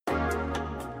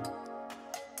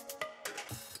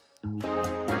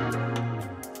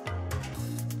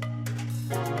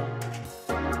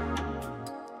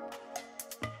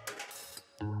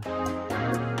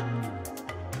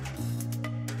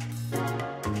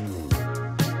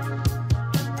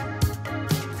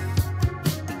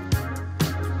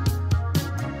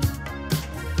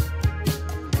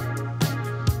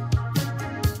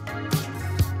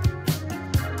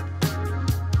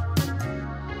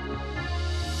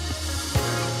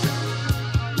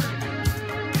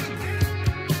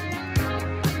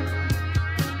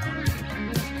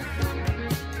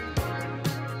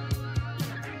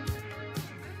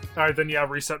Alright, then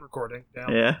reset recording.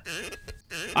 Yeah.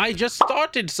 I just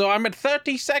started, so I'm at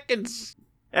 30 seconds.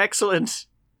 Excellent.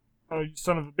 Oh, you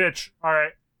son of a bitch.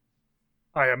 Alright.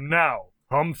 I am now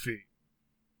comfy.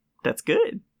 That's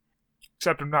good.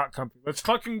 Except I'm not comfy. Let's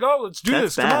fucking go. Let's do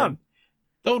That's this. Come bad. on.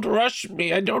 Don't rush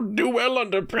me. I don't do well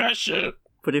under pressure.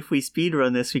 But if we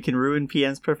speedrun this, we can ruin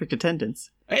PM's perfect attendance.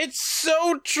 It's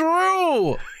so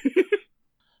true!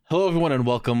 Hello, everyone, and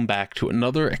welcome back to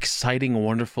another exciting,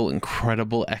 wonderful,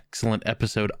 incredible, excellent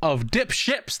episode of Dip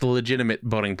Ships, the legitimate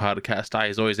boating podcast. I,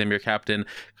 as always, am your captain,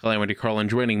 Calamity Carl, and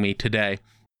joining me today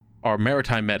are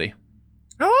Maritime Medi.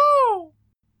 Oh!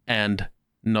 And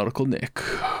Nautical Nick.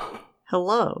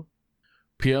 Hello.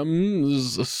 PM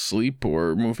is asleep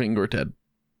or moving or dead.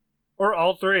 Or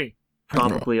all three.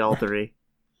 Probably all three.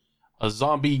 A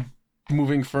zombie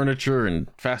moving furniture and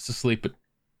fast asleep.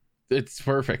 It's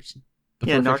perfect. The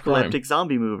perfect narcoleptic crime.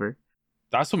 zombie mover.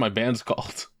 That's what my band's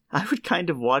called. I would kind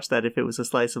of watch that if it was a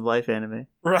slice of life anime.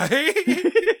 Right?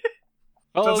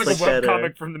 Oh, Sounds like a like that,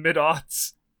 webcomic from the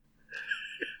mid-aughts.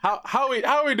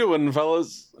 how we doing,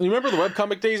 fellas? You remember the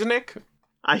webcomic days, Nick?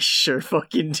 I sure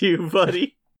fucking do,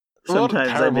 buddy. What Sometimes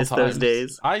I terrible miss those times.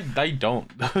 days. I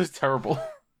don't. That was terrible.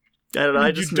 I don't know, I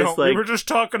You just don't. miss, like... We were just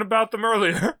talking about them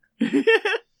earlier.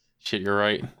 Shit, you're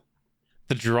right.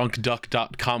 The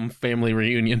drunkduck.com family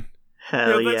reunion.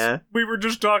 Hell yeah. We were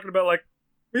just talking about,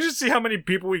 we should see how many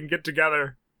people we can get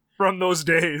together from those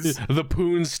days. The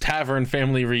Poons Tavern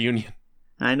family reunion.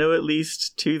 I know at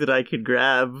least two that I could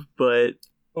grab, but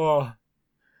Oh.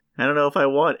 I don't know if I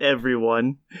want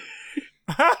everyone.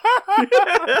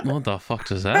 What the fuck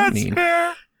does that That's mean? fair.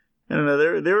 I don't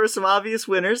know, there were some obvious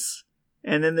winners,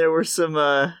 and then there were some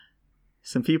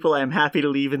people I'm happy to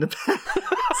leave in the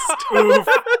past. Oof.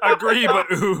 Agree,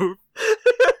 but oof.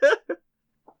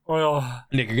 Well,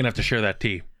 Nick, you're gonna have to share that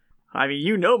tea. I mean,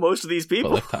 you know most of these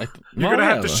people. you're going to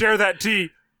have to share that tea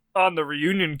on the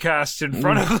reunion cast in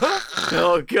front of them.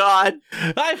 Oh, God.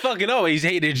 I fucking always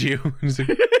hated you. He's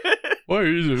like, why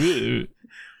is it?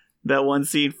 That one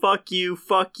scene, fuck you,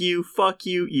 fuck you, fuck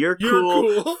you, you're You're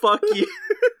cool, cool. fuck you.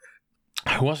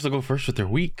 Who wants to go first with their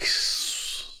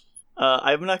weeks?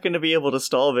 I'm not going to be able to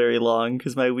stall very long,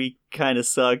 because my week kind of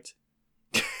sucked.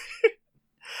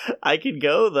 I could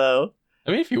go, though. I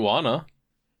mean, if you wanna.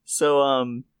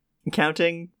 So,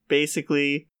 counting,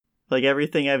 basically,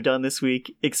 everything I've done this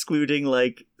week, excluding,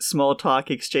 small talk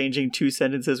exchanging 2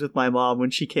 sentences with my mom when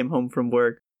she came home from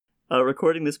work.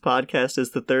 Recording this podcast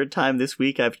is the 3rd time this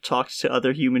week I've talked to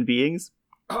other human beings.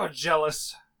 Oh,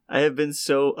 jealous. I have been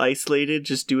so isolated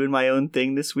just doing my own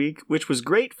thing this week, which was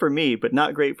great for me, but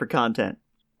not great for content.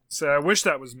 So I wish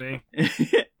that was me.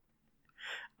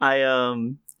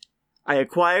 I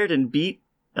acquired and beat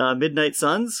Midnight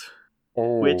Suns,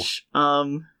 which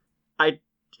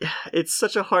it's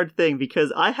such a hard thing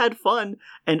because I had fun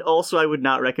and also I would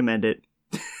not recommend it.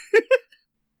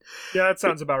 Yeah, that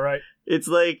sounds about right. It's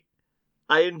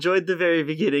I enjoyed the very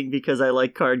beginning because I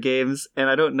like card games, and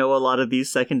I don't know a lot of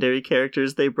these secondary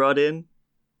characters they brought in,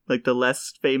 the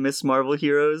less famous Marvel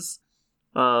heroes.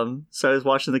 So I was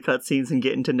watching the cutscenes and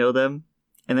getting to know them,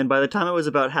 and then by the time I was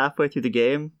about halfway through the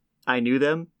game, I knew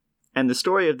them, and the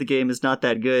story of the game is not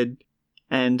that good,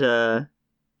 and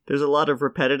there's a lot of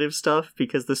repetitive stuff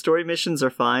because the story missions are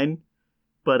fine,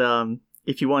 but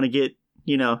if you want to get,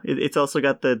 it's also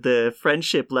got the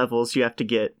friendship levels you have to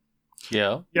get.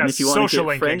 Yeah. Yeah, And if you want to social get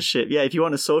linking. friendship, if you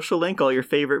want to social link all your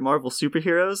favorite Marvel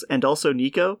superheroes and also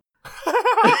Nico,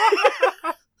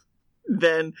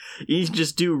 then you can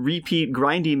just do repeat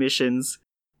grindy missions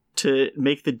to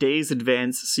make the days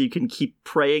advance so you can keep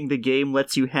praying the game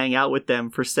lets you hang out with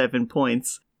them for 7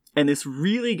 points. And this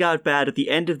really got bad at the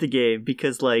end of the game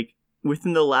because,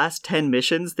 within the last 10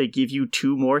 missions, they give you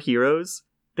 2 more heroes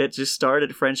that just start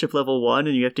at friendship level 1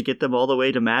 and you have to get them all the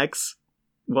way to max.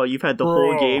 While you've had the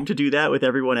whole game to do that with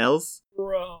everyone else.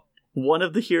 Bro. One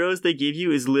of the heroes they give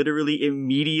you is literally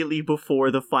immediately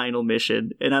before the final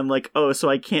mission. And I'm like, oh, so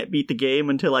I can't beat the game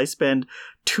until I spend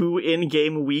 2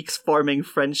 in-game weeks farming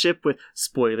friendship with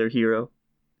spoiler hero.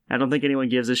 I don't think anyone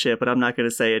gives a shit, but I'm not going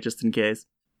to say it just in case.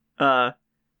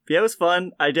 Yeah, it was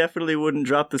fun. I definitely wouldn't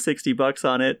drop the $60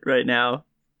 on it right now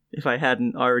if I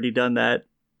hadn't already done that.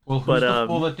 Well, who's the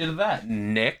fool that did that?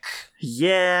 Nick?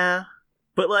 Yeah,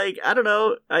 but like, I don't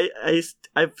know.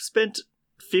 I've spent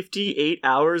 58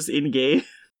 hours in game,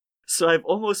 so I've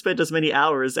almost spent as many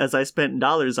hours as I spent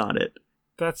dollars on it.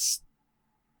 That's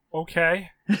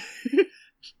okay.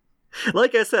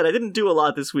 Like I said, I didn't do a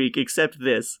lot this week except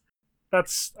this.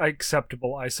 That's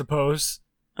acceptable, I suppose.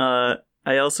 I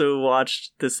also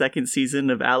watched the second season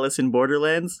of Alice in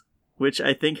Borderlands, which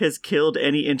I think has killed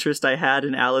any interest I had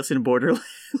in Alice in Borderlands.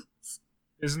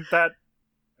 Isn't that...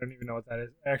 I don't even know what that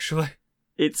is, actually.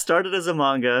 It started as a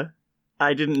manga.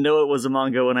 I didn't know it was a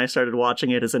manga when I started watching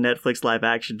it as a Netflix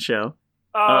live-action show.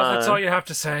 Oh, that's all you have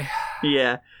to say.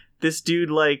 Yeah. This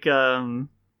dude,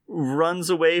 runs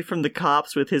away from the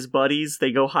cops with his buddies.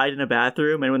 They go hide in a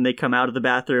bathroom, and when they come out of the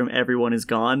bathroom, everyone is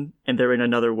gone, and they're in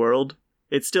another world.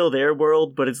 It's still their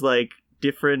world, but it's,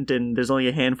 different, and there's only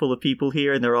a handful of people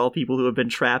here, and they're all people who have been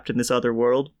trapped in this other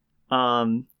world.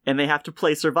 And they have to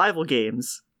play survival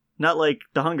games. Not like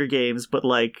the Hunger Games, but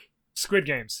Squid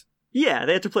Games. Yeah,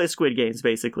 they have to play Squid Games,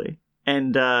 basically.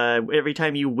 And every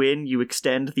time you win, you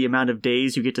extend the amount of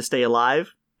days you get to stay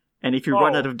alive. And if you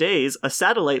run out of days, a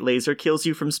satellite laser kills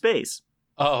you from space.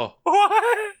 Oh.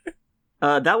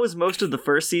 What? That was most of the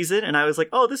first season, and I was like,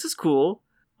 oh, this is cool.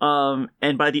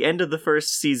 And by the end of the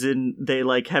first season, they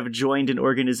have joined an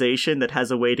organization that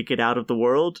has a way to get out of the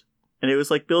world. And it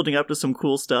was building up to some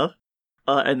cool stuff.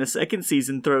 And the second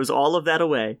season throws all of that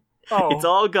away. Oh. It's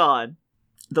all gone.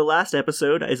 The last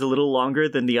episode is a little longer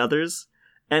than the others,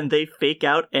 and they fake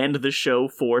out end the show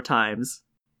 4 times.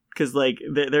 Because,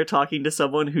 they're talking to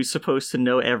someone who's supposed to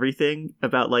know everything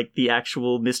about, the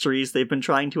actual mysteries they've been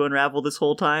trying to unravel this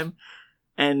whole time.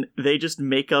 And they just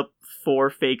make up 4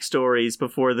 fake stories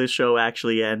before the show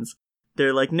actually ends.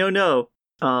 They're like, no,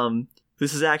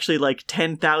 this is actually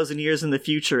 10,000 years in the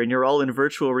future, and you're all in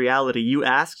virtual reality. You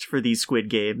asked for these Squid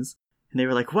Games. And they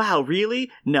were like, wow,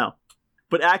 really? No.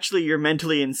 But actually, you're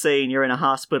mentally insane, you're in a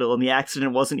hospital, and the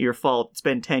accident wasn't your fault. It's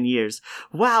been 10 years.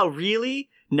 Wow, really?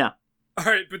 No.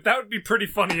 Alright, but that would be pretty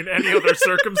funny in any other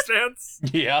circumstance.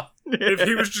 Yeah. If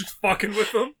he was just fucking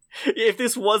with them. If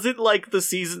this wasn't the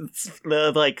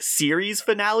series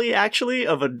finale, actually,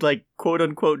 of a quote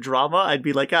unquote drama, I'd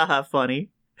be like, aha, funny.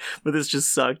 But this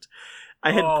just sucked.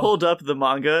 I had pulled up the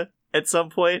manga at some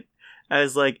point. I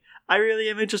was like, I really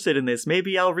am interested in this.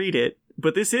 Maybe I'll read it.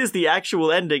 But this is the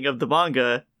actual ending of the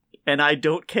manga, and I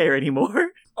don't care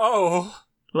anymore. Oh.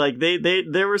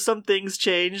 There were some things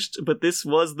changed, but this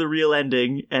was the real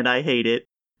ending, and I hate it.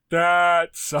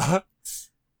 That sucks.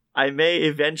 I may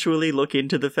eventually look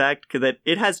into the fact that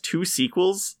it has 2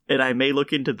 sequels, and I may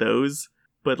look into those,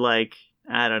 but I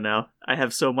don't know. I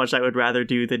have so much I would rather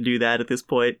do than do that at this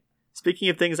point. Speaking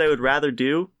of things I would rather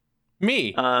do...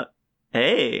 Me?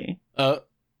 Hey.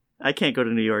 I can't go to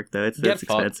New York, though. It's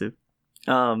expensive.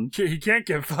 He can't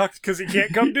get fucked because he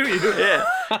can't come to you.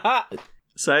 Yeah.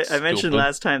 So I mentioned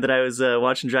last time that I was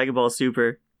watching Dragon Ball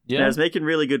Super. Yeah. And I was making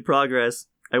really good progress.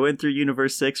 I went through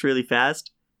Universe 6 really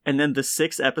fast. And then the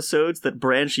 6 episodes that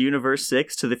branch Universe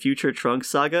 6 to the Future Trunks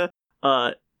saga,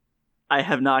 I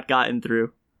have not gotten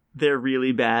through. They're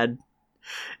really bad.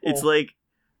 It's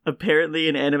apparently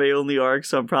an anime-only arc,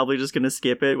 so I'm probably just going to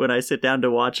skip it when I sit down to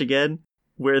watch again.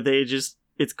 Where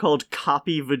it's called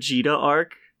Copy Vegeta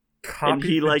arc. And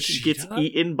he gets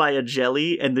eaten by a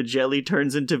jelly, and the jelly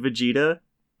turns into Vegeta.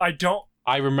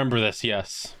 I remember this,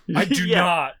 yes. I do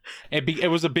not. It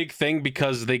was a big thing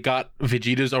because they got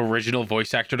Vegeta's original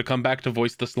voice actor to come back to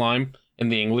voice the slime in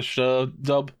the English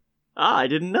dub. Ah, I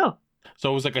didn't know. So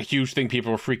it was a huge thing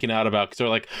people were freaking out about because they're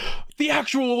like, the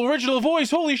actual original voice,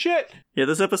 holy shit! Yeah,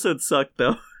 this episode sucked,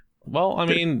 though. Well, I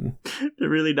mean... They're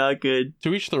really not good.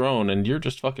 To each their own, and you're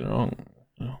just fucking wrong.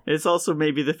 It's also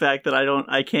maybe the fact that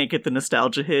I can't get the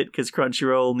nostalgia hit because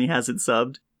Crunchyroll only has it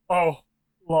subbed. Oh,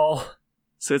 lol.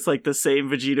 So it's the same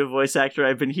Vegeta voice actor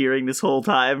I've been hearing this whole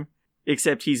time,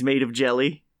 except he's made of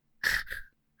jelly.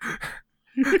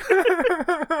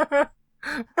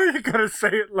 Are you gonna say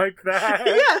it like that?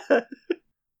 Yeah!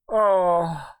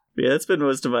 Oh. Yeah, that's been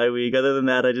most of my week. Other than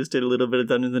that, I just did a little bit of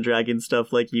Dungeons & Dragons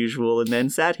stuff like usual, and then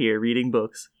sat here reading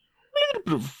books.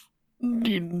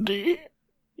 D&D.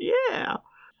 Yeah.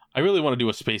 I really want to do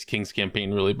a Space Kings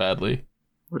campaign really badly.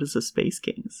 What is a Space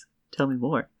Kings? Tell me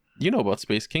more. You know about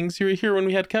Space Kings. You were here when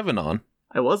we had Kevin on.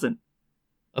 I wasn't.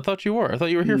 I thought you were. I thought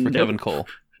you were here for Kevin Cole.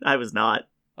 I was not.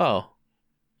 Oh.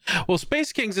 Well,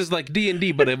 Space Kings is like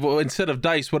D&D, but instead of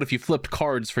dice, what if you flipped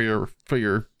cards for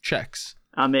your checks?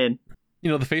 I'm in.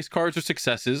 The face cards are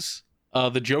successes,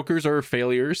 the jokers are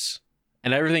failures,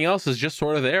 and everything else is just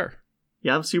sort of there.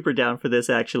 Yeah, I'm super down for this,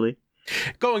 actually.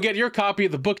 Go and get your copy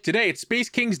of the book today at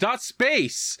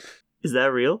spacekings.space. Is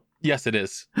that real? Yes, it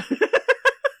is.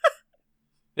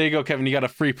 There you go, Kevin. You got a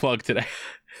free plug today.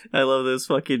 I love those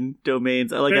fucking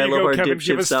domains. I There love you go, our Kevin.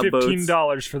 Give us dipships.boats.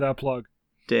 $15 for that plug.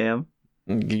 Damn.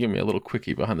 You give me a little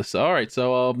quickie behind this. All right,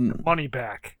 so Money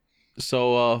back.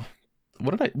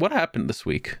 what happened this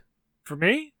week? For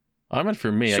me? I meant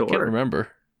for me. I Sure. can't remember.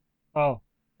 Oh.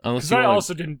 Unless Because you I want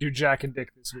also didn't do Jack and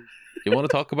Dick this week. you want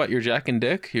to talk about your Jack and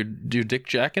Dick, your Dick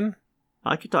Jackin'.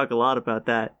 I could talk a lot about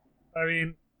that. I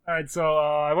mean, alright, so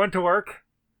I went to work,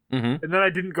 Mm-hmm. and then I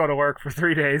didn't go to work for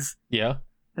 3 days, Yeah.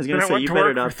 I was gonna Then I say, went you to better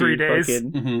work not for 3 be days.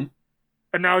 fucking... Mm-hmm.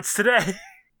 and now it's today.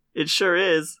 It sure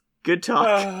is. Good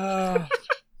talk.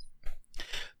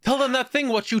 Tell them that thing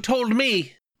what you told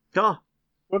me. Oh,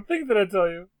 What thing did I tell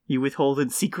you? you withholding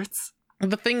secrets?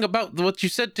 The thing about what you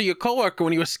said to your coworker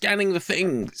when you were scanning the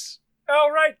things. Oh,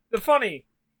 right, the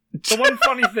one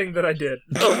funny thing that I did.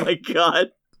 Oh my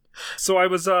god. So I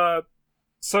was,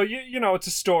 so you know, it's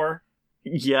a store,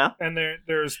 Yeah. and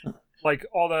there's, like,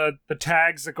 all the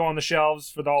tags that go on the shelves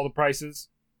for all the prices.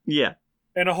 Yeah.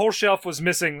 And a whole shelf was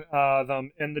missing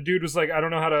them, and the dude was like, I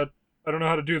don't know how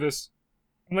to do this.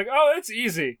 I'm like, oh, it's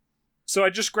easy. So I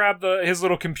just grab his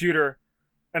little computer,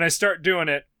 and I start doing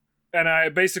it, and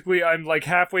I'm like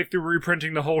halfway through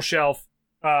reprinting the whole shelf,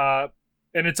 and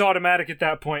it's automatic at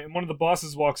that point. And one of the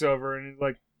bosses walks over, and he's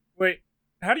like, wait,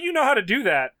 how do you know how to do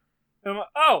that? And I'm like,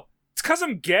 oh, it's because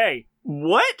I'm gay.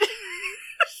 What?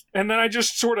 And then I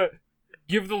just sort of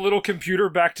give the little computer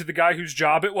back to the guy whose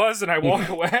job it was, and I walk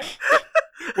away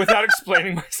without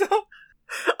explaining myself.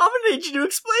 I'm gonna need you to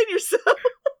explain yourself.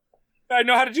 I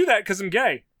know how to do that because I'm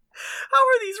gay. How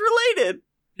are these related?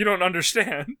 You don't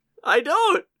understand. I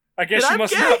don't. I guess And you I'm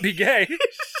must gay. not be gay.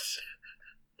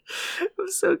 I'm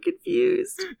so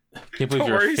confused. Can't believe Don't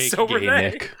you're worry, a fake so were gay,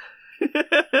 they.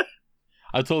 Nick.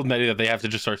 I told Nettie that they have to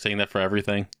just start saying that for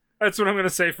everything. That's what I'm going to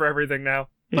say for everything now.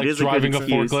 Like is a good driving a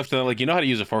excuse. forklift, and they're like, you know how to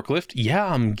use a forklift? Yeah,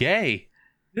 I'm gay.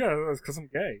 Yeah, that's because I'm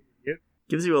gay.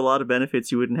 Gives you a lot of benefits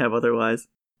you wouldn't have otherwise.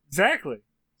 Exactly.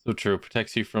 So true.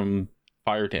 Protects you from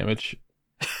fire damage.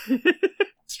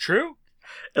 It's true.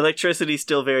 Electricity's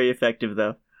still very effective,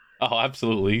 though. Oh,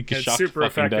 absolutely. You can It's shock super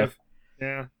fucking effective. death.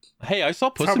 Yeah. Hey, I saw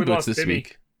Puss how in we Boots lost this Timmy.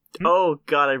 week. Oh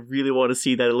god, I really want to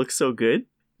see that. It looks so good.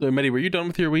 Mitty, were you done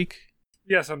with your week?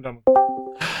 Yes, I'm done.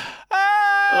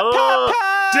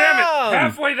 Oh. Damn it!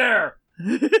 Halfway there!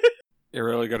 You're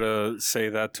really gonna say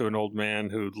that to an old man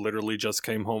who literally just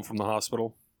came home from the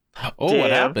hospital? Oh, what Damn.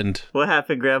 happened? What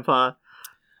happened, Grandpa?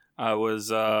 I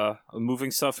was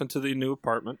moving stuff into the new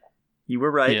apartment, You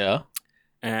were right. Yeah.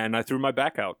 and I threw my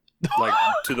back out, like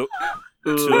to the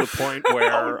Ooh. point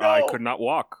where Oh, no. I could not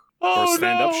walk Oh, or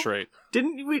stand no. up straight.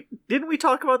 Didn't we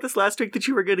talk about this last week that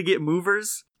you were going to get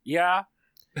movers? Yeah,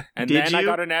 and Did then I you?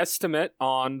 got an estimate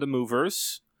on the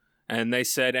movers, and they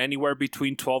said anywhere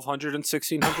between $1,200 and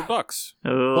 $1,600.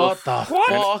 Oh. What the What?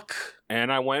 fuck?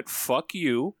 And I went, fuck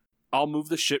you, I'll move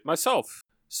the shit myself.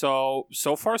 So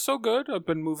far so good. I've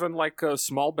been moving like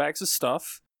small bags of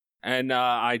stuff, and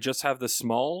I just have this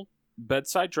small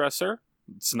bedside dresser.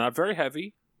 It's not very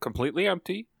heavy, completely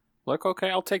empty. Like, okay,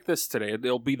 I'll take this today.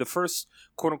 It'll be the first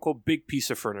quote-unquote big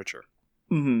piece of furniture.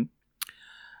 Mm-hmm.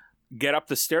 Get up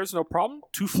the stairs, no problem.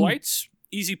 2 flights,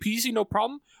 easy peasy, no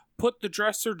problem. Put the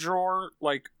dresser drawer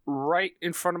like right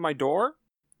in front of my door.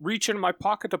 Reach in my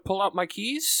pocket to pull out my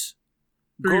keys.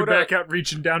 Threw your back out,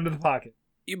 reaching down to the pocket.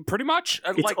 Pretty much.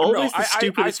 It's like, always no, the I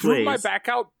stupidest threw my ways. back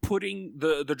out, putting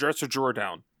the dresser drawer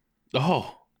down.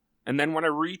 Oh. And then when I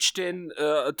reached in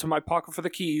to my pocket for the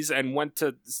keys and went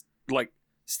to like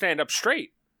stand up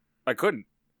straight, I couldn't.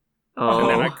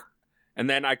 Oh. And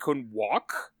then I couldn't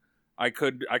walk. I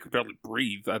could barely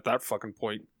breathe at that fucking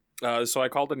point. So I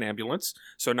called an ambulance.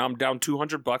 So now I'm down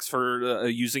 $200 for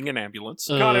using an ambulance.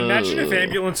 God, imagine if Ugh.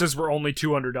 ambulances were only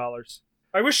 $200.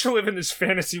 I wish to live in this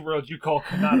fantasy world you call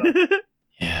Canada.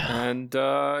 Yeah. And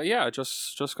I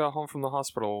just got home from the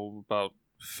hospital about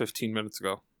 15 minutes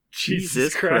ago. Jesus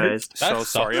Jesus Christ. Christ. That So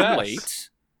sorry I'm sucks. late.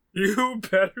 You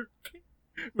better be.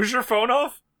 Was your phone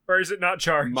off? Or is it not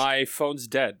charged? My phone's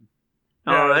dead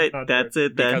Yeah, All right, not that's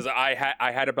it then. because I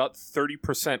had about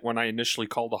 30% when I initially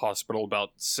called the hospital about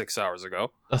 6 hours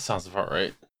ago. That sounds about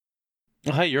right.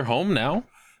 Well, hey, you're home now.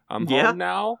 I'm Yeah. home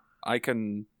now. I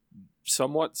can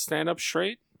somewhat stand up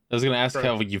straight. I was gonna ask Right.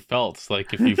 how you felt,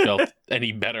 like if you felt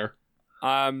any better.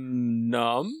 I'm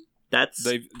numb. That's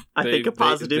They've I think a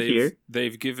positive here.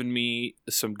 They've given me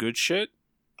some good shit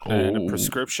and a Oh.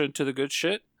 prescription to the good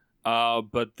shit.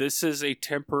 But this is a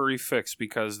temporary fix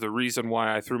because the reason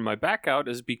why I threw my back out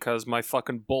is because my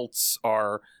fucking bolts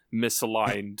are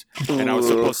misaligned, and I was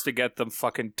supposed to get them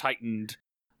fucking tightened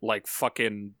like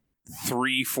fucking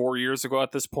 3-4 years ago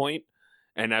at this point,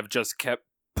 and I've just kept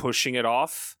pushing it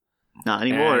off. Not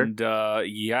anymore. And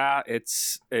yeah,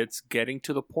 it's getting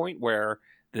to the point where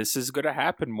this is going to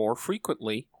happen more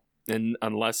frequently, and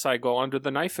unless I go under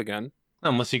the knife again.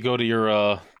 Unless you go to your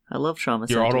I love trauma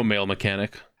your center. auto mail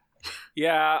mechanic.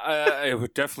 Yeah, it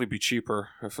would definitely be cheaper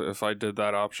if I did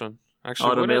that option.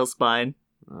 Actually, Auto would mail it? spine.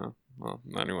 Well,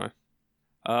 anyway.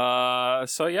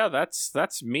 So yeah,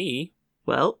 that's me.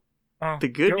 Well, Oh, the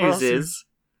good go news Austin. is,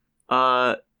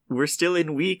 we're still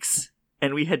in weeks,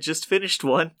 and we had just finished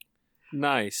one.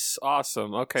 Nice,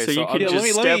 awesome. Okay, So you I'll could Yeah, just-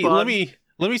 just let me step on-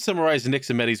 let me summarize Nix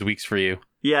and Meddy's weeks for you.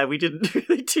 Yeah, we didn't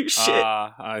really do shit.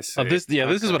 I see. This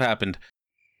is Okay. what happened.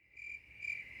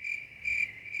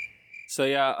 So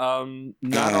yeah,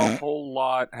 not a whole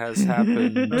lot has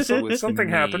happened. with Something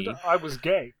me. happened. I was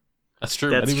gay. That's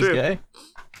true. That's Meddy was true.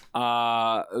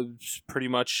 gay. Pretty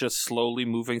much just slowly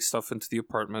moving stuff into the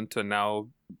apartment, and now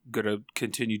gonna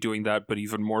continue doing that, but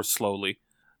even more slowly,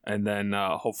 and then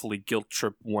hopefully guilt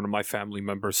trip one of my family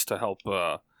members to help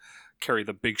carry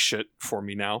the big shit for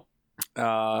me now.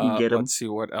 You get 'em. Let's see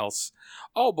what else.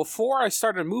 Oh, before I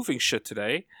started moving shit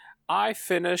today, I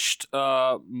finished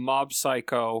Mob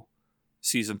Psycho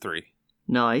season 3.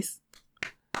 Nice.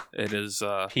 It is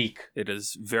Peak. it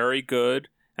is very good,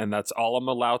 and that's all I'm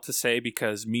allowed to say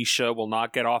because Misha will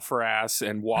not get off her ass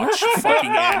and watch fucking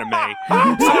anime. So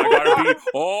I gotta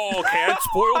be, can't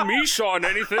spoil Misha on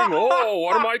anything. Oh,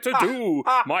 what am I to do?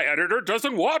 My editor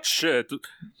doesn't watch shit.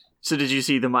 So did you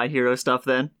see the My Hero stuff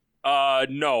then?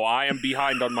 No, I am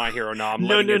behind on My Hero now. I'm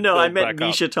No, letting it I build meant back up.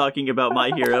 Misha talking about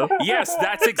My Hero. Yes,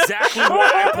 that's exactly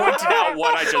why I pointed out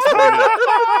what I just pointed out.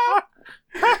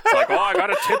 It's like, I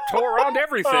gotta tiptoe around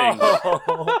everything.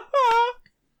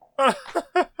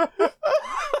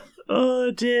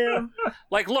 Oh, damn.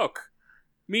 Like, look,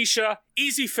 Misha,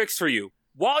 easy fix for you.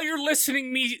 While you're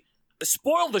listening me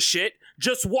spoil the shit,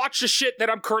 just watch the shit that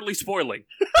I'm currently spoiling.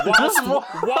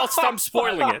 Whilst I'm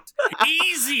spoiling it.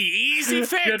 Easy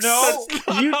fix. You know,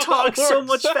 You talk so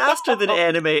much faster than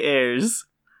anime airs.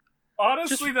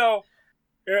 honestly though,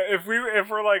 if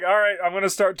we're like, all right, I'm gonna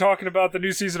start talking about the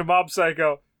new season of Mob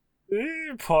Psycho,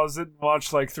 pause it and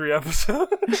watch like 3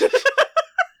 episodes.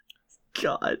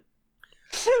 God.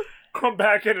 Come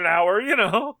back in an hour, you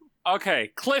know.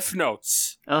 Okay, Cliff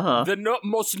Notes. Uh-huh. The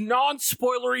most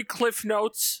non-spoilery Cliff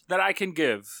Notes that I can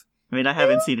give. I mean, I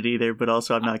haven't seen it either, but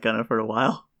also I'm not gonna for a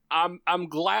while. I'm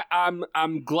glad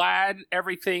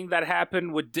everything that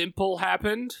happened with Dimple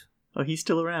happened. Oh, he's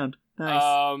still around.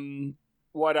 Nice.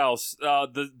 What else?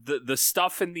 The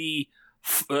stuff in the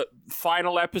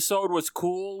final episode was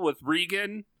cool with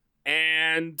Regan,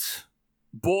 and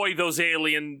boy, those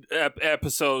alien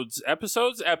episodes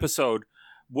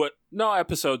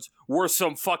were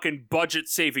some fucking budget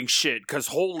saving shit. Because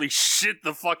holy shit,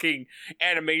 the fucking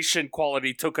animation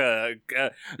quality took a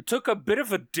bit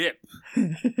of a dip.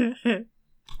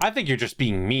 I think you're just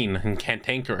being mean and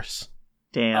cantankerous.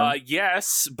 Damn.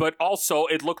 Yes, but also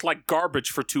it looked like garbage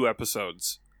for 2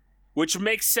 episodes, which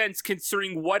makes sense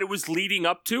considering what it was leading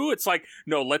up to. It's like,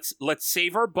 no, let's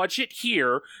save our budget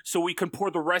here so we can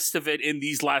pour the rest of it in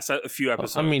these last few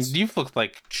episodes. I mean, you've looked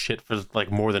like shit for like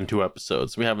more than 2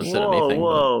 episodes. We haven't said whoa, anything. but-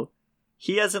 whoa.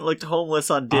 He hasn't looked homeless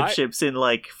on dip ships in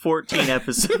like 14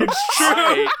 episodes.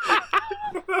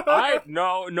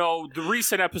 No, the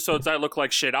recent episodes I look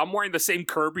like shit. I'm wearing the same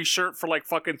Kirby shirt for like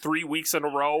fucking 3 weeks in a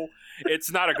row.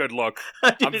 It's not a good look.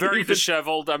 I'm very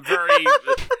disheveled. I'm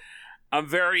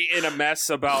very in a mess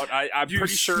about. I'm You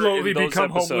pretty sure slowly in those become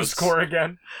homeless episodes, core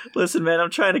again. Listen, man, I'm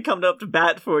trying to come up to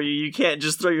bat for you. You can't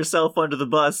just throw yourself under the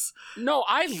bus. No,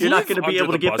 I You're not going gonna be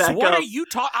able to get back what up. Are you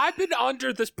I've been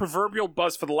under this proverbial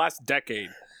bus for the last decade.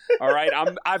 All right,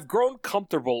 I've grown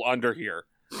comfortable under here.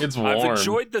 It's warm. I've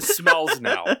enjoyed the smells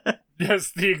now.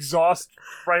 Yes, the exhaust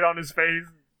right on his face.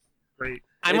 Great.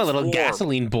 I'm a It's little warm.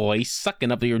 gasoline boy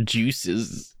sucking up your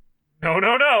juices.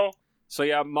 No. So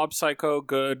yeah, Mob Psycho,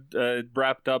 good.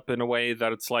 Wrapped up in a way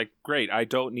that it's like, great, I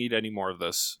don't need any more of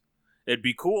this. It'd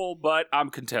be cool, but I'm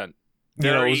content.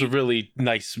 You know, it was a Very- really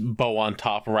nice bow on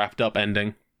top, wrapped up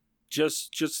ending.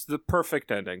 Just the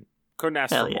perfect ending. Couldn't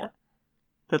ask Hell for yeah. more.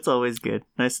 That's always good.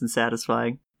 Nice and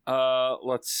satisfying.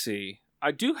 Let's see.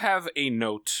 I do have a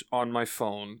note on my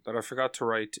phone that I forgot to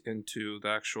write into the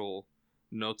actual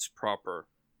notes proper.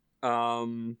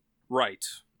 Right.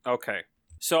 Okay.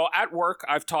 So at work,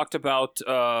 I've talked about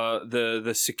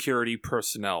the security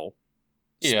personnel,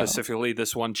 Yeah. specifically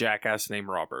this one jackass named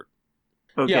Robert.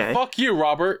 Okay. Yeah, fuck you,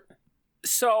 Robert.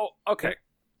 So okay,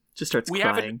 Just starts we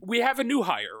crying. have a new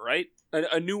hire, right?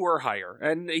 A newer hire,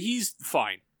 and he's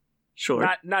fine. Sure.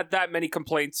 Not that many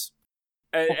complaints.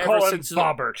 We'll call him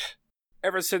Bobbert.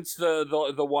 Ever since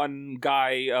the one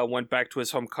guy went back to his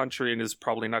home country and is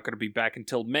probably not going to be back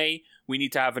until May, we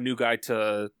need to have a new guy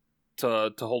to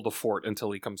hold the fort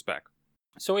until he comes back.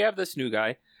 So we have this new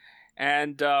guy,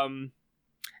 and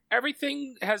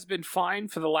everything has been fine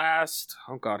for the last,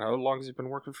 oh god, how long has he been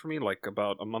working for me? Like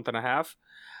about a month and a half.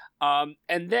 And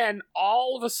then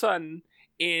all of a sudden,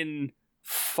 in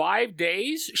 5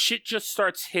 days, shit just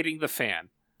starts hitting the fan.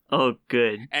 Oh,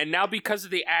 good. And now this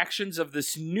of the actions of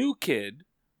this new kid,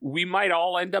 we might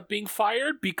all end up being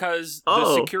fired because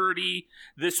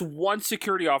this one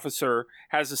security officer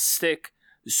has a stick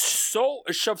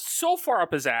shoved so far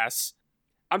up his ass,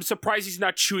 I'm surprised he's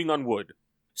not chewing on wood.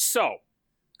 So,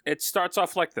 it starts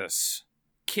off like this.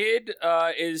 Kid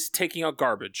is taking out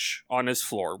garbage on his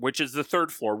floor, which is the 3rd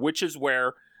floor, which is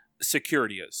where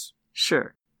security is.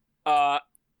 Sure.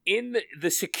 In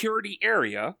the security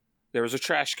area, there was a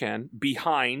trash can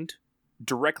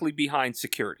directly behind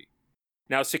security.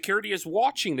 Now, security is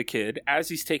watching the kid as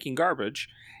he's taking garbage,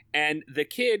 and the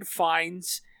kid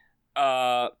finds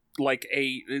it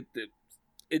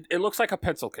looks like a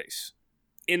pencil case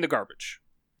in the garbage.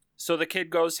 So the kid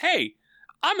goes, "Hey,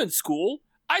 I'm in school.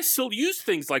 I still use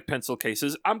things like pencil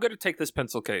cases. I'm going to take this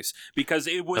pencil case," because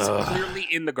it was clearly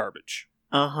in the garbage.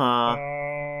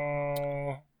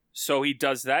 So he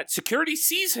does that. Security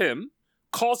sees him,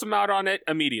 calls him out on it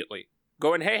immediately,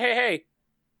 going, hey,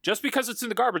 just because it's in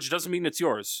the garbage doesn't mean it's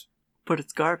yours. But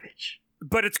it's garbage.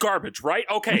 But it's garbage, right?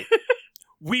 Okay.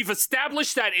 We've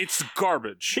established that it's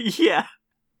garbage. Yeah.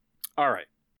 All right.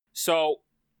 So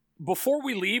before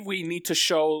we leave, we need to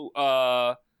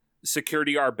show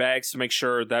security our bags to make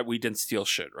sure that we didn't steal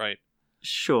shit, right?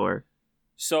 Sure.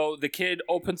 So the kid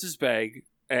opens his bag,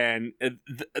 and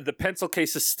the pencil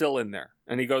case is still in there.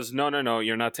 And he goes, no,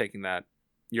 you're not taking that.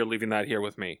 You're leaving that here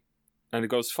with me. And it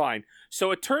goes, fine.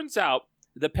 So it turns out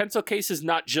the pencil case is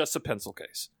not just a pencil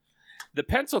case. The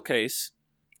pencil case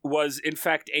was, in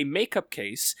fact, a makeup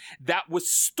case that was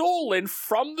stolen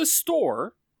from the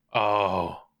store.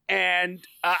 Oh. And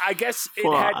I guess it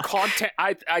had content.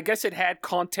 I guess it had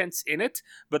contents in it,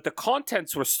 but the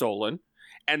contents were stolen,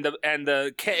 and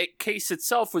the case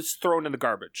itself was thrown in the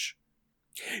garbage.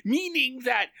 Meaning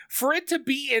that for it to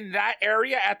be in that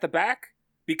area at the back,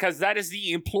 because that is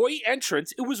the employee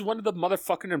entrance, it was one of the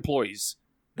motherfucking employees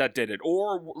that did it,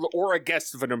 or a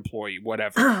guest of an employee,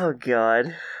 whatever. Oh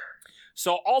god.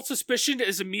 So all suspicion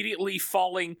is immediately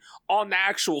falling on the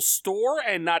actual store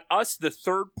and not us, the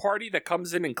third party that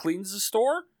comes in and cleans the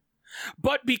store.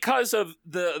 But because of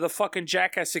the fucking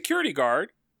jackass security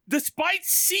guard, despite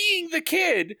seeing the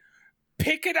kid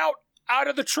pick it out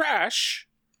of the trash,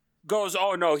 goes,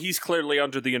 oh no, he's clearly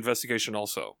under the investigation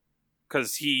also.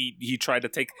 Because he tried to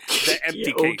take the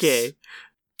empty case. Okay.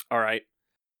 All right.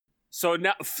 So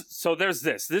there's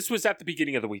this. This was at the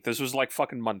beginning of the week. This was like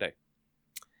fucking Monday.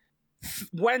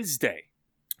 Wednesday.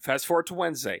 Fast forward to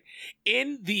Wednesday.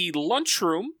 In the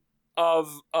lunchroom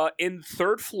in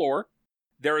 3rd floor,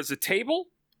 there is a table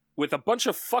with a bunch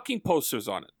of fucking posters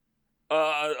on it.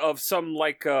 Of some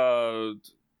like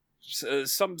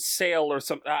some sale or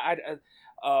some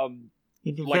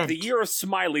like the Year of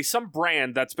Smiley, some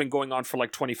brand that's been going on for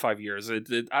like 25 years.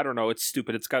 I don't know. It's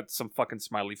stupid. It's got some fucking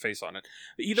smiley face on it.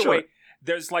 Either way,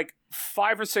 there's like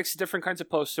 5 or 6 different kinds of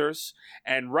posters.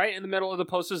 And right in the middle of the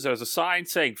posters, there's a sign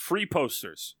saying free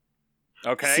posters.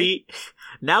 Okay? See,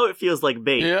 now it feels like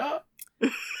bait. Yeah.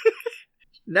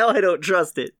 Now I don't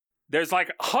trust it. There's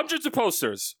like hundreds of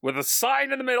posters with a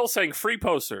sign in the middle saying free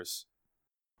posters.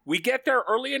 We get there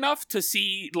early enough to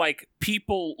see, like,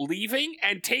 people leaving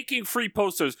and taking free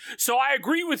posters. So I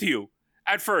agree with you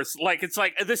at first. Like, it's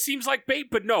like, this seems like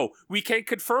bait, but no. We can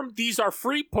confirm these are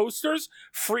free posters,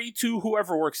 free to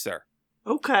whoever works there.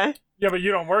 Okay. Yeah, but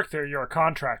you don't work there. You're a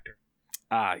contractor.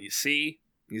 You see?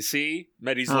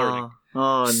 Meddy's learning.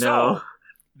 Oh, so, no.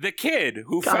 The kid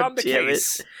who God found the damn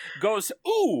case goes,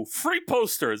 ooh, free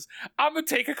posters. I'm going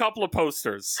to take a couple of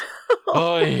posters.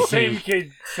 Same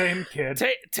kid.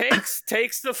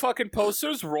 Takes the fucking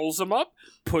posters, rolls them up,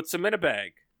 puts them in a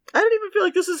bag. I don't even feel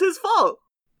like this is his fault.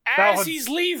 As he's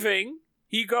leaving,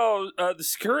 he goes, the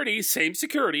security, same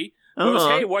security, goes,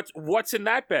 hey, what's in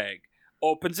that bag?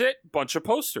 Opens it, bunch of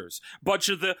posters. Bunch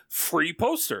of the free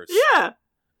posters. Yeah.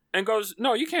 And goes,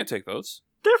 no, you can't take those.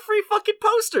 They're free fucking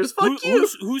posters. Fuck you.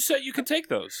 Who said you can take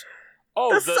those?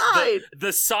 Oh, the sign.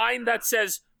 The sign that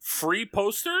says free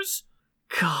posters?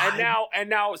 God. And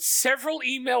now several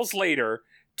emails later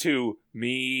to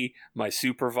me, my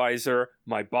supervisor,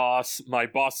 my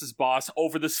boss's boss,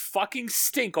 over this fucking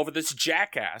stink, over this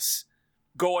jackass,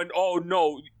 going, oh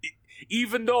no,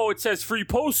 even though it says free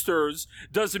posters,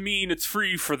 doesn't mean it's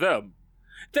free for them.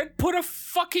 Then put a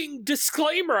fucking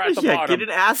disclaimer at the bottom. Get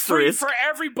an Free asterisk. for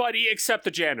everybody except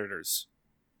the janitors.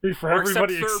 Free for Or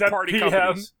everybody except third-party PM.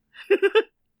 companies.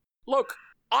 Look,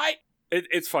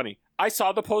 it's funny. I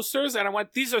saw the posters and I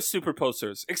went, these are stupid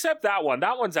posters. Except that one.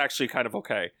 That one's actually kind of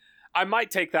okay. I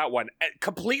might take that one.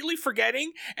 Completely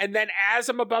forgetting, and then as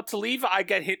I'm about to leave, I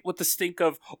get hit with the stink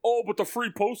of, oh, but the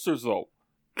free posters, though.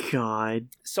 God.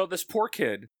 So this poor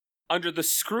kid, under the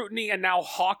scrutiny and now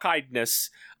hawk-eyedness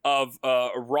of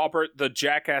Robert, the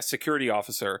jackass security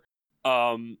officer.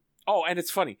 Oh, and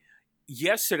it's funny.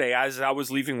 Yesterday, as I was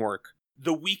leaving work,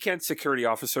 the weekend security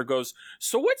officer goes,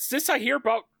 so what's this I hear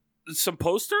about some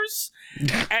posters?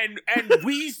 and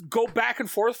we go back and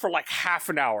forth for like half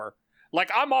an hour. Like,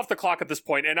 I'm off the clock at this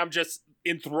point, and I'm just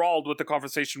enthralled with the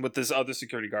conversation with this other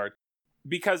security guard.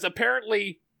 Because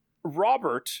apparently,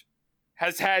 Robert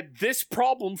has had this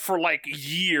problem for like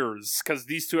years, because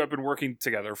these two have been working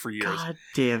together for years. God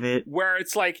damn it. Where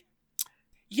it's like,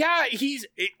 yeah,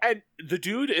 and the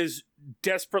dude is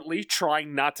desperately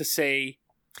trying not to say,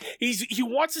 he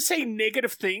wants to say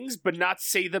negative things, but not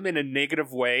say them in a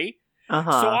negative way.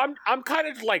 Uh-huh. So I'm kind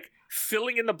of like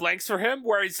filling in the blanks for him,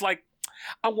 where he's like,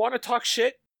 I want to talk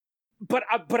shit, but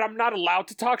I'm not allowed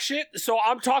to talk shit, so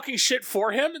I'm talking shit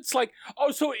for him. It's like, oh,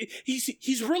 so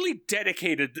he's really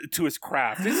dedicated to his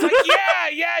craft. It's like,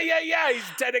 yeah, he's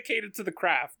dedicated to the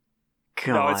craft.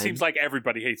 God. No, it seems like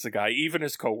everybody hates the guy, even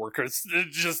his coworkers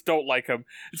just don't like him.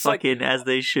 It's Fucking like, as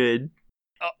they should.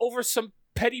 over some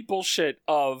petty bullshit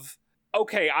of,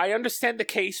 okay, I understand the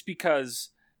case because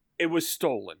it was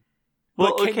stolen.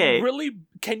 Well, But okay.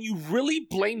 can you really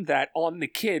blame that on the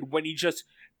kid when he just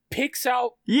picks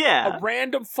out Yeah. a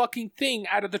random fucking thing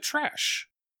out of the trash?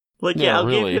 Like, Yeah, I'll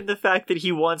really. give him the fact that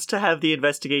he wants to have the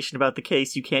investigation about the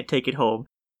case. You can't take it home.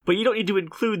 But you don't need to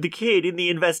include the kid in the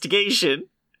investigation.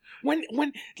 When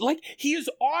like, he is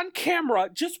on camera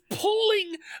just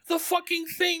pulling the fucking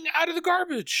thing out of the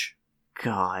garbage.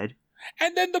 God.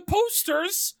 And then the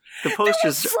posters, The they were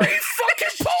posters. free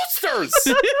fucking posters!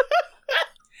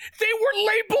 They were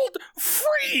labeled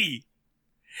free!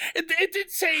 It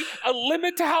didn't say a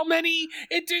limit to how many.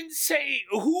 It didn't say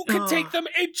who could take them.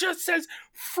 It just says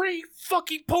free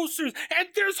fucking posters. And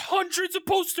there's hundreds of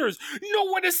posters. No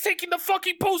one is taking the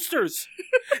fucking posters.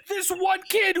 This one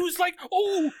kid who's like,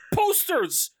 oh,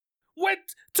 posters,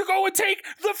 went to go and take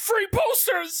the free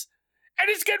posters. And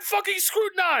he's getting fucking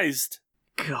scrutinized.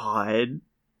 God.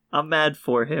 I'm mad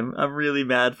for him. I'm really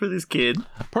mad for this kid.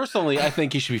 Personally, I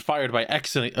think he should be fired by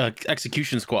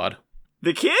execution squad.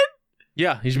 The kid?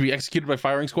 Yeah, he should be executed by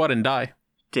firing squad and die.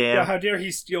 Damn. Yeah, how dare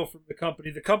he steal from the company?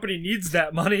 The company needs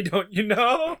that money, don't you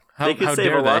know? They could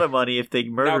save a lot of money if they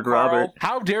murdered Carl, Robert.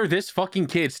 How dare this fucking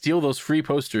kid steal those free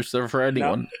posters for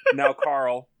anyone? Now,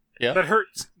 Carl, Yeah. That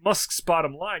hurts Musk's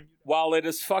bottom line. while it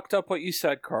is fucked up what you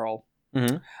said, Carl,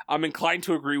 Mhm. I'm inclined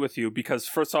to agree with you because,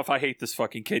 first off, I hate this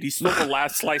fucking kid. He stole the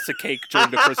last slice of cake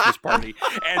during the Christmas party,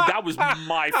 and that was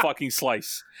my fucking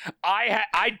slice.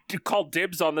 I called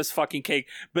dibs on this fucking cake,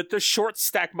 but the short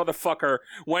stack motherfucker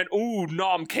went, ooh,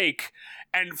 nom cake,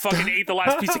 and fucking ate the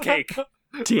last piece of cake.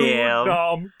 Damn.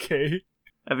 Nom cake.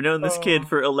 I've known this kid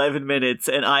for 11 minutes,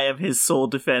 and I am his sole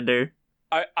defender.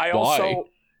 I Why? also...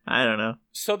 I don't know.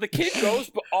 So the kid goes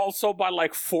also by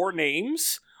like 4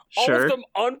 names. All Sure. of them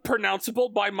unpronounceable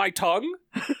by my tongue.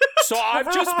 So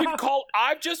I've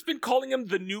just been calling him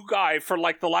the new guy for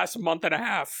like the last month and a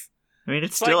half. I mean,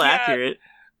 it's It's still like, yeah. accurate.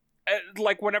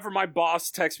 Like whenever my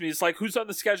boss texts me, it's like, "Who's on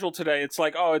the schedule today?" It's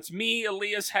like, "Oh, it's me,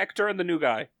 Elias, Hector, and the new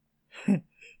guy."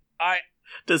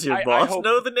 Does your I boss hope-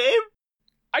 know the name?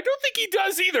 I don't think he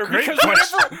does either, Great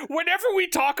because whenever we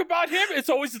talk about him, it's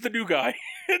always the new guy.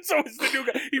 It's always the new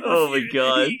guy. Oh my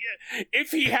God.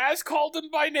 If he has called him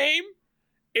by name,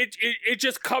 it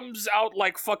just comes out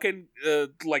like fucking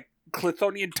like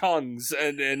Clithonian tongues,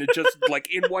 and it just like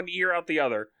in one ear out the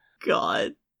other.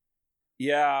 God.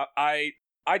 Yeah, I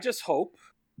just hope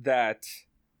that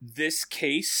this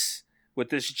case with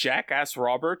this jackass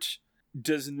Robert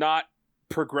does not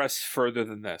progress further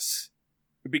than this.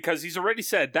 Because he's already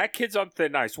said, that kid's on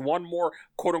thin ice. One more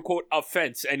quote-unquote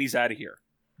offense, and he's out of here.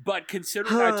 But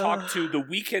considering I talked to the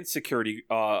weekend security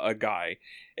guy,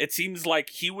 it seems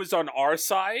like he was on our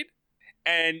side,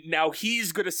 and now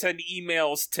he's going to send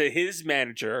emails to his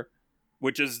manager,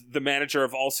 which is the manager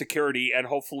of all security, and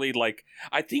hopefully, like,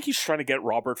 I think he's trying to get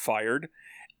Robert fired.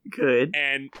 Good.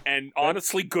 And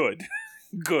honestly, good.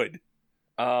 Good.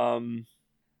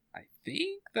 I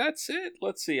think that's it.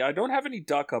 Let's see. I don't have any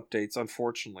duck updates,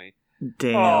 unfortunately.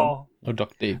 Damn. Oh, No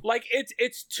duct tape. Like,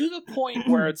 it's to the point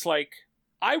where it's like,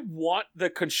 I want the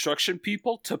construction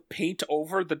people to paint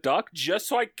over the duck just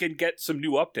so I can get some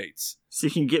new updates. So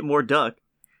you can get more duck.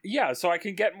 Yeah, so I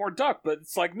can get more duck, but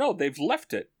it's like, no, they've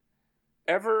left it.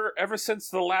 Ever since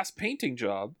the last painting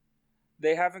job,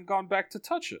 they haven't gone back to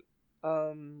touch it.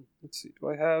 Let's see. Do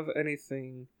I have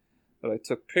anything that I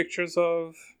took pictures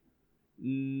of?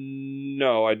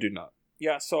 No, I do not.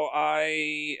 Yeah, so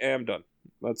I am done.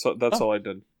 That's all I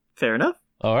did. Fair enough.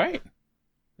 All right.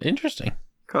 Interesting.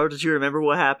 Carl, did you remember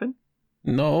what happened?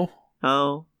 No.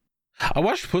 Oh. I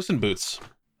watched Puss in Boots,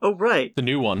 Oh, right. the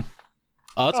new one.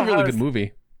 That's a Oh, really how good is-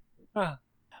 movie. Huh.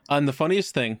 And the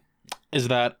funniest thing is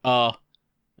that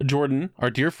Jordan, our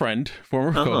dear friend, former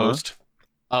Uh-huh. co-host,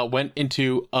 went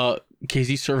into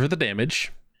Casey's Server the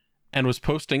Damage and was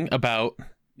posting about,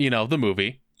 the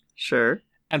movie, Sure.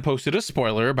 and posted a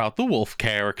spoiler about the wolf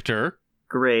character.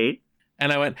 Great.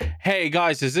 And I went, hey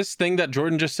guys, is this thing that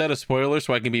Jordan just said a spoiler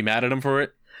so I can be mad at him for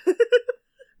it?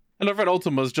 And our friend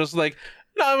Ultima was just like,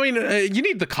 no, I mean, you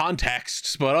need the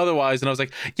context, but otherwise. And I was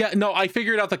like, yeah, no, I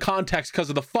figured out the context because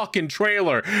of the fucking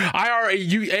trailer.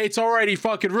 It's already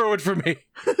fucking ruined for me.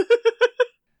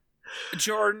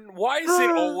 Jordan, why is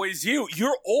it always you?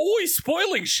 You're always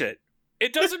spoiling shit.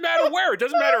 It doesn't matter where. It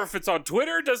doesn't matter if it's on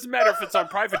Twitter. It doesn't matter if it's on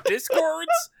private Discords.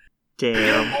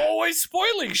 Damn. You're always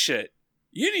spoiling shit.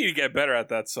 You need to get better at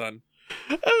that, son.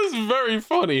 That was very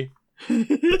funny.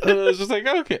 I was just like,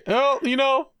 okay, well,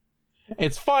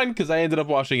 it's fine because I ended up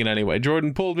watching it anyway.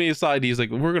 Jordan pulled me aside. He's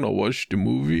like, we're going to watch the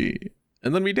movie.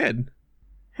 And then we did.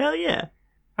 Hell yeah.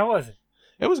 How was it?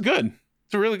 It was good.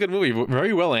 It's a really good movie.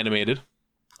 Very well animated.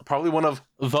 Probably one of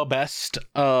the best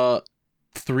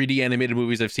 3D animated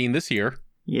movies I've seen this year.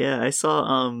 Yeah, I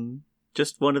saw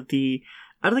just one of the,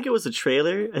 I don't think it was a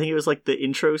trailer. I think it was like the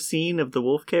intro scene of the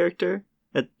wolf character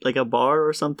at like a bar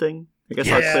or something. Like I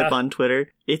saw a Yeah. clip on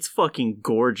Twitter. It's fucking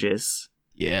gorgeous.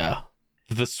 Yeah.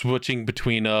 The switching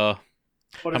between What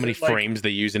how is many it, like frames they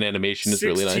use in animation is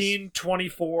 16, really nice.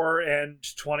 24, and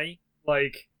 20?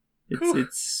 Like,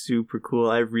 It's super cool.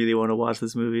 I really want to watch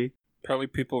this movie. Apparently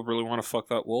people really want to fuck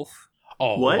that wolf.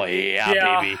 Oh, What? yeah,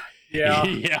 Yeah. baby. yeah.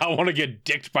 Yeah, I want to get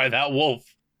dicked by that wolf.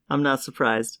 I'm not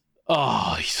surprised.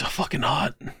 Oh, he's so fucking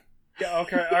hot. Yeah,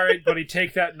 okay. All right, buddy,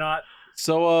 take that knot.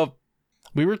 So,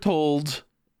 we were told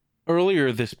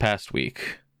earlier this past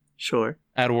week Sure.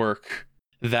 at work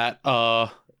that,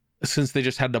 since they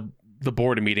just had the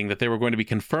board meeting, that they were going to be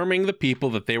confirming the people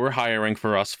that they were hiring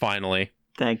for us finally.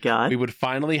 Thank God. We would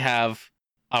finally have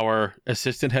our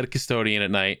assistant head custodian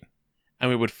at night, and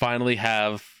we would finally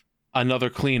have another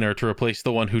cleaner to replace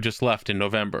the one who just left in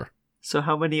November. So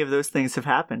how many of those things have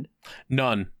happened?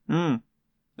 None. Mm.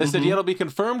 They said, Mhm. yeah, it'll be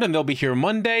confirmed and they'll be here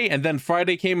Monday. And then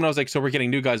Friday came and I was like, so we're getting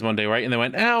new guys Monday, right? And they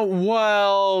went, oh,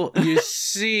 well, you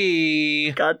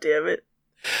see, God damn it.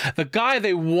 the guy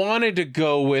they wanted to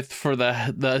go with for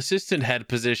the assistant head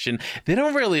position, they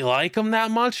don't really like him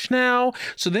that much now.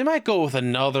 So they might go with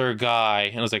another guy.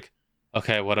 And I was like,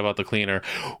 okay, what about the cleaner?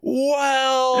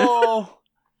 Well,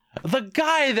 the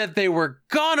guy that they were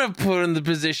gonna put in the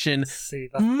position See,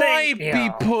 the might thing be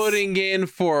is- putting in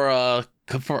for a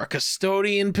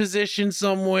custodian position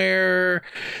somewhere,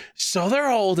 so they're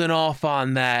holding off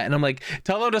on that. And I'm like,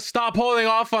 tell them to stop holding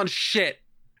off on shit.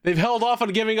 They've held off on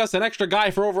giving us an extra guy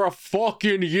for over a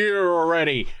fucking year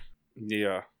already.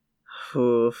 Yeah.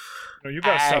 Oof. No, you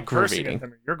gotta stop cursing Aggravating. at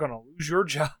them or you're gonna lose your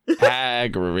job.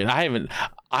 Aggravating. I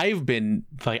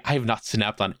have not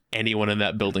snapped on anyone in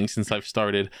that building since I've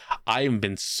started. I have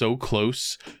been so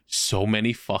close so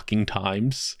many fucking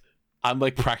times. I'm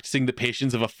like practicing the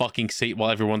patience of a fucking saint while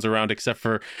everyone's around, except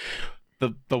for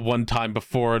the one time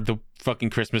before the fucking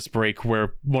Christmas break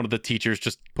where one of the teachers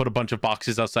just put a bunch of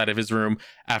boxes outside of his room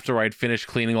after I'd finished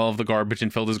cleaning all of the garbage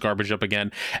and filled his garbage up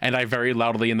again. And I very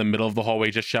loudly in the middle of the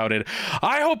hallway just shouted,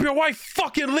 I hope your wife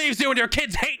fucking leaves you and your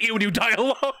kids hate you and you die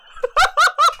alone.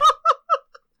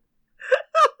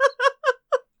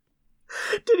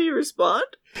 Did he respond?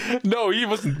 No, he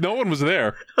wasn't. No one was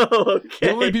there. Oh,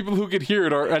 The only okay. people who could hear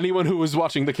it are anyone who was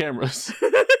watching the cameras.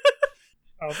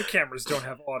 Oh, the cameras don't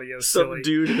have audio, Some silly.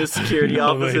 dude in the security No,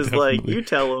 office they is like, definitely- you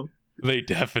tell him. They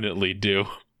definitely do.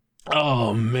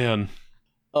 Oh man.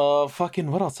 Fucking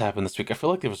what else happened this week? I feel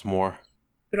like there was more.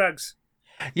 Drugs.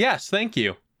 Yes, thank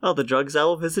you. Oh, the drugs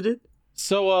owl visited?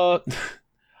 So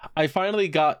I finally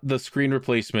got the screen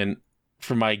replacement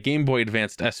for my Game Boy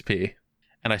Advanced SP,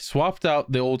 and I swapped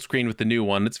out the old screen with the new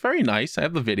one. It's very nice. I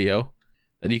have the video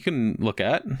that you can look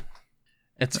at.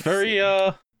 It's very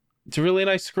it's a really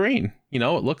nice screen. You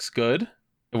know, it looks good.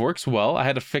 It works well. I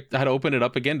had to open it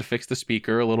up again to fix the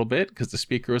speaker a little bit because the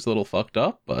speaker was a little fucked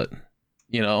up, but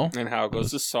you know, And how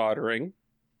goes the soldering?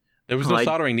 there was no I-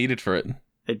 soldering needed for it.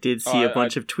 I did see a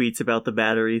bunch of tweets about the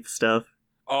battery stuff.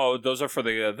 Oh, those are for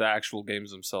the actual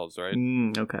games themselves, right?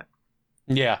 Okay.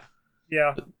 Yeah.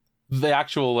 Yeah. The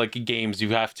actual like games you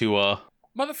have to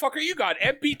Motherfucker, you got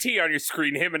MBT on your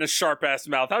screen, him in a sharp-ass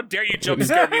mouth. How dare you jump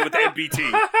scare me with MBT?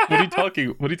 What are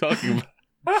you talking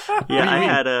about? Yeah, I mean?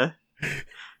 had a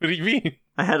What do you mean?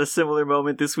 I had a similar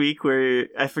moment this week where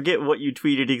I forget what you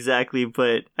tweeted exactly,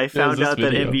 but I found this out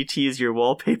that video. MBT is your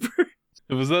wallpaper.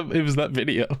 It was that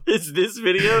video. It's this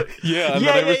video? Yeah, and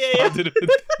Yeah, then I yeah. responded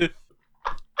with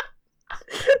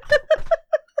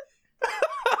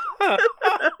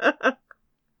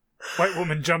White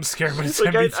woman jump scare, but it's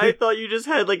Like MBT. I thought you just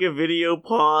had like a video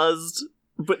paused,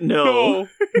 but no.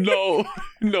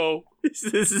 No. This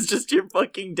is just your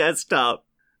fucking desktop.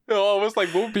 No, I was like,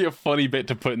 what would be a funny bit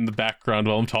to put in the background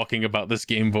while I'm talking about this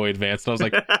Game Boy Advance? And I was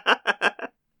like,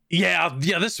 yeah,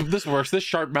 this works. This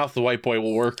sharp mouth the white boy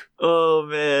will work. Oh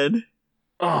man.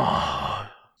 Oh,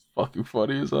 fucking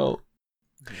funny as hell.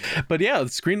 But yeah, the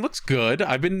screen looks good.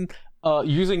 I've been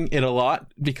using it a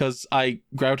lot because I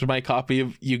grabbed my copy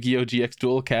of Yu-Gi-Oh! GX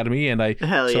Duel Academy and I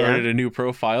Hell yeah. started a new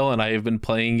profile and I have been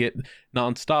playing it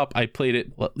nonstop. I played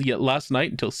it last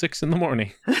night until 6 a.m.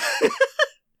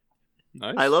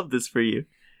 Nice. I love this for you.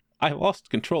 I lost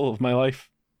control of my life.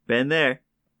 Been there.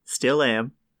 Still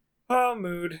am. Oh,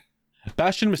 mood.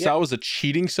 Bastion Masao is a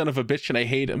cheating son of a bitch and I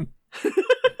hate him.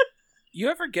 You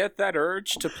ever get that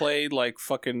urge to play like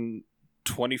fucking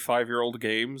 25-year-old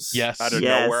games? Yes. Out of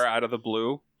Yes. nowhere, out of the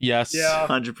blue? Yes. Yeah.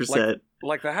 100%.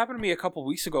 Like that happened to me a couple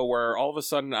weeks ago where all of a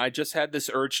sudden I just had this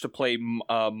urge to play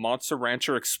Monster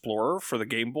Rancher Explorer for the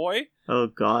Game Boy. Oh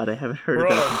god, I haven't heard of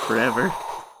that in forever.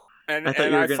 And I thought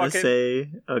and you were I gonna fucking,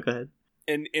 say... Oh, go ahead.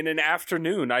 in an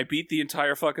afternoon, I beat the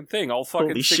entire fucking thing, all fucking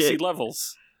Holy 60 shit.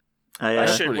 levels. I, That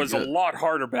That's shit pretty was good. a lot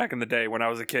harder back in the day when I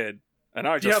was a kid. And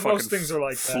I just Yeah, fucking most things are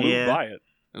like that. flew Yeah. by it.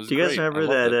 It was Do you guys great. I remember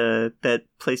loved it. that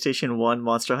PlayStation 1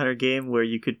 Monster Hunter game where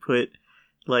you could put,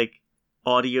 like,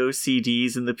 audio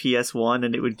CDs in the PS1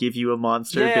 and it would give you a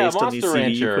monster Yeah, based on the Monster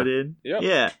CD you Rancher. put in? Yep.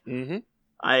 Yeah. Mm-hmm.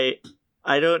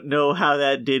 I don't know how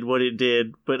that did what it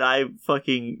did, but I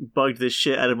fucking bugged the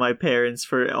shit out of my parents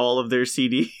for all of their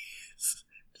CDs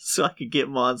so I could get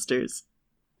monsters.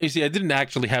 You see, I didn't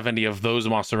actually have any of those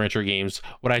Monster Rancher games.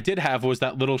 What I did have was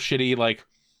that little shitty, like,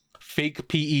 fake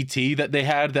PET that they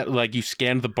had that, like, you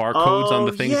scanned the barcodes on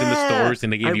the things in the yeah! stores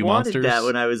and they gave I you wanted monsters. that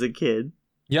when I was a kid.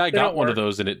 Yeah, I They got don't one of work.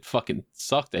 those and it fucking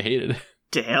sucked. I hated it.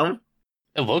 Damn.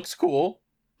 It looks cool.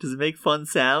 Does it make fun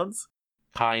sounds?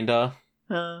 Kinda.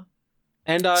 Uh,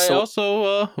 And I So-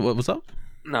 also, what was up?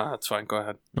 No, that's fine. Go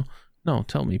ahead. No,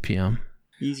 tell me, PM.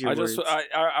 use your words.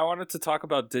 I wanted to talk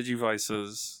about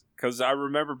Digivices because I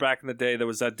remember back in the day there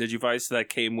was that Digivice that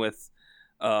came with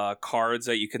cards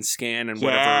that you can scan and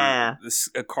Yeah. whatever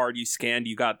a card you scanned,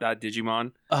 you got that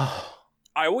Digimon. Oh,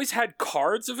 I always had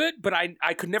cards of it, but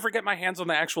I could never get my hands on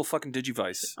the actual fucking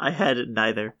Digivice. I had it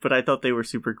neither, but I thought they were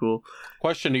super cool.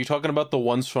 question: are you talking about the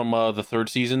ones from the third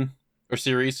season or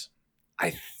series?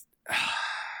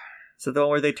 So the one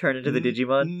where they turn into the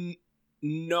Digimon?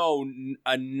 No,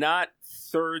 not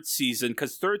third season,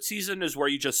 because third season is where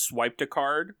you just swiped a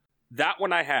card. That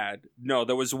one I had. No,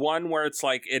 there was one where it's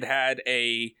like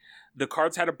the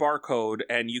cards had a barcode,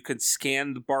 and you could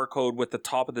scan the barcode with the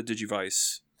top of the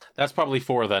Digivice. That's probably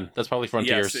 4 then. That's probably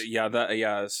Frontiers.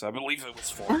 Yes, I believe it was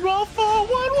 4. Roll for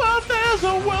one world, there's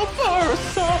a world for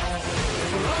us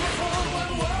all.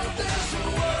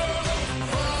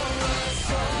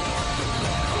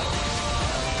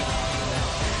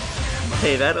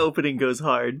 Hey, that opening goes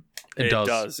hard. It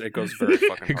does. It goes very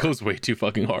fucking It hard. goes way too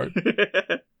fucking hard.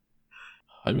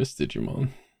 I miss Digimon.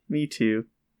 Me too.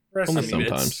 Rest Only in mean, peace.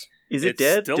 sometimes. Is it It's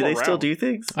dead? still Do they still around. do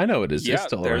things? I know it is. Yeah, It's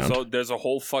still there's around. there's a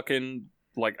whole fucking,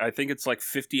 like, I think it's like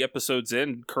 50 episodes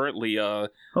in currently. Oh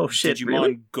shit, Digimon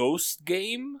really? Ghost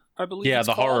Game, I believe. Yeah, it's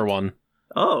the horror called. one.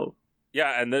 Oh.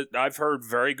 Yeah, and I've heard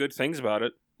very good things about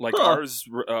it. Like Huh.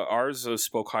 ours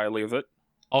spoke highly of it.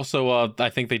 Also, I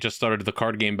think they just started the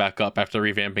card game back up after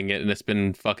revamping it, and it's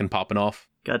been fucking popping off.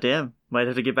 Goddamn. Might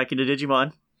have to get back into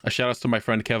Digimon. A shout out to my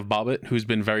friend Kev Bobbitt, who's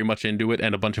been very much into it,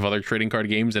 and a bunch of other trading card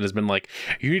games, and has been like,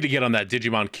 you need to get on that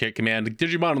Digimon kick, man.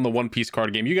 Digimon on the One Piece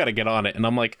card game, you got to get on it. And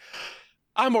I'm like,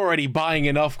 I'm already buying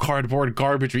enough cardboard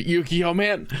garbage with Yu-Gi-Oh,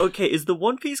 man. Okay, is the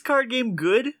One Piece card game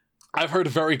good? I've heard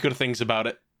very good things about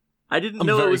it. I didn't I'm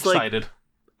know very it was excited. like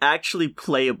actually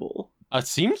playable. It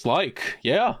seems like,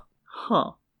 yeah.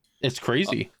 Huh. It's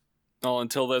crazy. Well,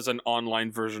 until there's an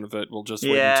online version of it, we'll just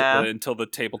wait Yeah. until the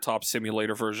tabletop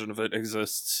simulator version of it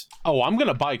exists. Oh, I'm going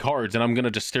to buy cards, and I'm going to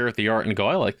just stare at the art and go,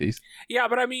 I like these. Yeah,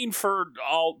 but I mean, for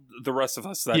all the rest of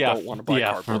us that don't want to buy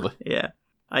cardboard. for the- Yeah.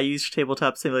 I used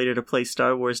Tabletop Simulator to play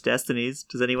Star Wars Destinies.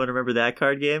 Does anyone remember that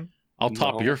card game? I'll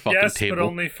top No. your fucking Yes, table. but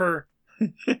only for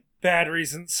bad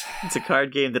reasons. It's a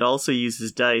card game that also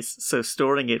uses dice, so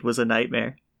storing it was a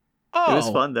nightmare. Oh, It was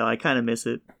fun though. I kind of miss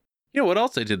it. You know what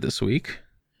else I did this week?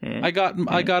 Eh. I got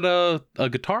a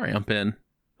guitar amp in.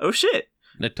 Oh shit!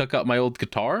 I took out my old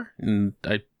guitar and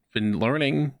I've been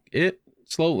learning it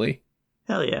slowly.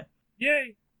 Hell yeah!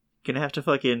 Yay! Gonna have to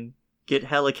fucking get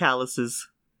hella calluses.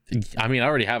 I mean, I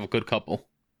already have a good couple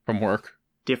from work.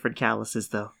 Different calluses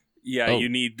though. Yeah, Oh. you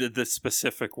need the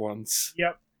specific ones.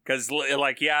 Yep. Because,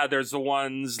 like, yeah, there's the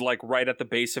ones, like, right at the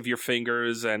base of your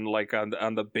fingers and, like, on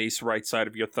the base right side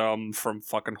of your thumb from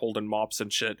fucking holding mops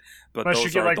and shit. But Unless those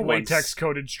you get are like the latex ones...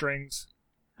 coated strings.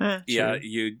 Yeah,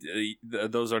 Sure.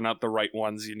 those are not the right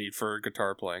ones you need for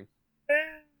guitar playing. Eh,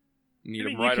 You need I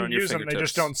mean, them right you can on your use them, fingertips. they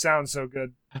just don't sound so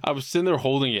good. I was sitting there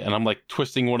holding it and I'm like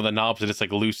twisting one of the knobs and it's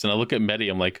like loose. And I look at Medi,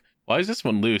 I'm like, why is this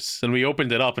one loose? And we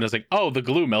opened it up and it's like, oh, the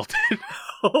glue melted.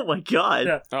 Oh my god!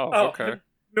 Yeah. Oh, okay.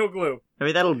 No glue. I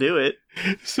mean, that'll do it.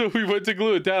 So we went to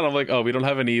glue it down. I'm like, oh, we don't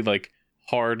have any like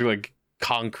hard like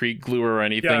concrete glue or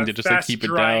anything Yeah, to just like fast keep it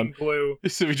drying down. glue.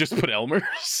 So we just put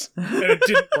Elmer's. And it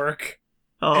didn't work.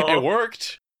 Oh, It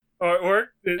worked. Oh, it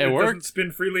worked? It worked. doesn't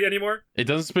spin freely anymore? It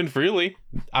doesn't spin freely.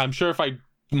 I'm sure if I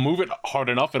move it hard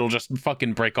enough, it'll just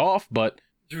fucking break off. But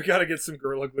We gotta get some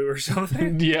Gorilla Glue or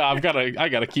something. yeah, I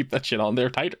gotta keep that shit on there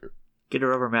tighter. get a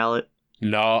rubber mallet.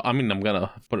 No, I mean I'm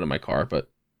gonna put it in my car, but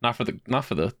not for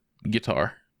the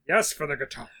guitar. Yes, for the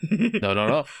guitar.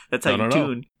 No. That's how No, you no.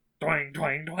 tune. Doing,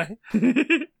 doing,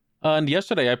 doing. And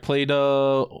yesterday I played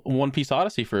One Piece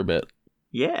Odyssey for a bit.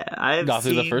 Yeah, I've Got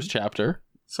through seen... the first chapter.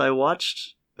 So I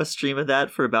watched a stream of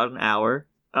that for about an hour.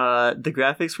 The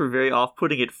graphics were very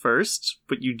off-putting at first,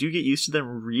 but you do get used to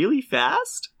them really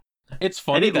fast. It's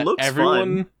funny And it that looks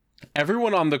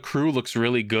everyone on the crew looks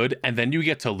really good, and then you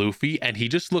get to Luffy, and he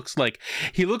looks like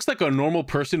a normal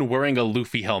person wearing a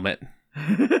Luffy helmet.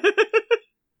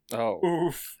 Oh.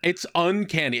 Oof. It's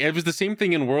uncanny. It was the same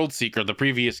thing in World Seeker, the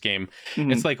previous game. Mhm.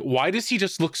 It's like, why does he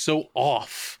just look so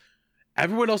off?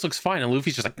 Everyone else looks fine, and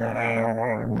Luffy's just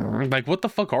like, what the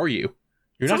fuck are you?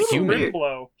 You're It's not a little human. weird.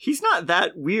 Blow. He's not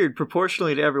that weird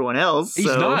proportionally to everyone else. He's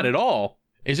so- not at all.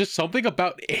 It's just something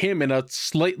about him in a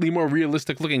slightly more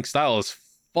realistic looking style is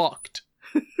fucked.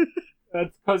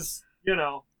 That's because,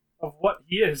 of what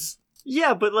he is.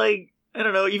 Yeah, but like, I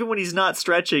don't know, even when he's not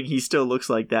stretching, he still looks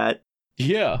like that.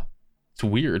 Yeah. It's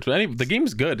weird. But the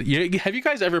game's good. Have you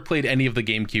guys ever played any of the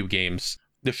GameCube games?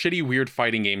 The shitty, weird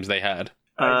fighting games they had?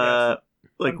 Like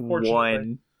Unfortunately.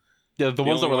 one. Yeah, the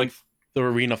ones that only were like the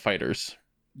arena fighters.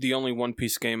 The only One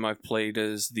Piece game I've played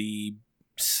is the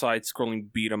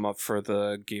side-scrolling beat-em-up for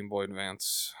the Game Boy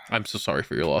Advance. I'm so sorry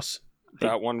for your loss.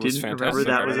 That one was didn't fantastic.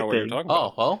 remember that I was don't a know what you're thing. talking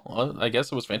about. Oh, well, I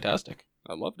guess it was fantastic.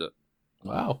 I loved it.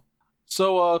 Wow.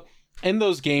 So, in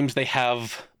those games, they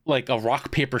have like a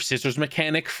rock, paper, scissors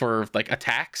mechanic for like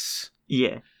attacks,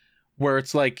 Yeah. where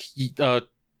it's like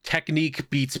technique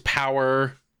beats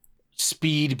power,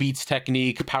 speed beats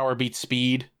technique, power beats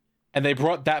speed. And they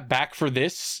brought that back for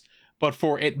this, but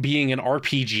for it being an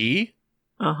RPG.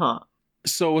 Uh-huh.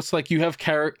 So it's like you have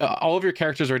all of your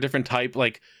characters are a different type.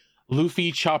 Like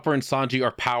Luffy, Chopper, and Sanji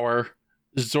are power.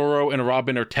 Zoro and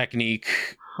Robin are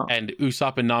technique. Huh. And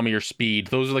Usopp and Nami are speed.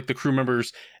 Those are like the crew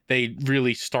members they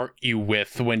really start you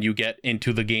with when you get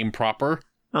into the game proper.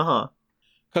 Uh-huh.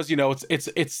 Because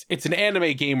it's an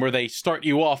anime game where they start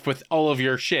you off with all of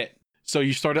your shit. So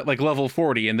you start at like level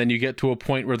 40, and then you get to a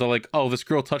point where they're like, "Oh, this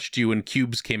girl touched you, and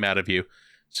cubes came out of you,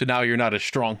 so now you're not as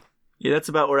strong." Yeah, that's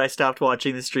about where I stopped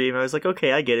watching the stream. I was like,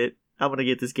 okay, I get it. I'm gonna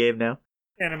get this game now.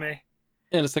 Anime.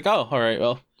 And it's like, "Oh, all right,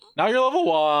 well, now you're level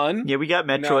 1." Yeah, we got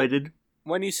Metroided.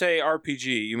 When you say RPG,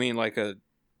 you mean like a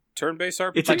turn-based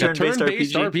RPG? It's a Like a turn-based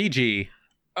turn-based RPG.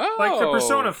 Oh, Like for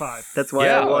Persona 5. That's why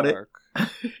Yeah. I want it.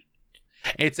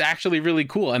 It's actually really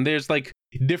cool, and there's like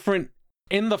different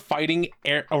in the fighting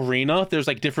arena. There's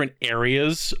like different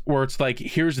areas where it's like,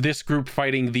 here's this group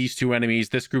fighting these two enemies,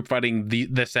 this group fighting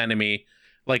this enemy,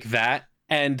 like that.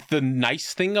 And the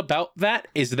nice thing about that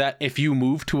is that if you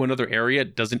move to another area,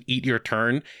 it doesn't eat your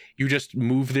turn. You just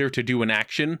move there to do an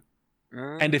action.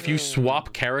 And if you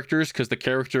swap characters, because the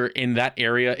character in that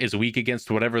area is weak against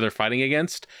whatever they're fighting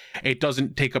against, it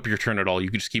doesn't take up your turn at all. You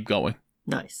can just keep going.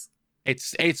 Nice.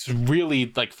 It's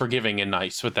really like forgiving and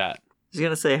nice with that. I was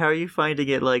gonna say, how are you finding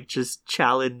it, like, just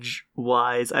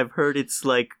challenge-wise? I've heard it's,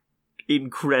 like,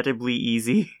 incredibly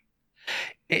easy.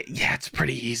 Yeah, it's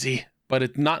pretty easy, but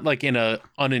it's not like in a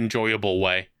unenjoyable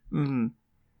way. Mm-hmm.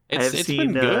 It's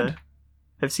been good.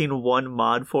 I've seen one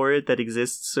mod for it that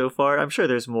exists so far. I'm sure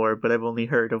there's more, but I've only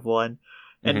heard of one.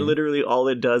 And Mhm. literally all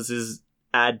it does is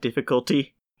add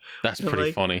difficulty. That's I'm pretty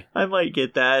like, funny. I might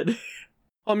get that.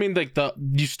 I mean, like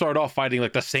you start off fighting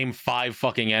like the same 5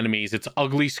 fucking enemies. It's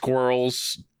ugly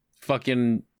squirrels,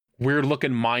 fucking weird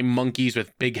looking mime monkeys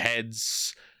with big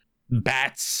heads,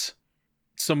 bats,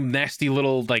 some nasty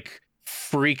little like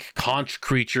freak conch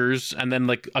creatures, and then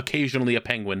like occasionally a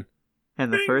penguin.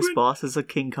 And the first boss is a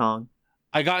King Kong.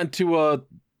 I got into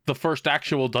the first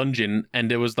actual dungeon,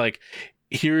 and it was like,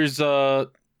 here's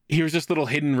this little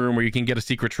hidden room where you can get a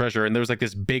secret treasure, and there was like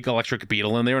this big electric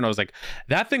beetle in there, and I was like,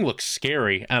 that thing looks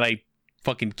scary, and I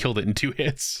fucking killed it in 2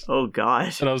 hits. Oh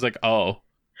god. And I was like, oh,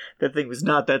 That thing was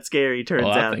not that scary, turns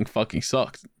well, that out. thing fucking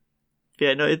sucked.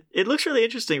 Yeah, no, it looks really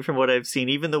interesting from what I've seen.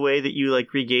 Even the way that you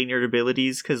like regain your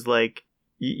abilities, because like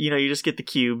you know you just get the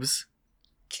cubes,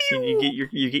 and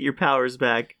you get your powers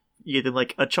back. You get them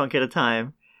like a chunk at a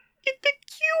time. Get the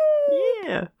cube.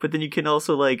 Yeah, but then you can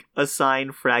also like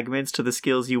assign fragments to the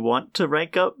skills you want to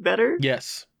rank up better.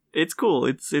 Yes. It's cool.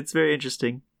 It's very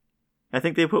interesting. I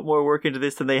think they put more work into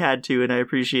this than they had to, and I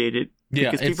appreciate it. Yeah,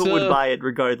 Because people would buy it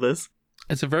regardless.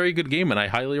 It's a very good game, and I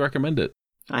highly recommend it.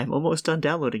 I'm almost done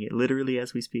downloading it, literally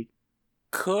as we speak.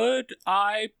 Could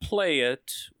I play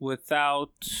it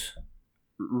without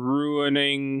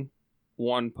ruining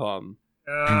One Pum?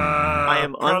 I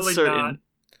am probably uncertain. Not.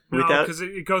 No, Without, because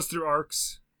it goes through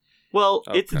arcs. well,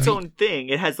 it's its Okay. own thing.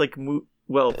 It has like No,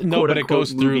 quote, but it unquote,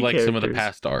 goes through movie like some of the characters.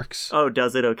 past arcs. Oh,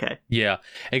 does it? Okay. Yeah,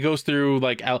 it goes through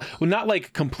like well, not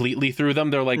like completely through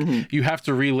them. They're like Mhm. you have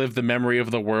to relive the memory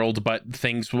of the world, but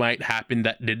things might happen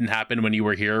that didn't happen when you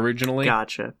were here originally.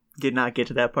 Gotcha. Did not get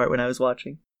to that part when I was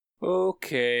watching.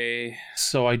 Okay.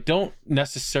 So I don't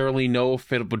necessarily know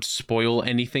if it would spoil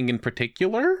anything in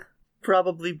particular.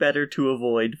 Probably better to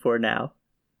avoid for now.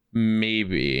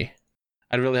 Maybe.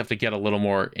 I'd really have to get a little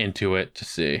more into it to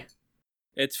see.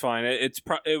 It's fine.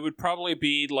 It would probably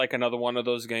be like another one of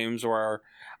those games where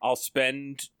I'll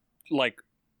spend like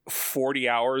 40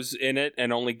 hours in it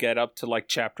and only get up to like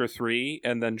chapter 3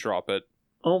 and then drop it.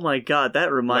 Oh my god,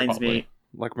 that reminds me.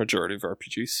 Like majority of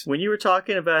RPGs. When you were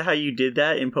talking about how you did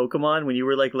that in Pokemon, when you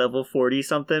were like level 40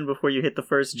 something before you hit the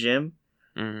first gym,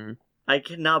 Mm-hmm. I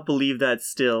cannot believe that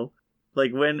still.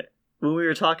 Like when we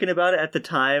were talking about it at the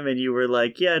time and you were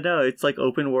like, yeah, no, it's like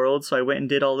open world, so I went and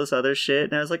did all this other shit,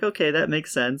 and I was like, okay, that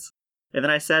makes sense. And then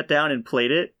I sat down and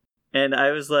played it, and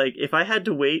I was like, if I had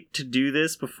to wait to do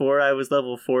this before I was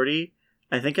level 40,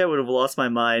 I think I would have lost my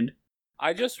mind.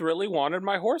 I just really wanted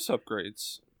my horse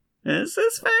upgrades. Is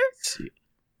this fair?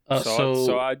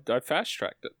 So I fast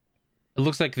tracked it. It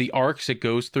looks like the arcs it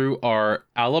goes through are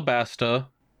Alabasta,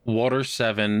 Water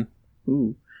 7,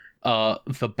 Ooh.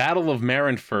 the Battle of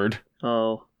Marineford,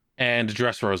 Oh. and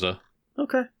Dressrosa.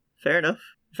 Okay. Fair enough.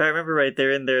 If I remember right,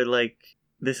 they're in there like,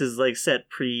 this is like set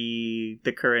pre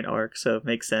the current arc, so it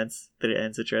makes sense that it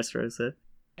ends at Dressrosa.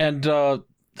 And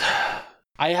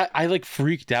I like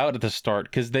freaked out at the start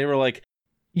because they were like,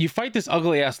 you fight this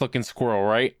ugly ass looking squirrel,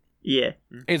 right? Yeah.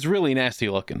 It's really nasty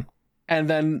looking. And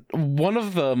then one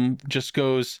of them just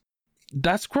goes,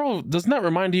 that squirrel, doesn't that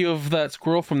remind you of that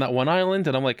squirrel from that one island?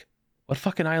 And I'm like, what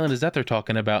fucking island is that they're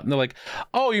talking about? And they're like,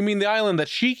 oh, you mean the island that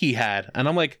Shiki had? And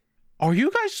I'm like, are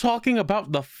you guys talking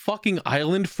about the fucking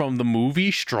island from the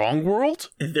movie Strong World?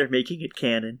 And they're making it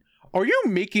canon. Are you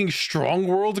making Strong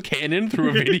World canon through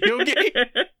a video game?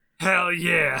 Hell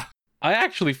yeah. I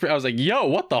was like, yo,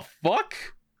 what the fuck?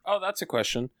 Oh, that's a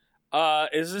question.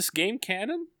 Is this game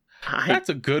canon? That's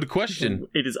a good question.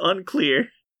 It is unclear.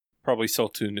 Probably still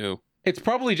too new. It's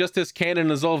probably just as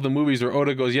canon as all of the movies where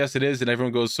Oda goes, yes, it is, and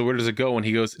everyone goes, so where does it go? And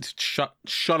he goes,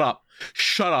 shut up.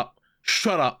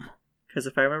 Because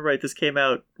if I remember right, this came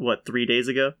out, 3 days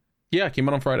ago? Yeah, it came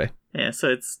out on Friday. Yeah, so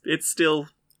it's still,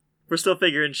 we're still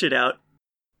figuring shit out.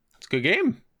 It's a good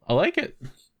game. I like it.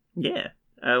 Yeah.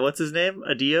 What's his name?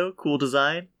 Adio? Cool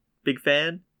design? Big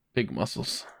fan? Big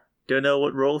muscles. Don't know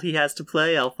what role he has to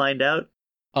play, I'll find out.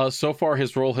 So far,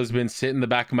 his role has been sit in the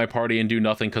back of my party and do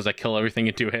nothing because I kill everything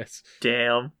in 2 hits.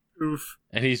 Damn. Oof.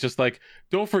 And he's just like,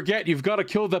 don't forget, you've got to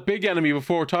kill that big enemy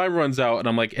before time runs out. And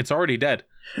I'm like, it's already dead.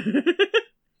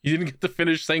 You didn't get to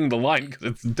finish saying the line because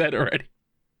it's dead already.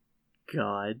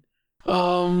 God.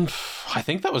 I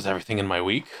think that was everything in my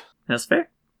week. That's fair.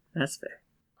 That's fair.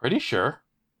 Pretty sure.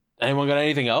 Anyone got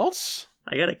anything else?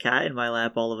 I got a cat in my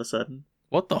lap all of a sudden.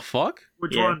 What the fuck?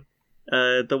 Which Yeah. one?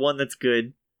 The one that's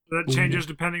good. That changes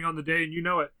depending on the day, and you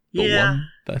know it. The Yeah. one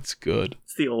that's good.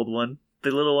 It's the old one.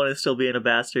 The little one is still being a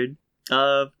bastard.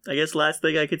 I guess last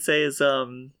thing I could say is,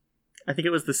 I think it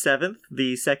was the 7th,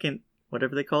 the second,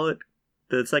 whatever they call it,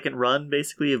 the second run,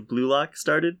 basically, of Blue Lock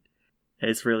started.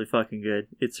 It's really fucking good.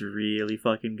 It's really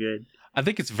fucking good. I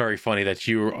think it's very funny that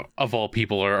you, of all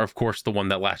people, are of course the one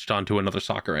that latched onto another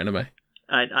soccer anime.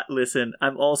 Listen,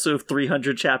 I'm also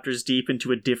 300 chapters deep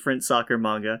into a different soccer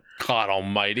manga, God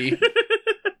almighty.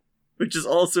 which is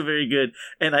also very good,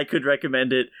 and I could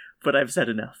recommend it, but I've said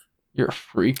enough. You're a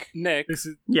freak. Nick, This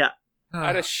is Yeah,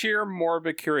 out of sheer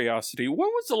morbid curiosity, when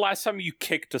was the last time you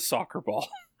kicked a soccer ball?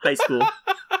 high school.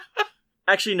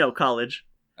 Actually, no, college.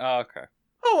 Oh, okay.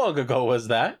 How long ago was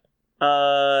that?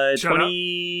 Shut up.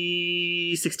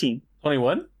 2016.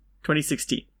 21?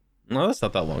 2016. No, that's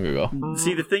not that long ago.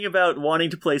 See, the thing about wanting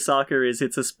to play soccer is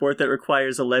it's a sport that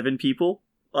requires 11 people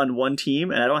on one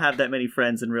team, and I don't have that many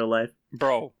friends in real life.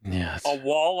 Bro, Yeah. a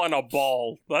wall and a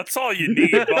ball. That's all you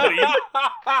need, buddy.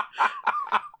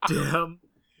 damn.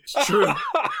 It's true.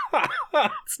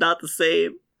 It's not the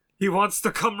same. He wants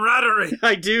the camaraderie.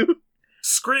 I do.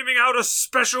 Screaming out a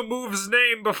special move's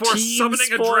name before Team summoning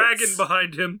sports. a dragon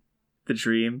behind him. The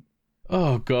dream.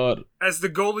 Oh, God. As the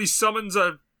goalie summons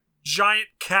a giant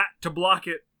cat to block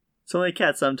it. It's only a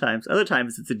cat sometimes. Other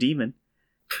times it's a demon.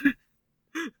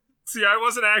 See, I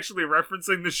wasn't actually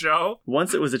referencing the show,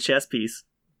 Once it was a chess piece.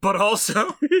 but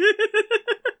also...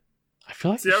 I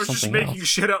feel like See, I there's was just something making else.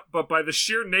 shit up, but by the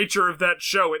sheer nature of that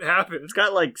show, it happened. It's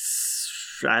got like,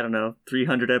 I don't know,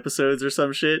 300 episodes or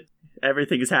some shit.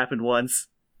 Everything has happened once.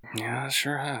 Yeah, it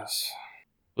sure has.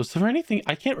 Was there anything?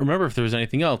 I can't remember if there was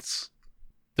anything else.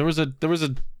 There was a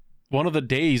one of the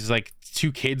days, like,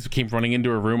 two kids came running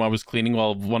into a room I was cleaning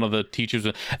while one of the teacher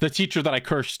that I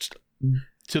cursed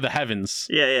to the heavens.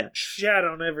 Yeah. Shat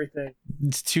on everything.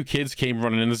 Two kids came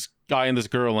running, and this guy and this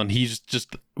girl, and he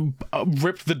just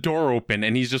ripped the door open,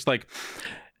 and he's just like,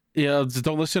 yeah,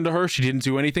 don't listen to her. She didn't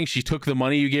do anything. She took the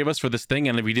money you gave us for this thing,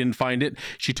 and if we didn't find it,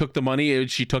 she took the money,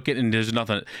 she took it, and there's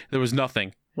nothing. There was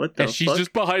nothing. What the And she's fuck?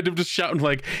 just behind him, just shouting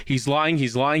like, he's lying,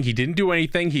 he didn't do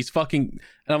anything, he's fucking...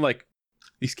 And I'm like,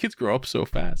 these kids grow up so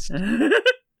fast.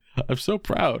 I'm so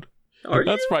proud. Are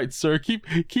That's you? right, sir. Keep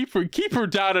her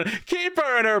down and keep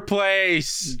her in her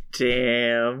place.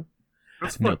 Damn.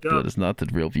 That's No, fucked that up. is not the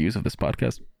real views of this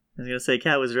podcast. I was gonna say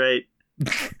Kat was right.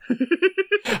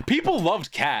 People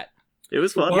loved Kat. It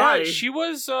was fun. Why? Yeah, she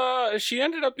was, she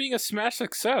ended up being a smash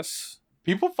success.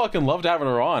 People fucking loved having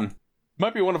her on.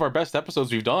 Might be one of our best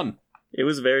episodes we've done. It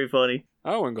was very funny.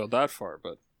 I wouldn't go that far,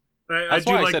 but... I That's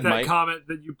do why I like said that Mike. comment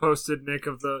that you posted, Nick,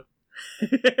 of the...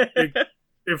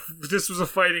 If this was a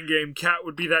fighting game, Cat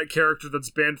would be that character that's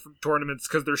banned from tournaments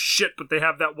because they're shit, but they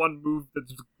have that one move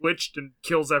that's glitched and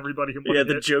kills everybody in one Yeah,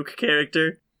 the hit. joke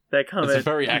character. That comment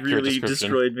very accurate really description.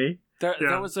 destroyed me. There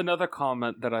Yeah. was another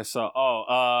comment that I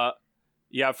saw.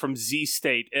 Yeah, from Z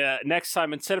State. Next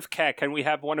time, instead of cat, can we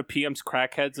have one of PM's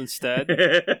crackheads instead?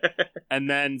 And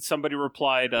then somebody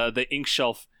replied, the ink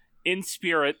shelf. In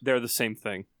spirit, they're the same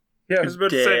thing. Yeah, I was about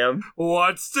to say, Damn.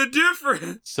 what's the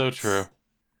difference? So true.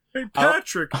 Hey,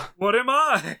 Patrick, what am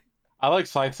I? I like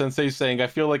Scythe Sensei saying, I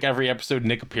feel like every episode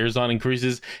Nick appears on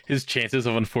increases his chances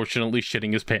of unfortunately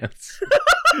shitting his pants.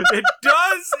 It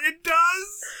does! It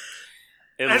does!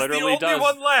 It As literally the only does.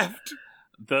 one left.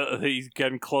 He's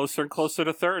getting closer and closer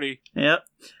to 30. Yep.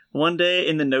 One day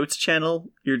in the notes channel,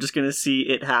 you're just gonna see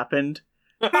it happened.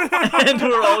 And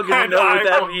we're all gonna And know what I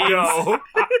that will means. know.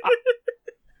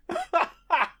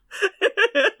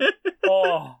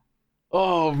 Oh.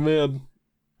 Oh, man.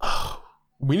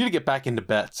 We need to get back into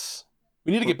bets.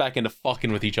 We need to get back into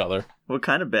fucking with each other. What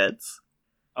kind of bets?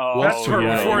 Oh, That's for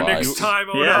yeah, before yeah. next time.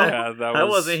 Oh, Yeah. no. Yeah, that I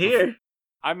was, wasn't here.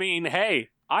 I mean, hey,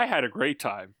 I had a great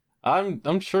time.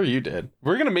 I'm sure you did.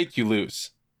 We're gonna make you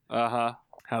lose. Uh-huh.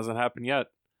 Hasn't happened yet.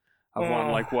 I've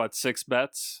won, like, what, 6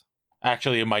 bets?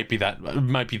 Actually, it might be that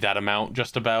amount,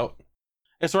 just about.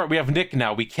 It's all right. We have Nick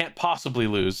now. We can't possibly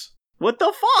lose. What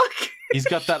the fuck? He's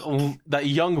got that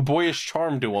young boyish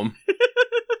charm to him.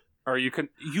 Or you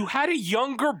had a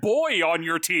younger boy on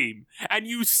your team, and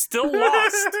you still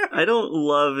lost. I don't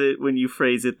love it when you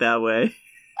phrase it that way.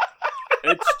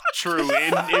 It's true.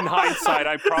 In hindsight,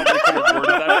 I probably could have worded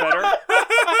that better,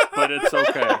 but it's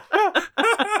okay.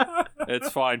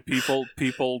 It's fine.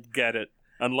 People get it.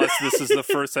 Unless this is the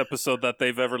first episode that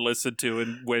they've ever listened to,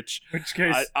 in which Which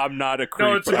case, I'm not a creep.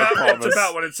 no, it's I about promise.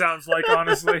 what it sounds like,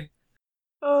 honestly.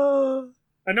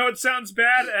 I know it sounds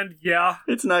bad, and yeah.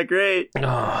 It's not great.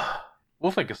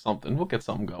 We'll think of something. We'll get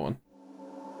something going.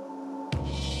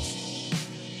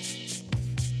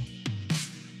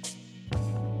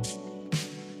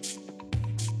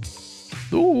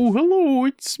 Oh, hello,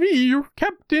 it's me, your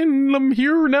captain. I'm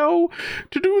here now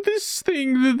to do this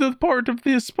thing, the part of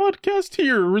this podcast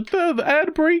here, the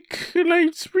ad break.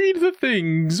 Let's read the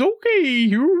things. Okay,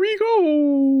 here we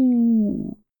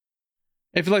go.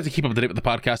 If you'd like to keep up to date with the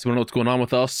podcast, you want to know what's going on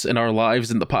with us and our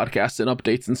lives and the podcast and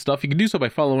updates and stuff, you can do so by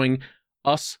following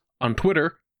us on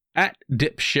Twitter at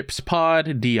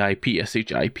DipShipsPod,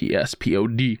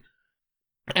 DIPSHIPSPOD.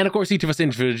 And of course, each of us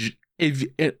take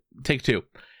two.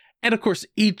 And of course,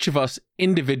 each of us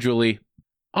individually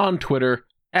on Twitter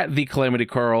at The Calamity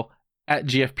Carl, at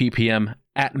GFPPM,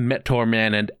 at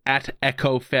Metorman, and at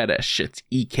Echo Fetish. It's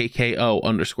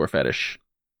EKKO_fetish.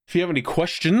 If you have any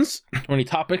questions or any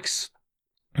topics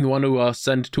you want to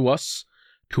send to us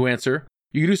to answer,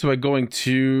 you can do so by going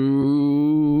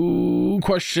to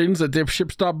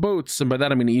questions@dipships.boats, and by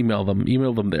that I mean email them.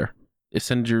 Email them there.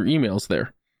 Send your emails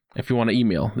there. If you want to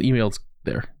email, the email's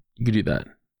there. You can do that.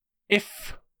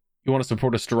 If you want to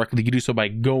support us directly, you can do so by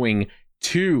going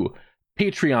to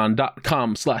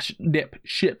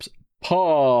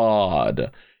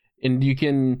patreon.com/dipshipspod. And you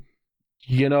can,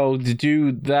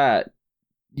 do that.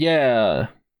 Yeah.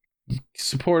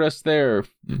 Support us there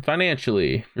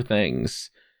financially for things.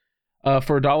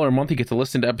 For $1 a month, you get to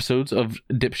listen to episodes of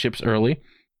Dip Ships early.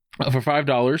 For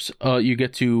 $5, you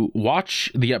get to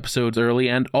watch the episodes early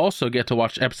and also get to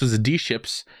watch episodes of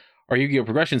D-Ships, our Yu-Gi-Oh!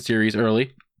 Progression series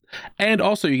early. And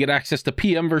also you get access to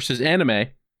PM vs. Anime,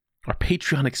 our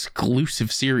Patreon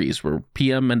exclusive series where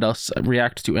PM and us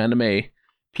react to anime.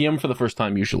 PM for the first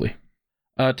time, usually.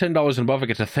 $10 and above, I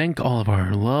get to thank all of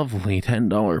our lovely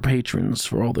 $10 patrons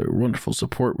for all their wonderful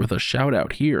support with a shout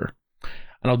out here.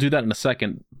 And I'll do that in a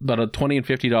second. But a $20 and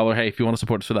 $50, hey, if you want to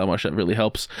support us for that much, that really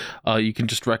helps. You can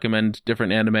just recommend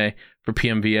different anime for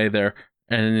PMVA there.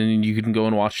 And then you can go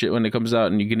and watch it when it comes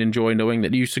out. And you can enjoy knowing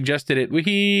that you suggested it.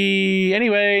 Wee!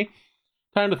 Anyway,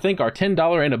 time to thank our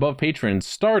 $10 and above patrons.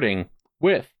 Starting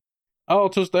with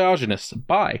Altos Diogenes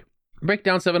by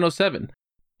Breakdown 707,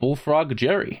 Bullfrog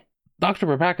Jerry, Dr.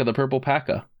 Perpaka the Purple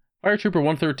Paka, Fire Trooper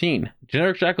 113,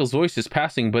 Generic Jackal's voice is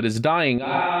passing but is dying.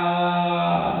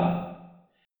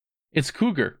 It's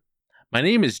Cougar. My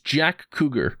name is Jack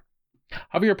Cougar.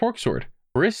 Javier Porksword,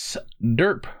 Briss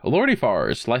Derp, Lordy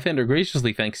Fars, Lythander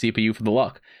graciously thanks CPU for the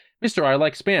luck. Mr. I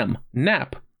Like Spam,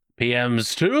 Nap,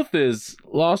 PM's Tooth is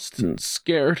lost and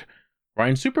scared,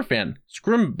 Ryan Superfan,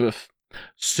 Scrimbiff.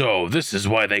 So this is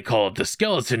why they call it the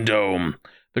Skeleton Dome.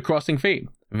 The Crossing Fate,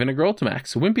 Vinegar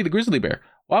Ultimax, Wimpy the Grizzly Bear,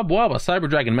 Wab Wab, a Cyber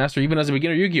Dragon Master even as a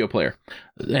beginner Yu-Gi-Oh player,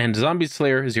 and Zombie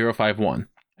Slayer 051.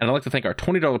 And I'd like to thank our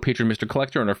 $20 patron, Mr.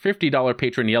 Collector, and our $50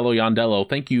 patron, Yellow Yondello.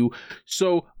 Thank you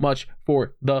so much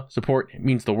for the support. It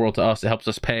means the world to us. It helps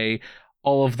us pay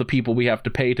all of the people we have to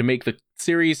pay to make the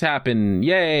series happen.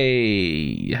 Yay!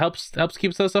 It helps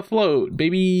keeps us afloat,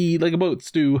 baby, like a boat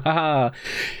stew. Haha.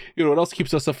 You know what else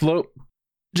keeps us afloat?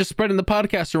 Just spreading the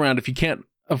podcast around. If you can't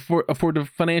afford to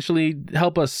financially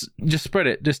help us, just spread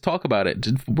it. Just talk about it.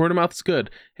 Word of mouth is good.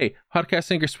 Hey, podcast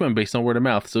sink or swim based on word of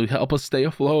mouth. So help us stay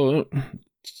afloat.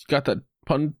 Got that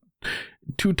pun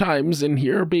 2 times in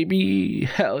here, baby.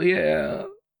 Hell yeah.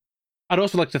 I'd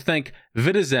also like to thank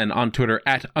Vidazen on Twitter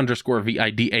at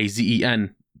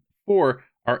 _VIDAZEN for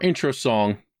our intro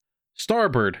song,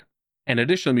 Starbird, and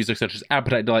additional music such as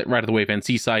Appetite, Delight, Ride of the Wave, and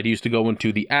Seaside used to go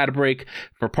into the ad break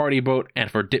for Party Boat and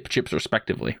for Dip Chips,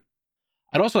 respectively.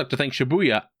 I'd also like to thank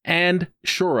Shibuya and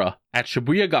Shura at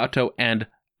Shibuya Gato and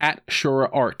at Shura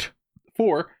Art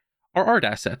for our art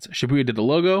assets. Shibuya did the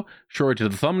logo, Shura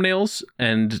did the thumbnails,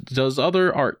 and does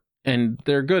other art, and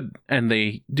they're good, and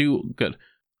they do good.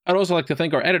 I'd also like to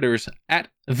thank our editors at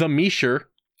The Misher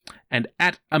and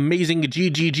at Amazing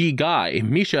GGG Guy.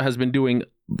 Misha has been doing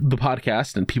the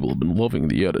podcast, and people have been loving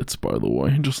the edits, by the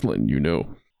way, just letting you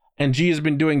know. And G has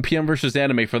been doing PM vs.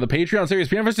 Anime for the Patreon series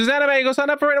PM vs. Anime. Go sign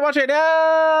up for it and watch it.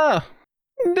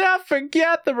 Don't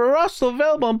forget that we're also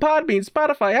available on Podbean,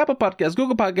 Spotify, Apple Podcasts,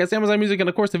 Google Podcasts, Amazon Music, and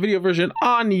of course the video version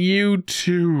on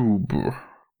YouTube.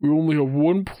 We only have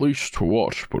one place to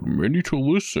watch, but many to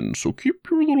listen, so keep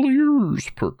your little ears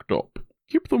perked up.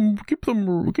 Keep them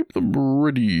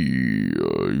ready,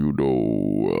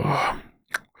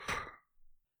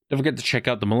 Don't forget to check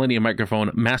out the Millennium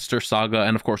Microphone, Master Saga,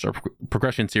 and of course our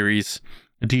progression series,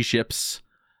 D-Ships.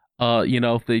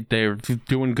 They're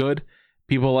doing good.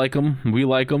 People like them. We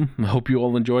like them. I hope you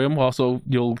all enjoy them. Also,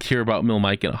 you'll hear about Mill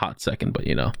Mike in a hot second, but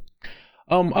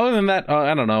other than that,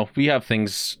 I don't know. We have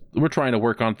things. We're trying to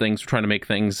work on things. We're trying to make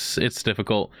things. It's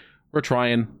difficult. We're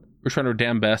trying our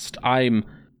damn best. I'm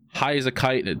high as a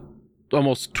kite at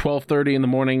almost 12:30 in the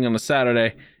morning on a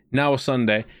Saturday, now a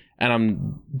Sunday, and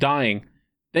I'm dying.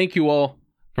 Thank you all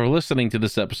for listening to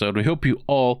this episode. We hope you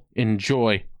all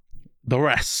enjoy the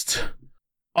rest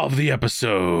of the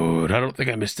episode. I don't think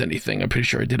I missed anything. I'm pretty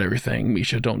sure I did everything.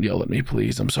 Misha, don't yell at me,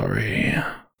 please. I'm sorry.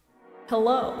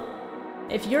 Hello.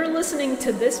 If you're listening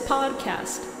to this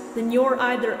podcast, then you're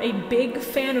either a big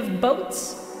fan of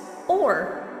boats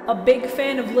or a big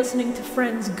fan of listening to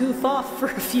friends goof off for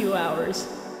a few hours.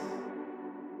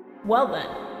 Well then,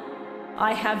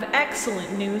 I have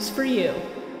excellent news for you.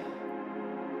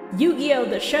 Yu-Gi-Oh!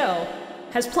 The show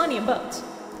has plenty of boats.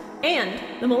 And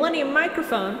the Millennium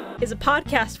Microphone is a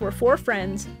podcast where four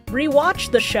friends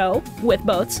rewatch the show with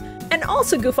boats and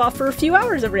also goof off for a few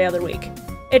hours every other week.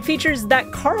 It features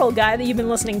that Carl guy that you've been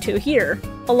listening to here,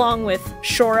 along with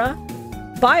Shora,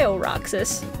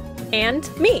 BioRoxas, and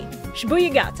me,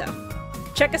 Shibuya Gato.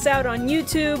 Check us out on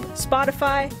YouTube,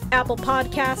 Spotify, Apple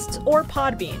Podcasts, or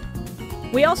Podbean.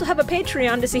 We also have a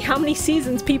Patreon to see how many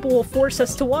seasons people will force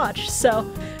us to watch, so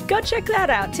go check that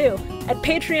out too at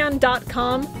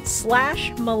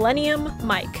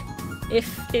patreon.com/millenniummike.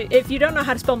 If you don't know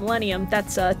how to spell millennium,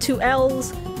 that's 2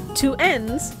 L's, 2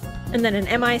 N's, and then an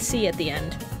MIC at the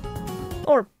end.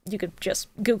 Or you could just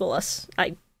Google us.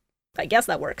 I guess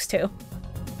that works too.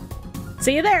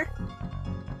 See you there.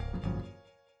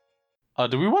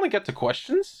 Do we want to get to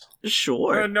questions?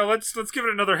 Sure. No, let's give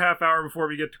it another half hour before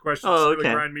we get to questions. Oh, So we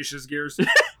okay. grind Misha's gears.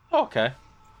 Okay.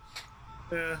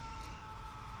 Yeah.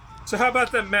 So how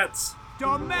about the Mets?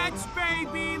 The Mets,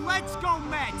 baby! Let's go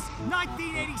Mets!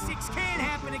 1986 can't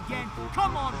happen again!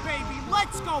 Come on, baby!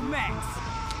 Let's go Mets!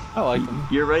 I like them.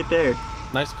 You're right there.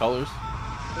 Nice colors.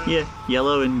 Yeah,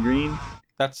 yellow and green.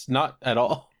 That's not at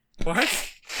all. What?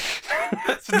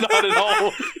 That's not at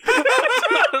all.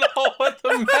 That's not at all what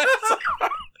the Mets are.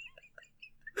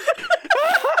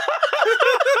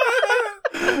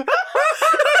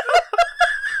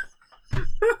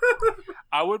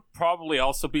 I would probably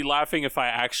also be laughing if I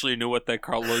actually knew what the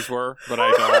colors were, but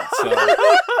I don't, so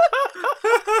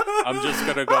I'm just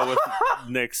gonna go with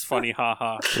Nick's funny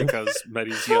haha because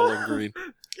Medi's yellow and green.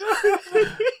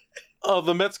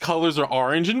 The Mets colors are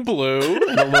orange and blue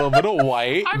and a little bit of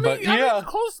white, but yeah,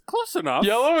 close enough.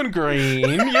 yellow and green.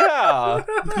 Yeah,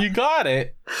 you got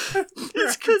it.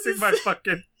 It's because Sing my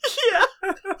fucking. yeah,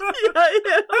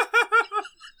 yeah.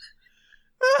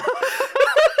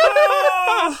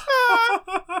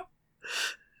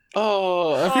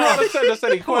 Oh, if you want to send us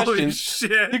any Holy questions,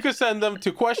 shit. you can send them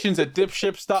to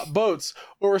questions@dipships.boats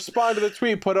or respond to the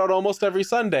tweet put out almost every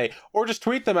Sunday, or just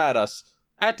tweet them at us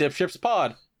at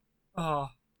dipshipspod Oh.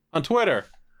 on Twitter.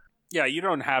 Yeah, you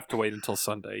don't have to wait until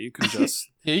Sunday. You can just,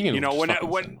 Yeah, you can. you know, just fucking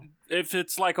send when them. if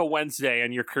it's like a Wednesday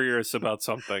and you're curious about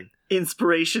something.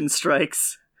 Inspiration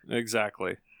strikes.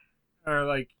 Exactly. Or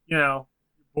like,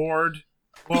 bored,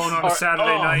 alone on a Or- Saturday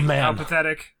oh, night, man. how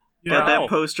pathetic. You Got know? that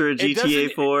poster of It GTA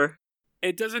doesn't- 4.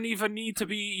 It doesn't even need to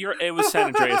be your. It was San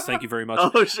Andreas. Thank you very much.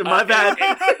 Oh, my bad.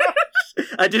 and-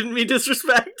 I didn't mean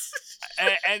disrespect.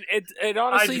 And it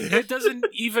honestly, did. it doesn't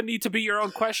even need to be your own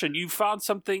question. You found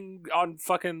something on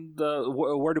fucking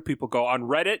where do people go on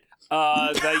Reddit?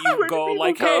 That Where you do go people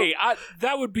like, go? hey,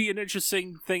 that would be an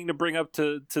interesting thing to bring up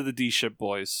to the D-Ship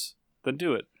boys. Then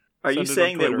do it. Are you Send it on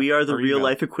saying that Twitter we are the or real email.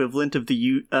 life equivalent of the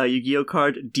Yu-Gi-Oh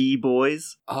card D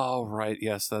Boys? Oh right,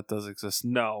 yes, that does exist.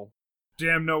 No,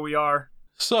 Damn, no, we are.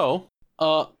 So,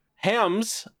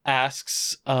 Hams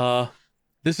asks,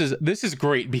 this is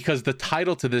great because the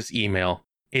title to this email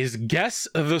is Guess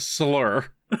the Slur.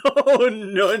 Oh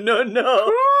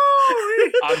no!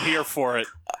 I'm here for it.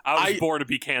 I was I- born to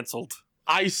be canceled.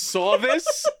 I saw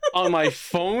this on my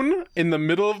phone in the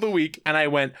middle of the week and I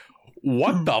went,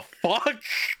 what the fuck?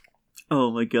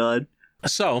 Oh my god.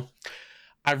 So,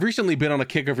 I've recently been on a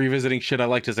kick of revisiting shit I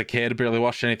liked as a kid, barely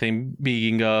watched anything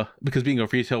because being a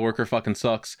retail worker fucking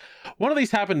sucks. One of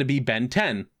these happened to be Ben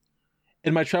 10.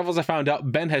 In my travels, I found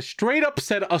out Ben has straight up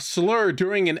said a slur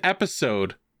during an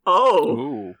episode. Oh.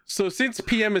 Ooh. So since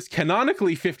PM is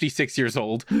canonically 56 years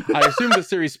old, I assume the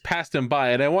series passed him by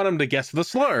and I want him to guess the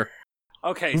slur.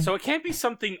 Okay, so it can't be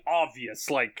something obvious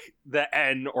like the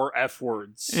N or F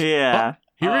words. Yeah.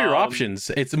 Here are your Um, options.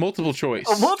 It's multiple choice.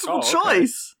 A multiple Oh, okay.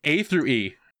 choice. A through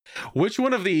E. Which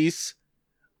one of these,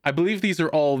 I believe these are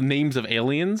all names of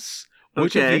aliens.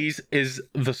 Which of Okay. these is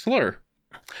the slur?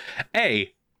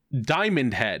 A,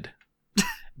 Diamond Head.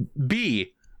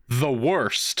 B, the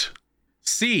worst.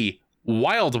 C,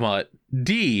 Wild Mutt.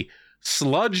 D,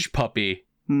 Sludge Puppy.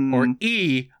 Hmm. Or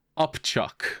E,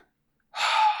 Upchuck.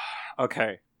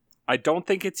 Okay. I don't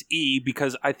think it's E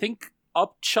because I think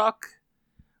Upchuck,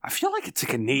 I feel like it's a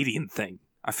Canadian thing.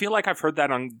 I feel like I've heard that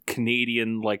on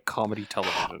Canadian like comedy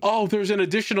television. Oh, there's an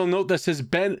additional note that says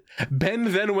Ben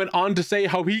then went on to say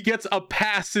how he gets a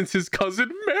pass since his cousin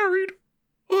married.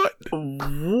 What?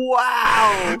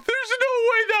 Wow. There's no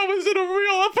way that was in a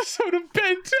real episode of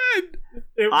Ben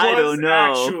 10. I don't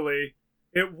know.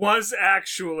 It was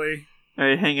actually. All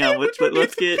right, hang on. which Let's one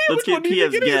get do you think it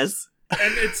PF's is? guess.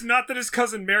 And it's not that his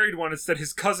cousin married one, it's that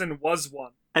his cousin was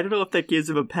one. I don't know if that gives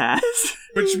him a pass.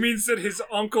 Which means that his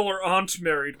uncle or aunt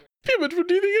married one. Damn it, what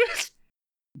do you think it is?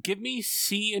 Give me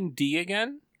C and D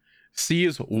again. C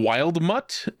is wild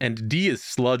mutt, and D is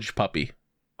sludge puppy.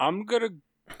 I'm gonna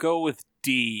go with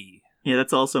D. Yeah,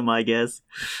 that's also my guess.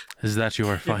 Is that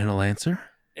your final answer?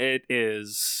 It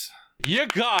is. You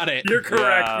got it! You're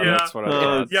correct, yeah. That's what I Oh,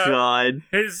 thought. Yeah. God.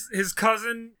 His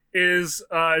cousin is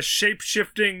a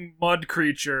shape-shifting mud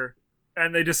creature,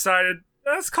 and they decided,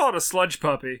 let's call it a sludge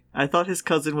puppy. I thought his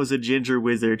cousin was a ginger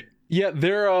wizard. Yeah,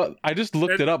 they're, I just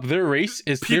looked it up. Their race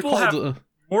is, they're People called, have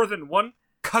more than one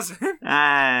cousin.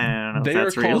 I don't know if they are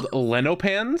that's real. called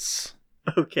Lenopans.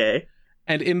 Okay.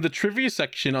 And in the trivia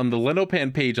section on the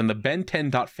Lenopan page on the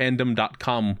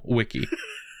ben10.fandom.com wiki,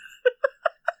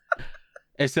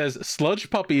 it says sludge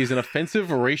puppy is an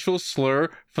offensive racial slur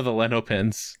for the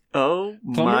Lenopans. Oh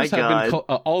my God.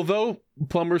 Although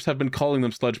plumbers have been calling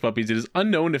them sludge puppies, it is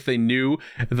unknown if they knew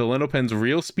the Lenopans'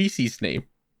 real species name.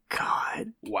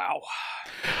 God. Wow.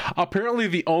 Apparently,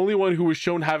 the only one who was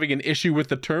shown having an issue with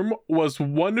the term was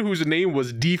one whose name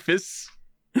was Deefus.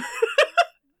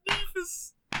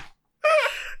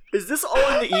 Is this all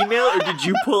in the email, or did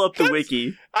you pull up the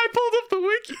wiki? I pulled up the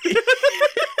wiki.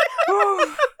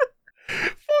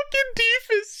 Fucking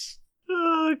Deefus.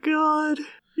 Oh, God.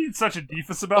 He's such a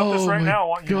doofus about this right my now. I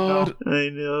want you God. to know. I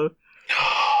know.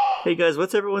 Hey, guys,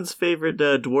 what's everyone's favorite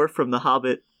dwarf from The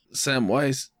Hobbit?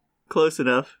 Samwise. Close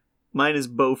enough. Mine is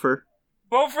Beaufort.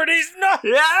 Beaufort, he's not.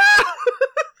 Yeah!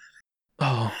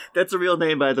 Oh. That's a real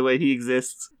name, by the way. He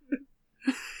exists.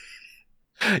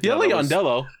 Yelly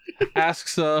Ondello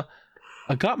asks, I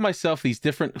got myself these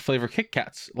different flavor Kit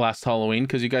Kats last Halloween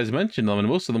because you guys mentioned them and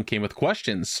most of them came with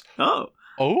questions. Oh.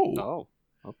 Oh.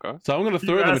 Okay. So I'm going to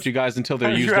throw You them asked- at you guys until they're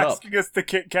Are used you up. asking us the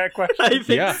Kit Kat question? I think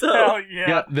Yeah. so. Hell yeah.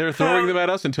 Yeah, they're throwing them at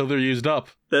us until they're used up.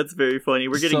 That's very funny.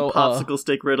 We're getting So, popsicle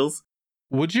stick riddles.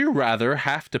 Would you rather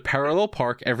have to parallel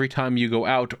park every time you go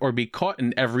out or be caught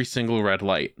in every single red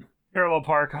light? Parallel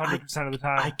park 100% of the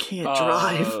time. I can't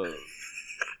drive.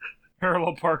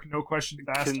 Parallel park, no questions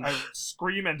asked. Can- I would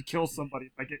scream and kill somebody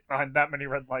if I get behind that many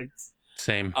red lights.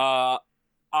 Same. I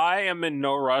am in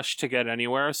no rush to get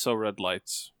anywhere, so red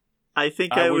lights. I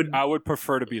think I would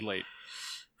prefer to be late.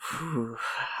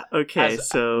 Okay, As-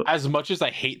 so As much as I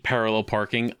hate parallel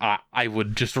parking, I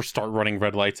would just start running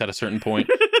red lights at a certain point.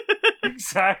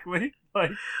 Exactly.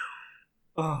 Like,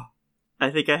 oh. I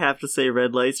think I have to say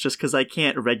red lights just because I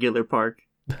can't regular park.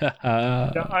 Yeah,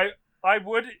 I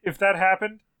would, if that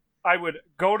happened, I would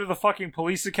go to the fucking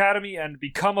police academy and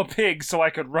become a pig so I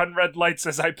could run red lights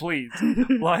as I pleased.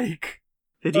 Like,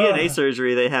 The DNA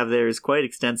surgery they have there is quite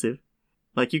extensive.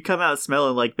 Like, you come out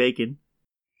smelling like bacon.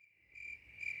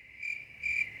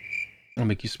 I'll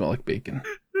make you smell like bacon.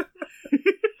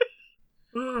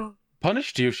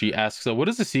 Punished Yoshi asks, what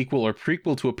is a sequel or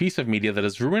prequel to a piece of media that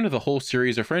has ruined the whole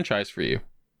series or franchise for you?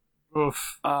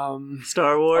 oof.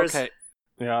 Star Wars? Okay.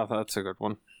 Yeah, that's a good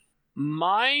one.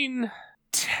 Mine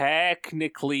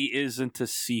technically isn't a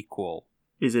sequel.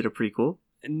 Is it a prequel?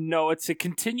 No, it's a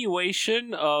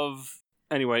continuation of.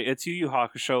 Anyway, it's Yu Yu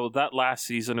Hakusho. That last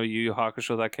season of Yu Yu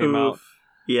Hakusho that came out Oof.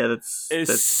 Yeah, that's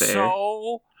is fair.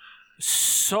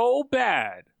 so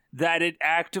bad that it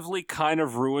actively kind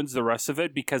of ruins the rest of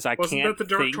it because I Wasn't can't that the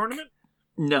Dark think... Tournament?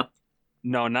 No,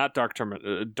 No, not Dark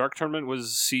Tournament. Dark Tournament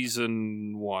was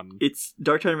season 1. it's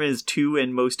Dark Tournament is 2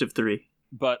 and most of 3.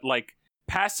 But like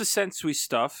past the Sensui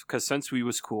stuff, because Sensui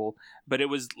was cool, but it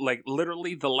was like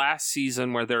literally the last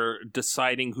season where they're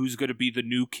deciding who's going to be the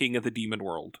new king of the demon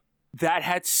world. That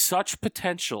had such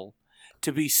potential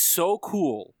to be so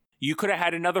cool. You could have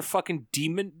had another fucking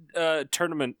demon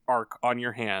tournament arc on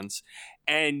your hands,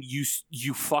 and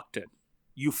you fucked it.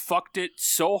 You fucked it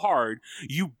so hard.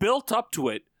 You built up to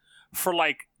it for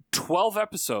like 12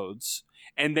 episodes,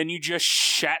 and then you just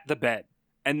shat the bed.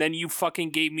 And then you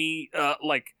fucking gave me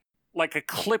like a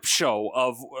clip show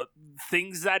of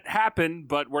things that happened,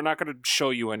 but we're not going to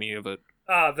show you any of it.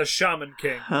 The Shaman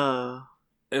King.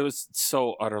 It was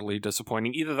so utterly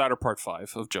disappointing. Either that or part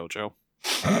 5 of JoJo.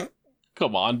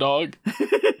 Come on, dog.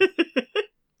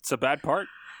 It's a bad part.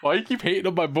 Why you keep hating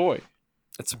on my boy?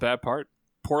 It's a bad part.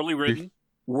 Poorly written.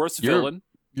 Worst you're- villain.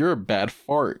 You're a bad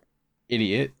fart,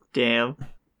 idiot. Damn.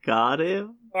 Got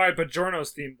him. Alright, but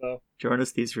Jorno's theme, though.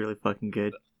 Jorno's Thief's really fucking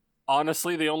good.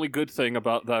 Honestly, the only good thing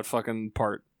about that fucking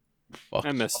part. Fucked.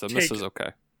 I missed him. I'll This take is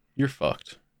okay. You're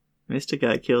fucked. Mista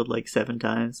got killed like 7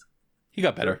 times. He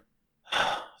got better.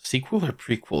 Sequel or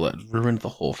prequel that ruined the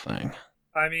whole thing?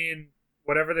 I mean,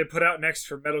 whatever they put out next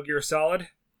for Metal Gear Solid.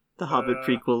 The Hobbit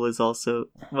prequel is also,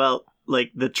 well,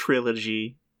 like the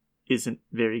trilogy isn't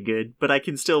very good, but I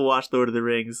can still watch Lord of the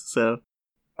Rings, so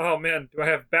Oh man, do I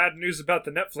have bad news about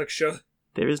the Netflix show?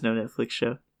 there is no Netflix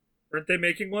show. Aren't they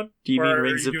making one? Do you Or mean are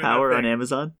Rings you of doing Power that on thing?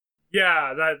 Amazon?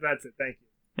 Yeah, that's it. Thank you.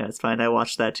 Yeah, it's fine. I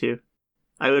watched that too.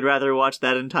 I would rather watch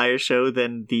that entire show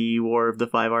than the War of the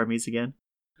Five Armies again.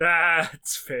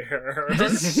 That's fair.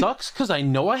 This sucks because I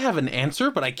know I have an answer,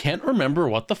 but I can't remember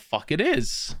what the fuck it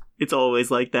is. It's always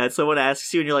like that. Someone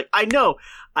asks you and you're like, I know!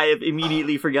 I have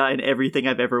immediately forgotten everything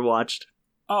I've ever watched.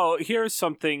 Oh, here's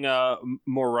something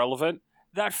more relevant.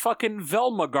 That fucking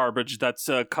Velma garbage that's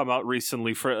come out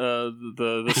recently for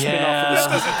the spin-off Yeah. of That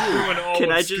the doesn't ruin all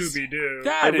Can of I just- Scooby-Doo.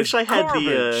 That I is wish I had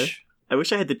garbage. I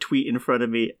wish I had the tweet in front of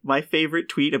me. My favorite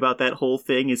tweet about that whole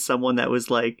thing is someone that was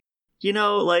like, you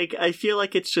know, like, I feel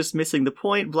like it's just missing the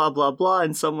point, blah, blah, blah.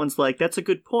 And someone's like, that's a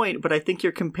good point, but I think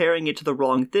you're comparing it to the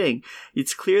wrong thing.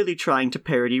 It's clearly trying to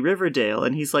parody Riverdale.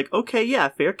 And he's like, okay, yeah,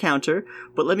 fair counter,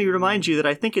 but let me remind you that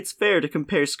I think it's fair to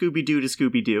compare Scooby-Doo to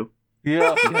Scooby-Doo.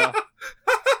 Yeah.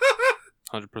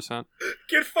 100%.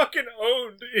 Get fucking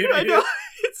owned, idiot. I know,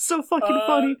 it's so fucking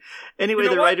funny. Anyway, you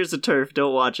know the what? writers of Turf,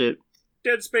 don't watch it.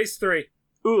 Dead Space 3.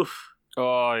 Oof.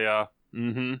 Oh, yeah.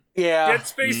 Mm-hmm. Yeah. Dead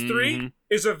Space 3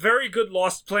 is a very good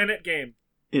Lost Planet game.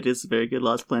 It is a very good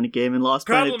Lost Planet game, and Lost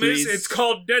Problem Planet 3 is, it's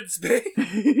called Dead Space.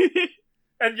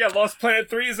 And yeah, Lost Planet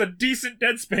 3 is a decent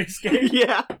Dead Space game.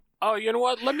 Yeah. Oh, you know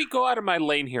what? Let me go out of my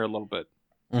lane here a little bit.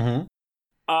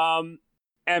 Mm-hmm.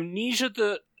 Amnesia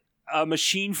the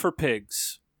Machine for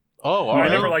Pigs. Oh, all I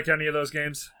right. never liked any of those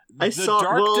games. I The saw-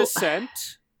 Dark well- Descent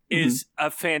is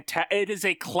a it is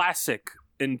a classic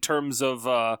in terms of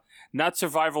not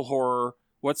survival horror.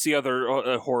 What's the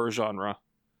other horror genre?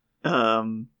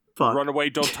 Fuck. Runaway,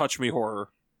 Don't Touch Me horror.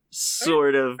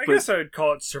 Sort of, I but guess I would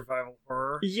call it survival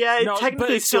horror. yeah, it No, but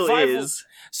technically it's still survival. is.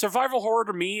 Survival horror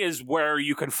to me is where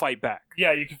you can fight back.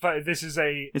 Yeah, you can find this is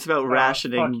a It's about fuck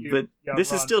rationing, you, but young this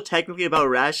is Ron. still technically about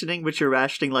rationing, but you're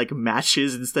rationing like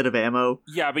matches instead of ammo.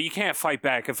 Yeah, but you can't fight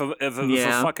back. If a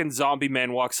Yeah. fucking zombie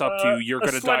man walks up to you, you're a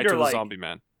gonna die to the Slender-like. zombie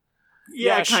man.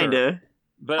 Yeah, Yeah, sure. kinda.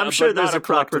 But I'm sure but there's not a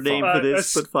proper collective name foe. for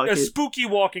this, but fuck a it. spooky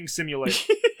walking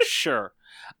simulator. Sure.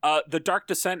 The Dark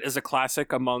Descent is a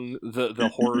classic among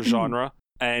the horror genre,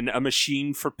 and A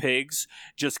Machine for Pigs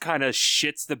just kind of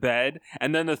shits the bed.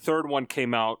 And then the third one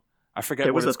came out. I forget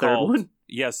There what was a it's third called. one?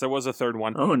 Yes, there was a third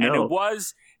one. Oh, And no. it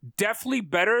was definitely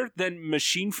better than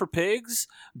Machine for Pigs,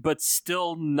 but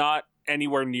still not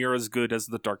anywhere near as good as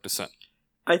the Dark Descent.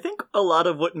 I think a lot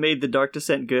of what made the Dark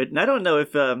Descent good, and I don't know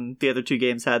if the other two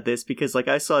games had this, because like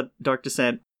I saw Dark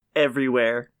Descent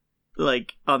everywhere,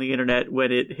 like on the internet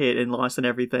when it hit and launched and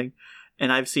everything,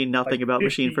 and I've seen nothing Like about 50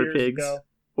 Machine for years Pigs ago.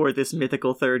 or this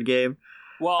mythical third game.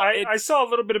 Well, I saw a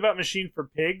little bit about Machine for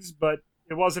Pigs, but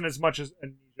it wasn't as much as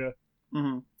Amnesia.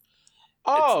 Mm-hmm.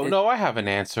 Oh, no, I have an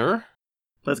answer.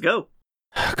 Let's go.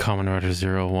 Kamen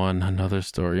Rider 01, another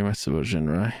story, my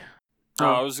Sojinrai.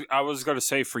 I was going to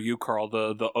say for you, Carl,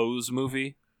 the O's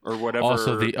movie or whatever.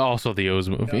 Also the O's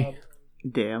movie.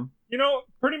 Damn. You know,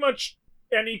 pretty much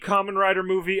any Kamen Rider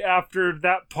movie after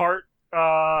that part,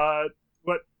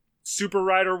 Super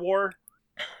Rider War?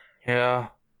 Yeah.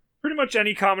 Pretty much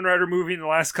any Kamen Rider movie in the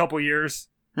last couple years.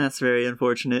 That's very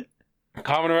unfortunate.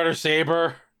 Kamen Rider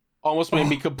Saber almost made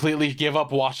me completely give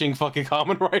up watching fucking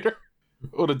Kamen Rider.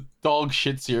 What a dog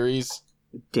shit series.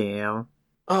 Damn.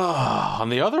 On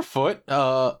the other foot,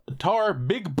 Tar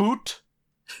Big Boot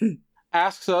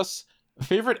asks us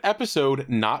favorite episode,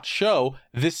 not show,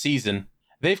 this season.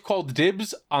 They've called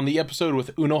dibs on the episode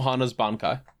with Unohana's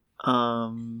Bankai.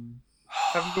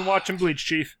 Haven't been watching Bleach,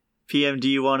 Chief. PM, do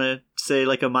you want to say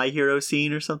like a My Hero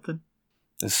scene or something?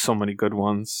 There's so many good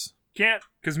ones. Can't,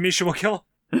 because Misha will kill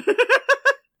him.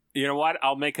 You know what?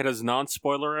 I'll make it as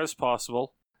non-spoiler as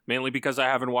possible. Mainly because I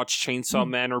haven't watched Chainsaw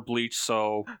Man or Bleach,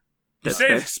 so... That's Say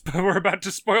fair. this, but we're about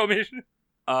to spoil Misha.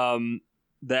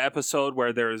 The episode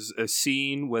where there's a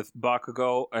scene with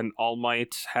Bakugo and All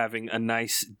Might having a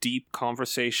nice, deep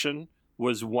conversation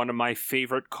was one of my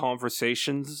favorite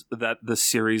conversations that the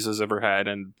series has ever had,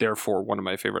 and therefore one of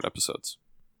my favorite episodes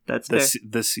That's fair.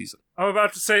 this season. I'm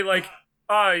about to say, like,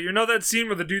 you know that scene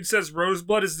where the dude says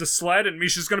Roseblood is the sled, and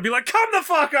Misha's gonna be like, come the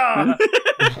fuck on!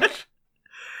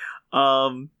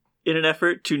 In an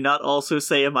effort to not also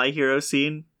say a My Hero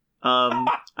scene,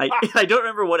 I don't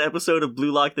remember what episode of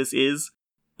Blue Lock this is,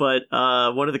 but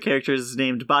one of the characters is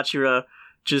named Bachira,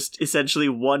 just essentially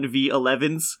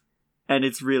 1v11s, and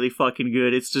it's really fucking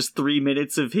good. It's just 3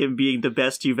 minutes of him being the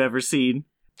best you've ever seen.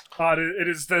 It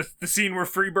is the scene where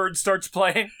Freebird starts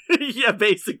playing. Yeah,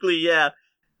 basically, yeah.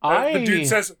 The dude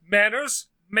says, manners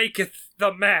maketh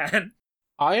the man.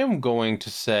 I am going to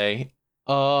say,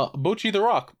 Bochi the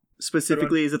Rock.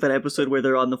 specifically is it that episode where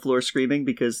they're on the floor screaming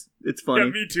because it's Yeah,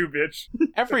 funny? me too, bitch.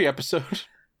 Every episode.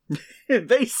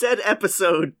 They said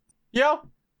episode. Yeah,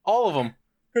 all of them.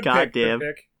 Good pick, Goddamn.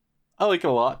 good pick. I like it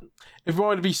a lot. If we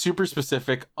want to be super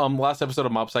specific, last episode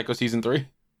of Mob Psycho season 3.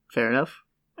 Fair enough.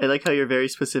 I like how your very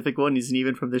specific one isn't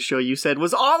even from the show you said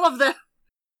was all of them.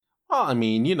 Well, I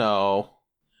mean, you know.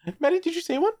 Maddie, did you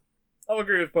say one? I'll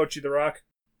agree with Bocchi the Rock.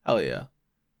 Hell yeah.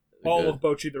 All Good. of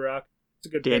Bocchi the Rock. It's a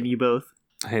good Damn pick. you both.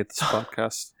 I hate this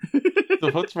podcast.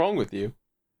 So what's wrong with you?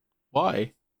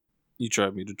 Why? You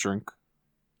drive me to drink.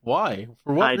 Why?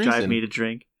 For what I reason? drive me to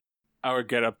drink. I would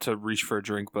get up to reach for a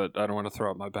drink, but I don't want to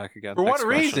throw up my back again. For Next what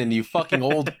question. reason, you fucking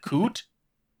old coot?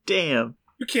 Damn.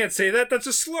 You can't say that. That's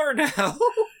a slur now.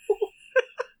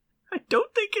 I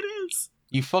don't think it is.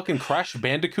 You fucking Crash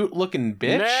Bandicoot looking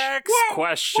bitch. Next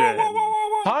question.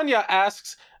 Tanya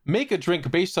asks, make a drink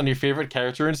based on your favorite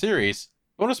character and series.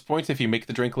 Bonus points if you make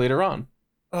the drink later on.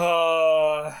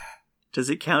 Does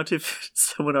it count if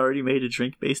someone already made a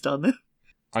drink based on them?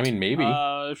 I mean, maybe.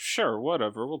 Sure,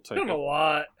 whatever. We'll take Done it. a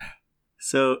lot.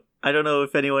 So, I don't know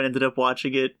if anyone ended up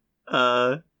watching it,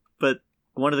 but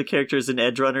one of the characters in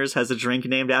Edge Runners has a drink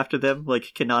named after them,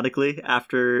 like canonically,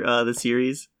 after the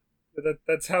series.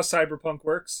 That's how Cyberpunk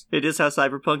works. It is how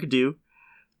Cyberpunk do.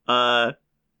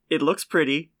 It looks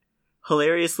pretty.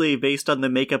 Hilariously, based on the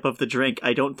makeup of the drink,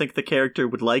 I don't think the character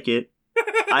would like it.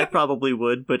 I probably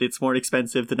would, but it's more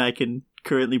expensive than I can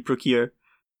currently procure.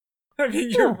 I mean,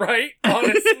 you're right,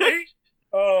 honestly.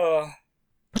 I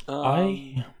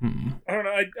I don't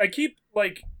know.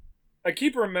 I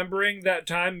keep remembering that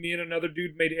time me and another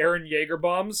dude made Aaron Jaeger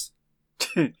bombs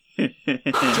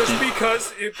just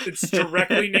because it's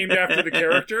directly named after the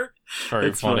character. very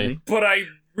It's funny. But I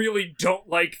really don't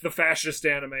like the fascist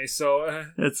anime, so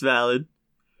That's valid.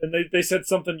 and they said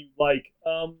something you like.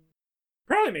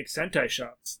 Probably make Sentai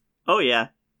shots. Oh yeah,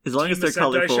 as long as Team they're of Sentai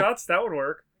colorful. shots, that would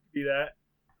work. Do that.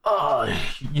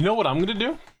 You know what I'm gonna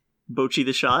do? Bocchi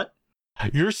the shot.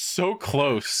 You're so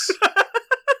close.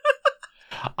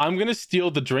 I'm gonna steal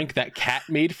the drink that Kat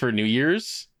made for New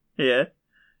Year's. Yeah.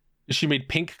 She made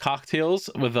pink cocktails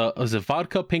with was it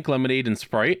vodka, pink lemonade, and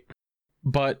Sprite.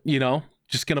 But, you know,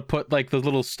 just gonna put like the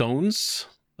little stones,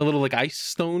 the little like ice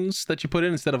stones that you put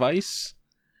in instead of ice.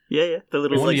 Yeah. The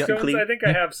little One like ye- Stones, complete. I think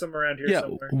I have some around here Yeah,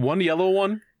 somewhere. one yellow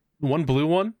one, one blue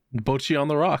one, Bocchi on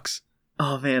the rocks.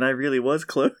 Oh man, I really was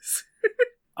close.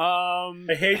 I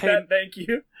hate that. Thank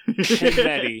you. Hey,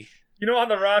 Medi. You know, on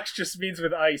the rocks just means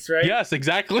with ice, right? Yes,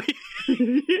 exactly.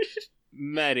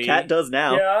 Medi. Cat does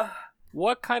now. Yeah.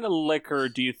 What kind of liquor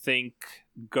do you think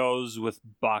goes with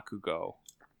Bakugo?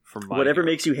 From my Whatever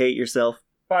hero? makes you hate yourself.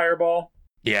 Fireball.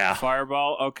 Yeah.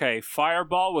 Fireball? Okay,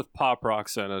 Fireball with Pop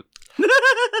Rocks in it.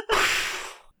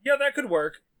 Yeah, that could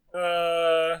work.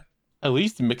 At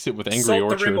least mix it with Angry Salt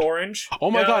Orchard. the Rim Orange.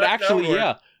 Oh my Yeah, god, that actually, would work.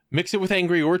 yeah. Mix it with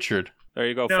Angry Orchard. There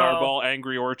you go, No. Fireball,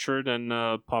 Angry Orchard, and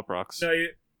Pop Rocks. No, you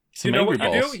Some know Angry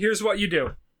what you Balls. do? Here's what you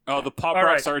do. Oh, the Pop All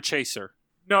Rocks right. are a chaser.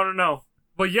 No.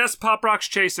 Well, yes, Pop Rocks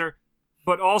Chaser,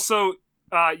 but also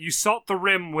you salt the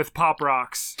rim with Pop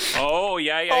Rocks. Oh,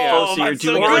 yeah. Oh, so you're that's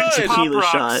doing so it like good. a tequila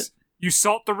Pop shot. Rocks. You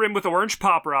salt the rim with orange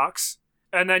Pop Rocks,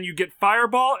 and then you get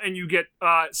Fireball, and you get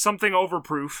something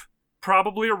overproof,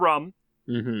 probably a rum,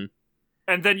 Mm-hmm.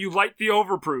 and then you light the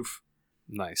overproof.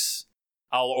 Nice.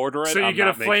 I'll order it. So you I'm get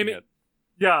not a flame- making it.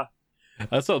 Yeah.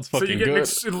 That sounds So fucking you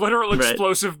get good. literal Right.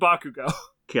 explosive Bakugo.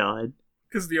 God.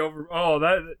 Because the over. Oh,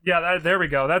 there we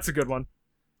go. That's a good one.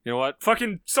 You know what?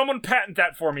 Fucking someone patent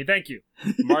that for me. Thank you.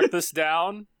 Mark this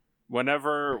down.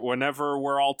 Whenever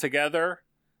we're all together,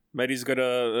 Medi's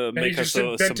gonna And he make us just some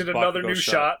invented another Bakugo new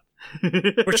shot,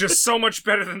 which is so much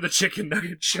better than the chicken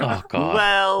nugget shot. Oh god.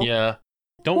 Well, Yeah.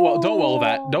 Don't wall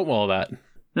that. Don't wall that.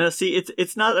 no, see,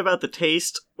 it's not about the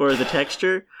taste or the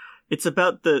texture. It's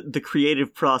about the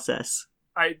creative process.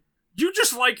 You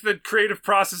just like the creative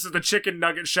process of the chicken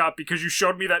nugget shot because you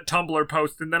showed me that Tumblr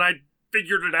post and then I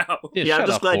figured it out. Yeah, I'm shut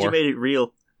just up, glad you whore. made it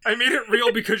real. I made it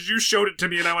real because you showed it to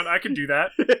me and I went, I can do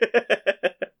that.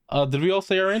 Did we all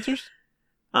say our answers?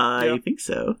 I Yeah. think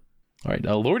so. All right.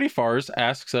 Lordy Fars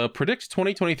asks, predict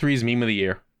 2023's meme of the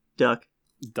year. Duck.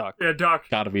 duck. Yeah, Doc.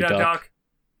 Gotta be Yeah, Duck. Doc.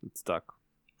 It's duck.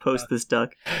 Post this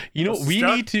duck. You know, What's we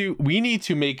Duck? need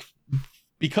to make,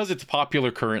 because it's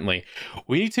popular currently,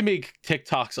 we need to make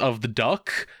TikToks of the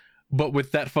duck, but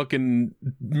with that fucking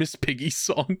Miss Piggy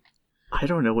song. I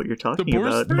don't know what you're talking The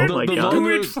boars- about. Oh my the god. long- Do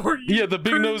it for you. Yeah, the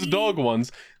big nosed Piggy. dog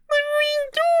ones. Let me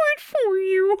do it for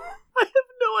you. I have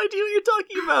no idea what you're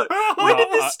talking about. Oh, When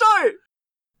did this start?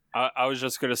 I was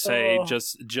just gonna say Oh.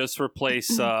 just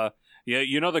replace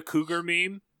you know the cougar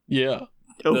meme. Yeah.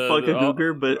 Oh The- fuck a oh,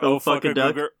 googer, but oh fuck a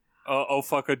duck. cougar. oh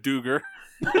fuck a Dooger.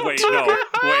 Wait, no. Wait,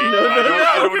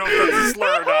 I don't know if that's a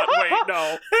slur or not. Wait,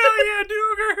 no. Hell yeah,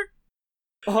 Dooger!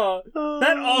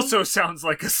 That also sounds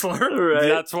like a slur.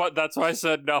 Right. That's why I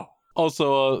said no.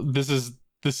 Also, this is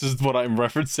what I'm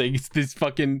referencing. It's these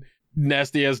fucking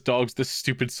nasty ass dogs. This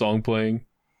stupid song playing.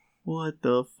 What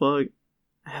the fuck?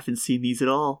 I haven't seen these at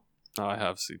all. Oh, I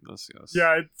have seen this, yes.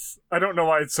 Yeah, I don't know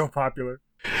why it's so popular.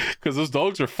 Because those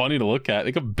dogs are funny to look at.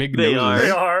 They got big They noses.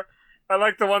 They are. I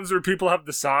like the ones where people have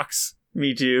the socks.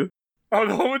 Me too. Oh,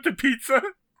 the one with the pizza?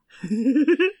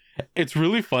 It's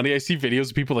really funny. I see videos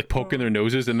of people like poking their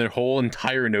noses and their whole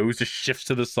entire nose just shifts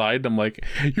to the side. I'm like,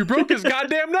 you broke his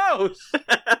goddamn nose.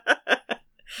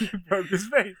 Broke his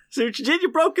face. So what you did? You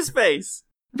broke his face.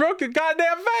 Broke his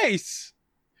goddamn face.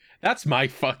 That's my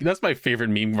favorite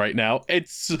meme right now.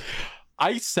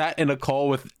 I sat in a call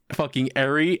with fucking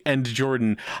Eri and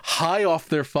Jordan high off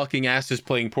their fucking asses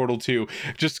playing Portal 2,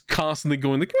 just constantly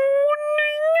going like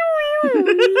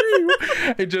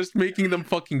and just making them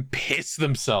fucking piss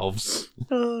themselves.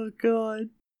 Oh god.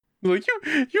 Like,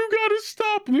 you gotta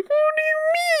stop. Like,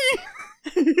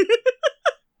 what do you mean?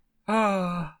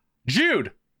 Ah.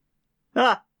 Jude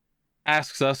Ah.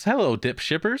 asks us, hello, dip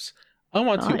shippers. I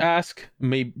want Hi. to ask,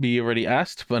 maybe you already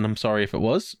asked, but I'm sorry if it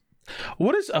was.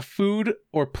 What is a food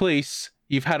or place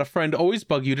you've had a friend always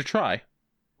bug you to try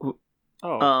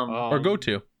Oh, or go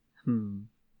to?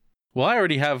 Well, I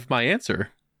already have my answer.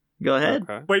 Go ahead.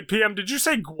 Okay. Wait, PM, did you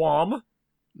say Guam?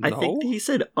 I think he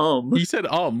said He said,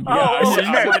 Oh, I said,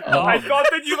 okay. I thought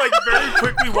that you like very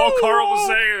quickly while Carl was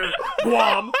saying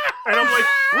Guam, and I'm like,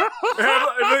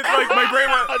 like my brain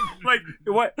went like,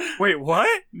 what? Wait, what?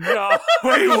 No.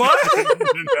 Wait, what?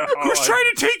 No, Who's trying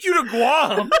to take you to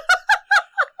Guam?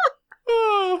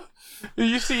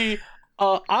 You see,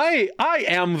 I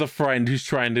am the friend who's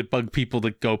trying to bug people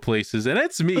to go places, and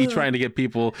it's me trying to get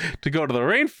people to go to the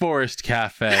Rainforest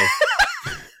Cafe.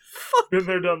 Been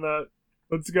there, done that.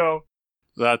 Let's go.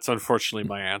 That's unfortunately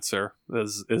my answer.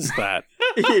 Is that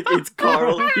It's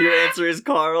Carl. Your answer is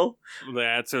Carl. the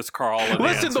answer is Carl? And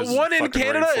Listen, the one in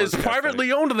Canada is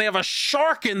privately owned, and they have a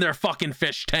shark in their fucking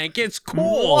fish tank. It's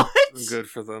cool. What? Good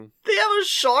for them. They have a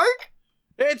shark?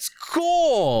 It's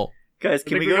cool. Guys,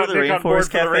 can I we think go to the Nick on board Rainforest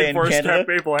for the Cafe in Rainforest Canada?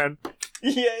 Cafe plan.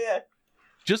 Yeah.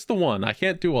 Just the one. I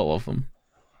can't do all of them.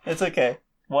 It's okay.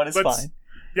 One is Let's- fine.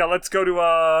 Yeah, let's go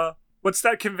to what's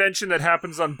that convention that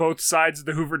happens on both sides of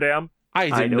the Hoover Dam? I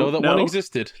didn't know don't that one know.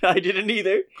 existed. I didn't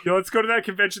either. Yeah, let's go to that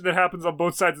convention that happens on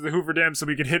both sides of the Hoover Dam so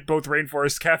we can hit both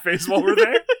Rainforest Cafes while we're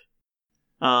there.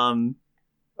 Oh.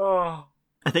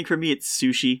 I think for me it's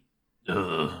sushi.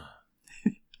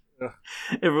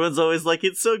 Everyone's always like,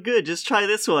 it's so good, just try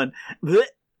this one. Blech.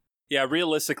 Yeah,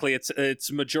 realistically,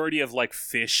 it's majority of like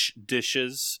fish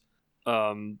dishes.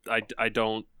 I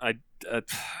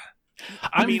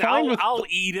mean, I'll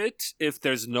eat it if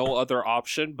there's no other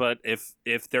option, but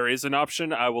if there is an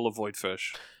option, I will avoid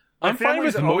fish. I'm My fine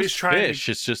family's with always most trying to- fish.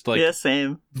 It's just like Yeah,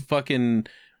 same. fucking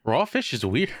raw fish is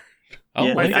weird. Oh,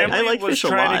 Yeah, My like, family I like was fish a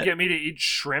trying lot. to get me to eat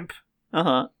shrimp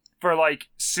Uh-huh. for like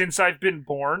since I've been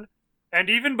born, and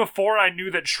even before I knew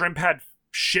that shrimp had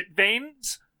shit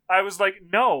veins, I was like,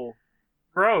 no,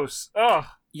 gross, ugh.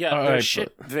 Yeah, All they're right,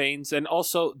 shit veins, and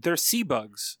also they're sea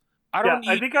bugs. I Yeah, don't.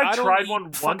 I eat, think I don't tried eat one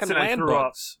once fucking and I land threw up.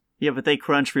 bugs. Yeah, but they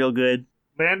crunch real good.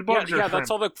 Land Yeah, bugs or yeah, shrimp? that's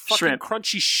all the fucking Shrimp.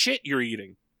 crunchy shit you're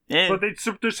eating. Eh. But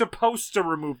they're supposed to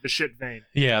remove the shit vein.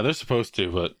 yeah, they're supposed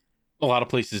to, but a lot of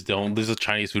places don't. There's a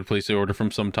Chinese food place I order from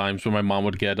sometimes where my mom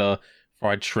would get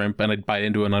fried shrimp and I'd bite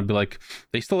into it and I'd be like,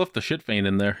 they still left the shit vein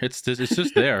in there. It's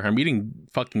just there. I'm eating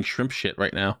fucking shrimp shit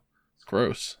right now. It's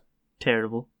gross.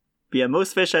 Terrible. But yeah,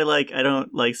 most fish I like. I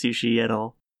don't like sushi at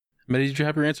all. Maddie, did you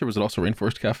have your answer? Was it also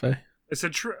Rainforest Cafe? I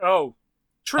said, shrimp. Oh,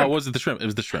 Shrimp. was it the shrimp? It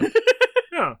was the shrimp.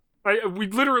 Yeah. We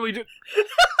literally did.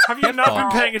 Have you Get not been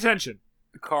fucked. paying attention?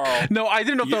 Carl, No, I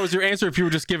didn't know if that was your answer, if you were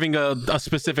just giving a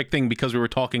specific thing because we were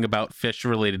talking about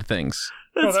fish-related things.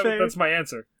 That's fair. That's my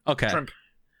answer. Okay. Shrimp.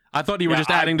 I thought you were Yeah, just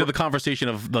adding to the conversation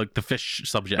of like the fish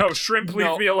subject. No, shrimp, leave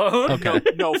No. me alone. Okay.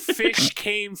 no, fish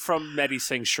came from Medi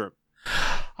Singh shrimp.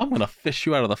 I'm gonna fish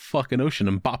you out of the fucking ocean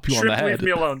and bop you on Shrimp, the head. leave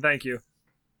me alone. Thank you.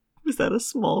 Is that a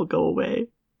small go away?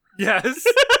 Yes.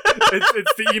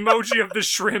 it's the emoji of the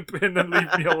shrimp and then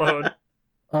leave me alone.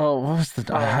 Oh, what was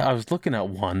the? I was looking at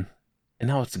one, and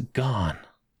now it's gone.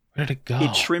 Where did it go?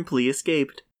 It shrimply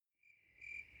escaped.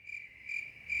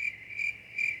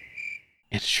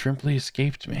 It shrimply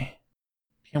escaped me.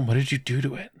 Damn, what did you do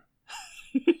to it?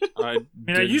 I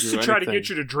I used to try to get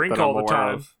you to drink all the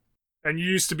time. And you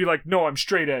used to be like, no, I'm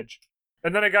straight edge.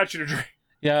 And then I got you to drink.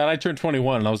 Yeah, and I turned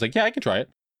 21, and I was like, yeah, I can try it.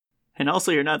 And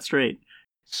also, you're not straight.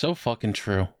 So fucking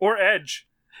true. Or edge.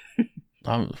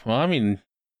 Well, I mean,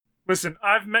 Listen,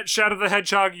 I've met Shadow the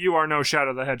Hedgehog. You are no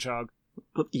Shadow the Hedgehog.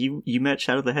 You met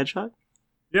Shadow the Hedgehog?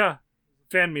 Yeah,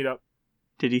 fan meetup.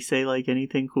 Did he say like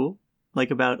anything cool,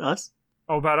 like about us?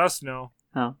 Oh, about us? No.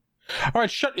 Oh, all right,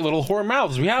 shut your little whore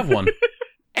mouths. We have one.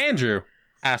 Andrew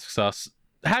asks us,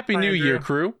 "Happy Hi, New Andrew. Year,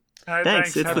 crew." Hi,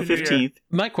 thanks. It's Happy the New Year. 15th.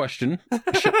 My question.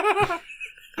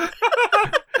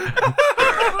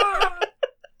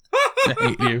 I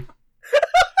hate you.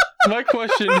 My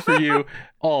question for you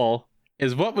all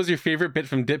is, what was your favorite bit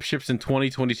from Dip Ships in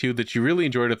 2022 that you really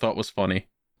enjoyed or thought was funny?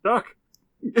 Duck.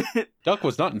 Duck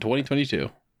was not in 2022.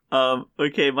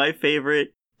 Okay, my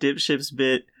favorite Dipships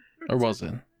bit. Or was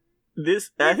it?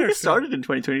 I think it started in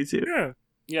 2022. Yeah.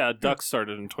 Yeah, Duck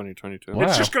started in 2022. Wow.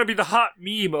 It's just going to be the hot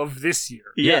meme of this year.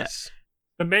 Yeah. Yes.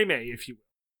 The meme, if you will.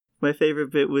 My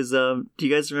favorite bit was do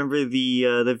you guys remember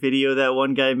the video that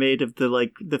one guy made of the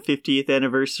 50th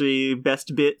anniversary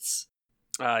best bits?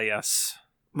 Yes.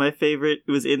 My favorite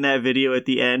was in that video at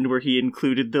the end where he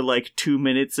included the 2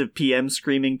 minutes of PM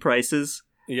screaming prices.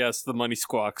 Yes, the money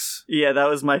squawks. Yeah, that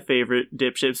was my favorite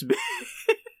Dipships bit.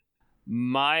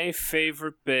 My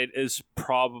favorite bit is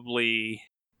probably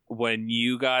when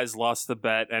you guys lost the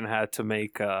bet and had to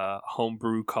make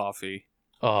homebrew coffee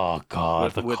Oh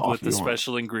God, with the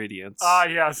special ingredients. Ah,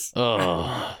 yes.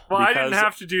 Oh, Well, I didn't Because-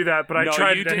 have to do that, but I No,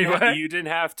 tried you it didn't anyway. you didn't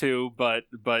have to, but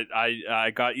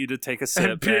I got you to take a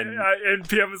sip. And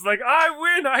PM was like, I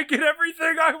win! I get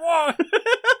everything I want!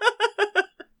 That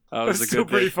It was was a still good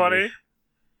pretty day for me. funny.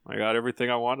 I got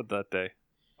everything I wanted that day.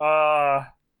 I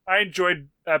enjoyed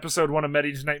episode 1 of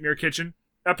Medi's Nightmare Kitchen.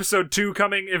 Episode 2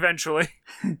 coming eventually.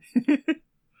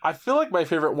 I feel like my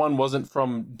favorite one wasn't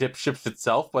from Dip Ships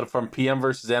itself, but from PM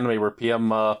versus Anime, where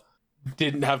PM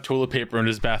didn't have toilet paper in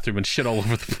his bathroom and shit all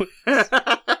over the place.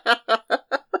 That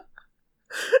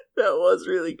was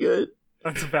really good.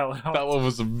 That's a valid That one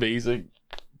was amazing.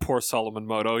 Poor Solomon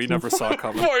Moto, he never saw it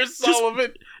coming. Poor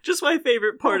Solomon. Just my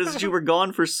favorite part is that you were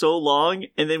gone for so long,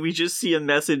 and then we just see a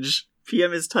message.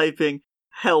 PM is typing,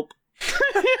 help.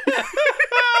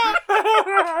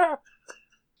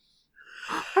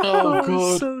 Oh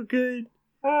God. So good.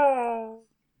 Oh.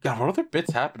 God, what other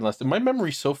bits happened last time? My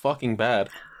memory's so fucking bad.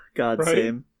 God, Right?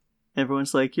 same.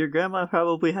 Everyone's like, your grandma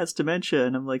probably has dementia,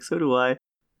 and I'm like, so do I.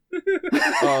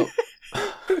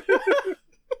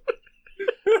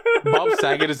 Bob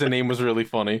Saget as a name was really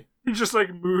funny. He's just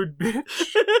like mood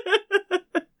bitch.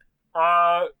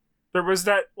 There was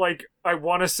that, I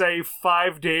want to say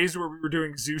 5 days where we were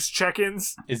doing Zeus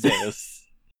check-ins. Isaias.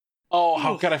 Oh,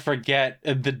 how could I forget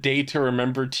the day to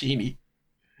remember Teeny?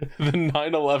 The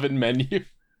 9/11 menu.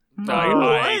 I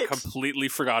What? completely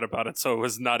forgot about it, so it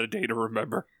was not a day to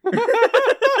remember.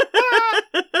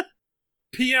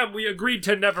 PM, we agreed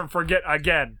to never forget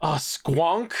again.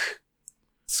 Squonk.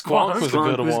 Squonk was a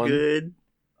Squonk good was one. good.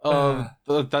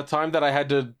 That time that I had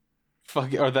to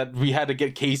that we had to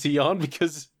get Casey on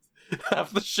because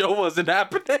half the show wasn't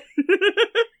happening.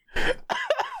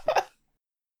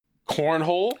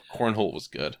 Cornhole was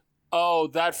good. Oh,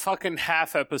 that fucking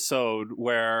half episode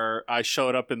where I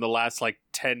showed up in the last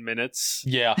 10 minutes.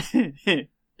 Yeah.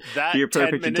 That Your 10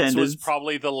 perfect minutes was attendance.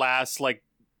 probably the last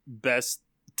best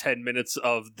 10 minutes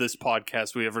of this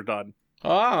podcast we ever done.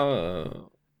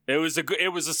 It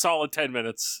was a solid 10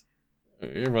 minutes.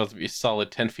 You're about to be a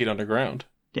solid 10 feet underground.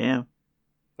 Damn.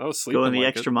 I was sleeping Going the like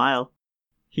extra it. mile.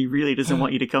 He really doesn't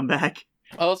want you to come back.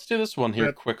 Let's do this one here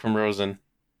Yep. quick from Rosen.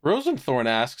 Rosenthorn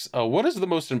asks, what is the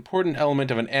most important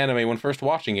element of an anime when first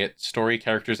watching it? Story,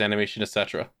 characters, animation,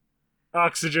 etc.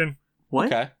 Oxygen. What?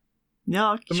 Okay.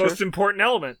 No, The sure. most important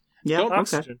element. Yeah, Don't- okay.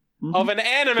 Oxygen. Mhm. Of an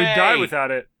anime! We die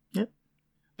without it.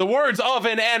 The words of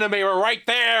an anime are right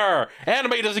there!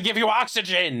 Anime doesn't give you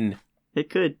oxygen!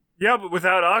 It could. Yeah, but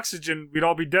without oxygen, we'd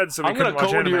all be dead, so we I'm gonna couldn't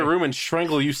watch go into anime. your room and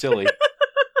strangle you silly.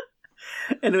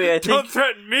 Anyway, Don't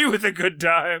threaten me with a good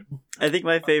time. I think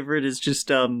my favorite is just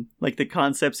the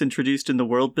concepts introduced in the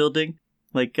world building.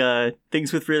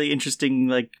 Things with really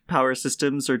interesting power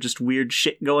systems or just weird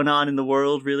shit going on in the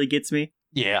world really gets me.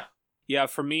 Yeah. Yeah,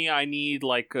 for me, I need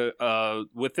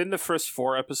within the first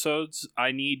 4 episodes,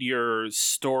 I need your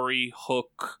story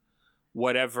hook,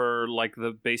 whatever,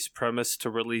 the base premise to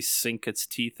really sink its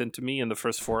teeth into me in the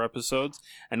first 4 episodes.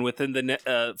 And within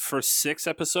the first 6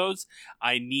 episodes,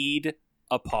 I need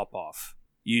a pop off.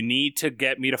 You need to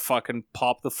get me to fucking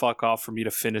pop the fuck off for me to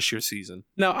finish your season.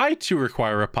 Now, I too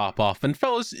require a pop-off, and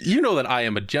fellas, you know that I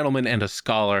am a gentleman and a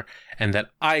scholar, and that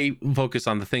I focus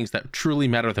on the things that truly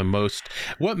matter the most.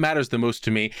 What matters the most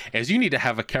to me is you need to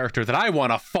have a character that I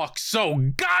want to fuck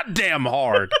so goddamn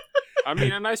hard. I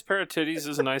mean, a nice pair of titties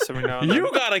is nice every now and then.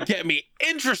 You gotta get me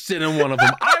interested in one of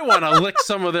them. I want to lick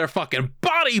some of their fucking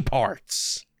body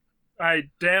parts.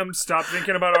 Stop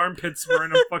thinking about armpits. We're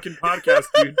in a fucking podcast,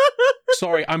 dude.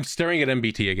 Sorry, I'm staring at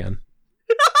MBT again.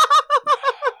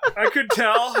 I could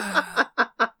tell.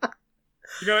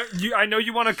 I know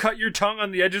you want to cut your tongue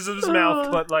on the edges of his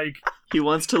mouth, but like He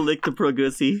wants to lick the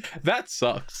Progussy. That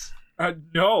sucks.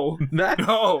 No. That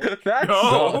No.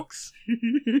 sucks.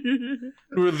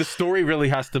 The story really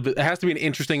has to be an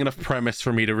interesting enough premise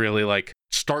for me to really like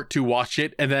start to watch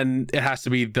it, and then it has to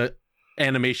be the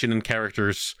animation and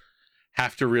characters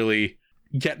have to really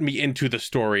get me into the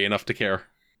story enough to care.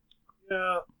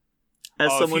 Yeah.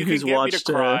 As someone who's watched,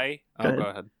 go ahead.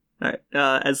 all right.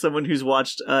 As someone who's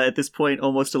watched at this point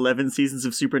almost 11 seasons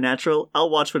of Supernatural, I'll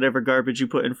watch whatever garbage you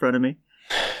put in front of me.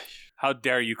 How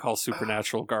dare you call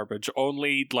Supernatural garbage?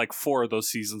 Only like 4 of those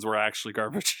seasons were actually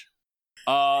garbage.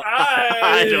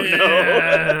 I don't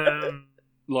know.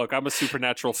 Look, I'm a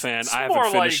Supernatural fan. It's I more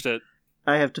haven't finished it.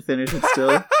 I have to finish it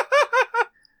still.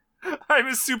 I'm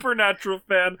a Supernatural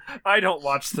fan. I don't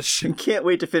watch the shit. Can't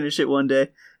wait to finish it one day.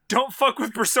 Don't fuck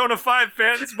with Persona 5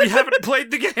 fans. We haven't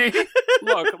played the game.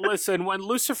 Look, listen, when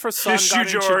Lucifer's Son Issue got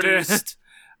Jordan. introduced,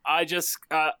 I just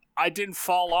I didn't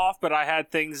fall off, but I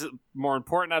had things more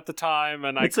important at the time,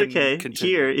 and It's I couldn't okay.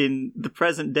 continue. Here, in the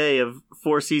present day of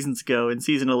 4 seasons ago, in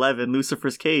season 11,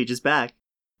 Lucifer's Cage is back.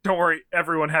 Don't worry,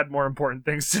 everyone had more important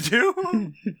things to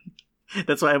do.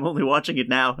 That's why I'm only watching it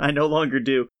now. I no longer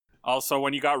do. Also,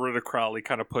 when you got rid of Crowley,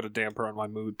 kind of put a damper on my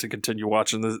mood to continue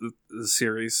watching the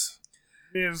series.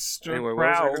 Mr. Anyway, what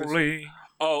was I gonna Crowley.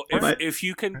 Oh, What? if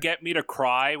you can get me to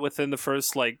cry within the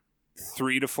first like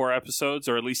 3 to 4 episodes,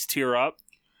 or at least tear up,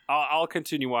 I'll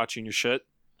continue watching your shit.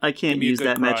 I can't Give me a use good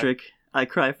that cry. metric. I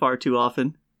cry far too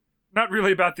often. Not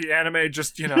really about the anime,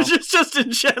 just, you know. just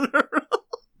in general.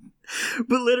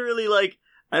 But literally, like,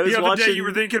 I was The other watching... day you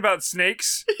were thinking about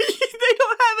snakes? They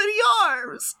don't have any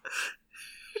arms!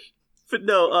 But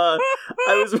no, I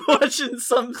was watching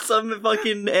some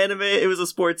fucking anime. It was a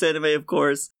sports anime, of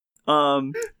course.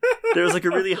 There was like a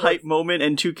really hype moment,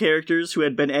 and 2 characters who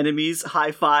had been enemies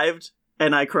high-fived,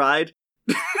 and I cried.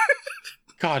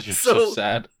 God, you're so So-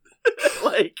 sad.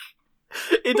 Like,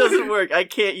 it doesn't work. I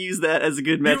can't use that as a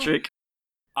good metric.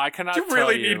 I cannot You tell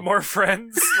really you. need more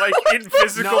friends, like, in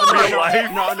physical real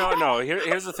life. No.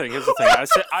 Here's the thing.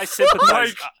 I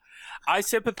sympathize. I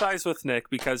sympathize with Nick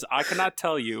because I cannot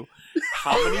tell you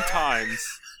how many times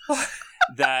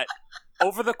that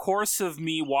over the course of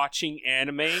me watching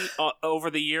anime over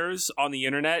the years on the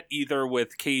internet, either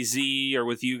with KZ or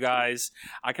with you guys,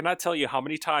 I cannot tell you how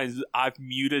many times I've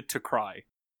muted to cry.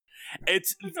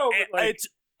 It's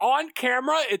on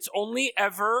camera. It's only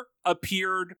ever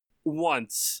appeared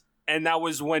once, and that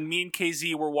was when me and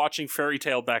KZ were watching Fairy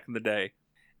Tail back in the day.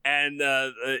 And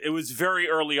it was very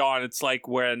early on. It's like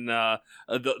when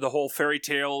the whole Fairy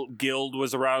Tail guild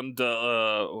was around.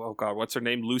 Oh God, what's her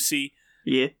name? Lucy.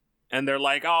 Yeah. And they're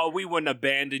like, "Oh, we wouldn't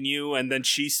abandon you." And then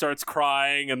she starts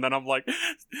crying, and then I'm like,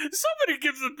 "Somebody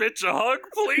give the bitch a hug,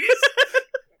 please."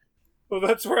 Well,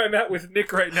 that's where I'm at with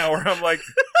Nick right now, where I'm like,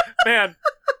 man,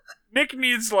 Nick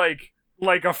needs, like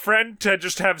a friend to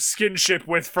just have skinship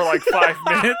with for, like, 5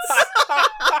 minutes.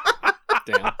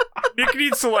 Damn. Nick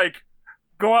needs to, like,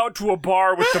 go out to a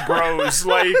bar with the bros,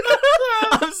 like...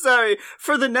 I'm sorry.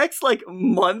 For the next, like,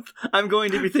 month, I'm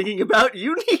going to be thinking about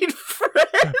you need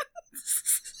friends.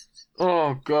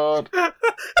 Oh, God.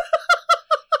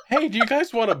 Hey, do you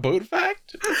guys want a boat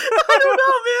fact? I don't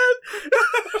know,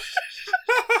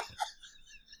 man.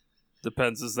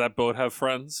 Depends. Does that boat have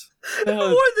friends? More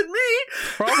than me.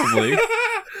 Probably.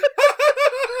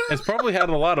 It's probably had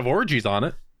a lot of orgies on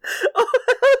it.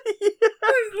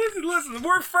 Listen,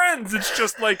 we're friends. It's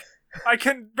just, like, I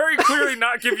can very clearly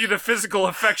not give you the physical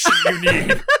affection you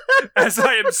need, as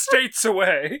I am states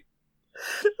away.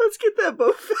 Let's get that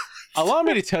boat. Allow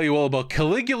me to tell you all about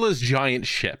Caligula's giant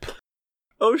ship.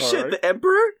 Oh shit, right. the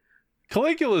Emperor?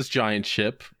 Caligula's giant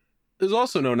ship is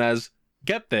also known as,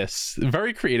 get this,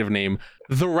 very creative name,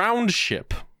 the Round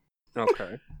Ship,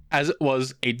 Okay. as it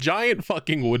was a giant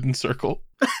fucking wooden circle.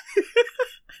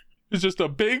 It's just a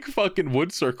big fucking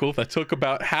wood circle that took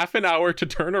about half an hour to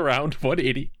turn around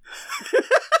 180.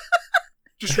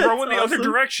 Just row in the other awesome.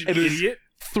 direction, It is- idiot.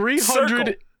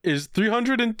 300 is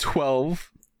 312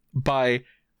 by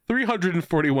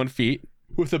 341 feet,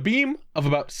 with a beam of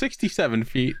about 67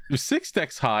 feet, 6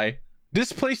 decks high,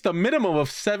 displaced a minimum of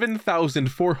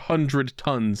 7,400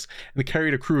 tons, and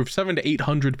carried a crew of 700 to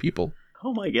 800 people.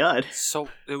 Oh my god. So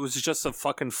it was just a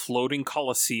fucking floating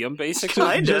coliseum, basically.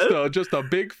 Kinda. Just a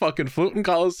big fucking floating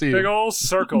coliseum. Big ol'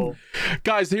 circle.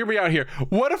 Guys, hear me out here.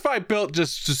 What if I built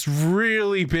just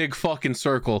really big fucking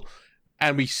circle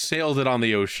and we sailed it on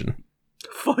the ocean?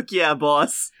 Fuck yeah,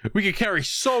 boss. We could carry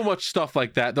so much stuff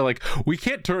like that. They're like, we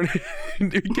can't turn.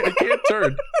 I can't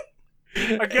turn.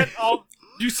 Again,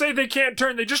 you say they can't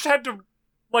turn. They just had to,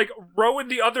 like, row in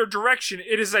the other direction.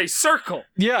 It is a circle.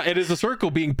 Yeah, it is a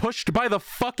circle being pushed by the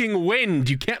fucking wind.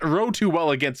 You can't row too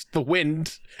well against the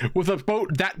wind with a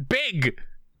boat that big. It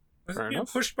Fair was being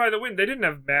enough. pushed by the wind. They didn't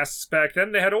have masts back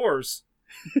then. They had oars.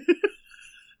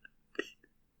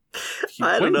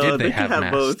 I When don't know. did they They have could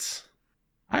have boats. masts?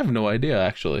 I have no idea,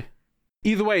 actually.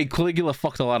 Either way, Caligula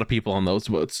fucked a lot of people on those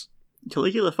boats.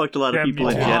 Caligula fucked a lot Yeah, of people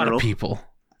me in too. A lot general. of people.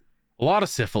 A lot of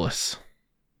syphilis.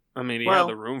 I mean, he Well-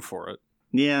 had the room for it.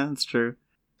 Yeah, that's true.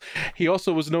 He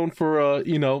also was known for,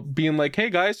 being like, hey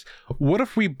guys, what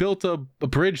if we built a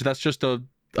bridge that's just a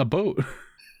boat?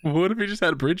 What if we just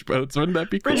had bridge boats? Wouldn't that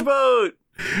be cool? Bridge boat!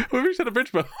 What if we just had a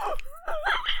bridge boat?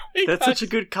 Hey, That's guys. such a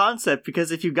good concept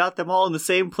because if you got them all in the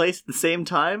same place at the same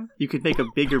time, you could make a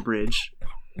bigger bridge.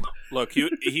 Look,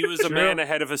 he was a man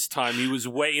ahead of his time. He was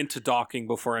way into docking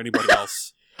before anybody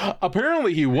else.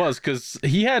 Apparently he was, because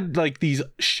he had like these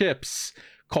ships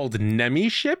called Nemi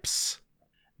ships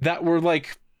that were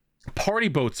like party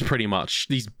boats pretty much.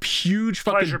 These huge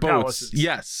fucking Pleasure boats. palaces.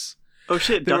 Yes. Oh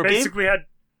shit, They were duck game? Basically,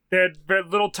 they had very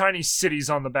little tiny cities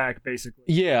on the back, basically.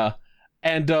 Yeah.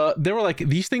 And they were like,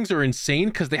 these things are insane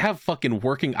because they have fucking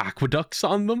working aqueducts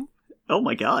on them. Oh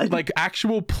my god. Like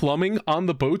actual plumbing on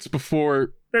the boats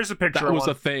before There's a picture that of was one.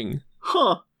 a thing.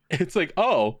 Huh. It's like,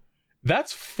 oh,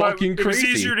 that's But fucking it was crazy.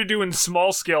 easier to do in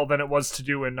small scale than it was to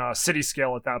do in city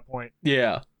scale at that point.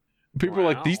 Yeah. People were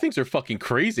like, Wow. these things are fucking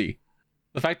crazy.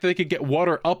 The fact that they could get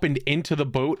water up and into the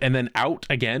boat and then out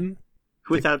again.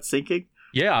 Without sinking?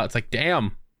 Yeah, it's like,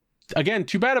 damn. Again,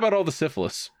 too bad about all the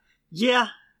syphilis. Yeah.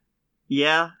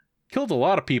 Yeah. Killed a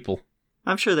lot of people.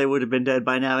 I'm sure they would have been dead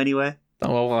by now anyway.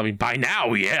 Oh, well, I mean, by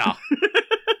now, yeah.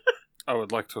 I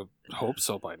would like to hope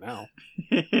so by now.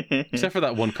 Except for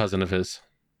that one cousin of his.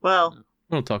 Well,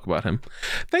 We don't talk about him.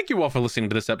 Thank you all for listening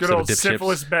to this Good episode of old Dip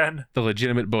syphilis Ships, Ben. the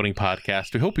legitimate boating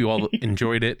podcast. We hope you all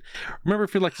enjoyed it. Remember,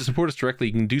 if you'd like to support us directly,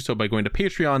 you can do so by going to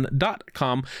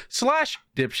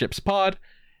patreon.com/dipshipspod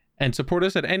and support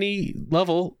us at any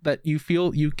level that you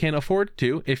feel you can afford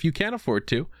to, if you can afford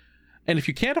to. And if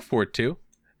you can't afford to,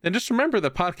 then just remember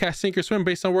that podcasts sink or swim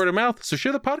based on word of mouth. So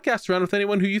share the podcast around with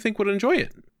anyone who you think would enjoy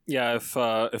it. Yeah,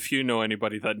 if you know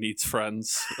anybody that needs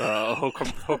friends, hook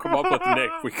 'em up with Nick.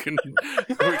 We can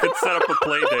set up a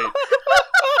play date.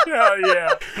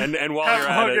 Yeah. And while Have you're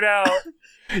them at hug it, it out.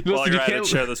 while Listen, you're at it,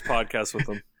 share this podcast with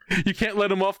them. you can't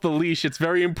let him off the leash. It's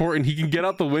very important. He can get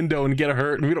out the window and get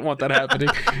hurt, and we don't want that happening.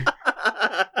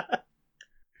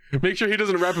 Make sure he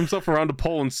doesn't wrap himself around a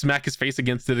pole and smack his face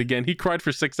against it again. He cried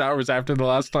for 6 hours after the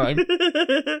last time.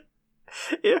 it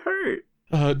hurt.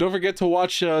 Don't forget to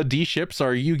watch D-Ships,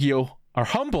 our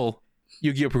humble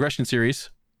Yu-Gi-Oh! Progression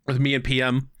series with me and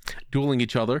PM dueling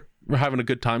each other. We're having a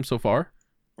good time so far.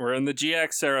 We're in the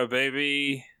GX era,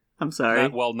 baby. I'm sorry.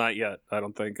 Not yet. I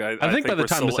don't think. I think by the we're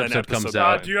time this still an episode comes episode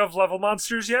out- away. Do you have level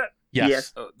monsters yet?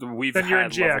 Yes. We've Then you're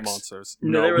in had level GX. monsters.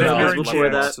 No, they were we in don't GX have before level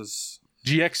that. monsters.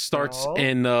 GX starts Oh.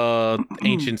 in not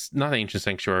Ancient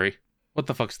Sanctuary. What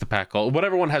the fuck's the pack called?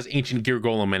 Whatever one has Ancient Gear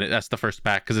Golem in it, that's the first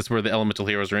pack because it's where the elemental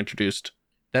heroes are introduced.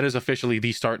 That is officially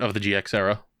the start of the GX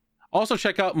era. Also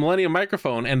check out Millennium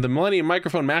Microphone and the Millennium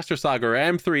Microphone Master Saga, or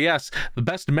M3S, the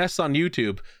best mess on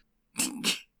YouTube.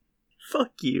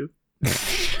 Fuck you.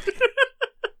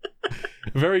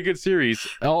 Very good series.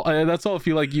 That's all if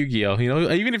you like Yu-Gi-Oh! You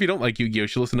know, even if you don't like Yu-Gi-Oh!, you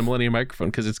should listen to Millennium Microphone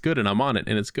because it's good and I'm on it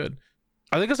and it's good.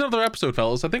 I think that's another episode,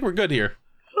 fellas. I think we're good here.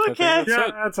 Okay. That's Yeah,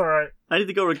 it. that's all right. I need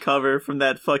to go recover from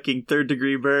that fucking 3rd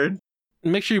degree burn.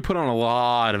 Make sure you put on a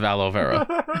lot of aloe vera.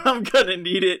 I'm gonna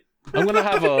need it. I'm gonna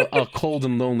have a cold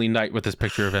and lonely night with this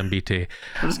picture of MBT.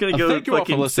 I'm just gonna go Thank you all for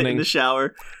fucking sit listening. in the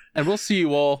shower. And we'll see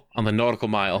you all on the Nautical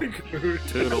Mile.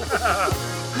 Toodles.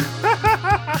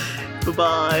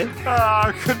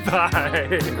 Bye-bye.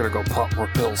 Goodbye. I'm gonna go pop more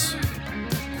pills.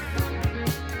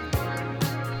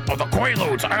 Oh, the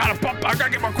Quaaludes! I gotta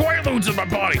get my Quaaludes in my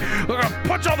body! I gotta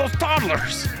punch all those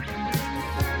toddlers!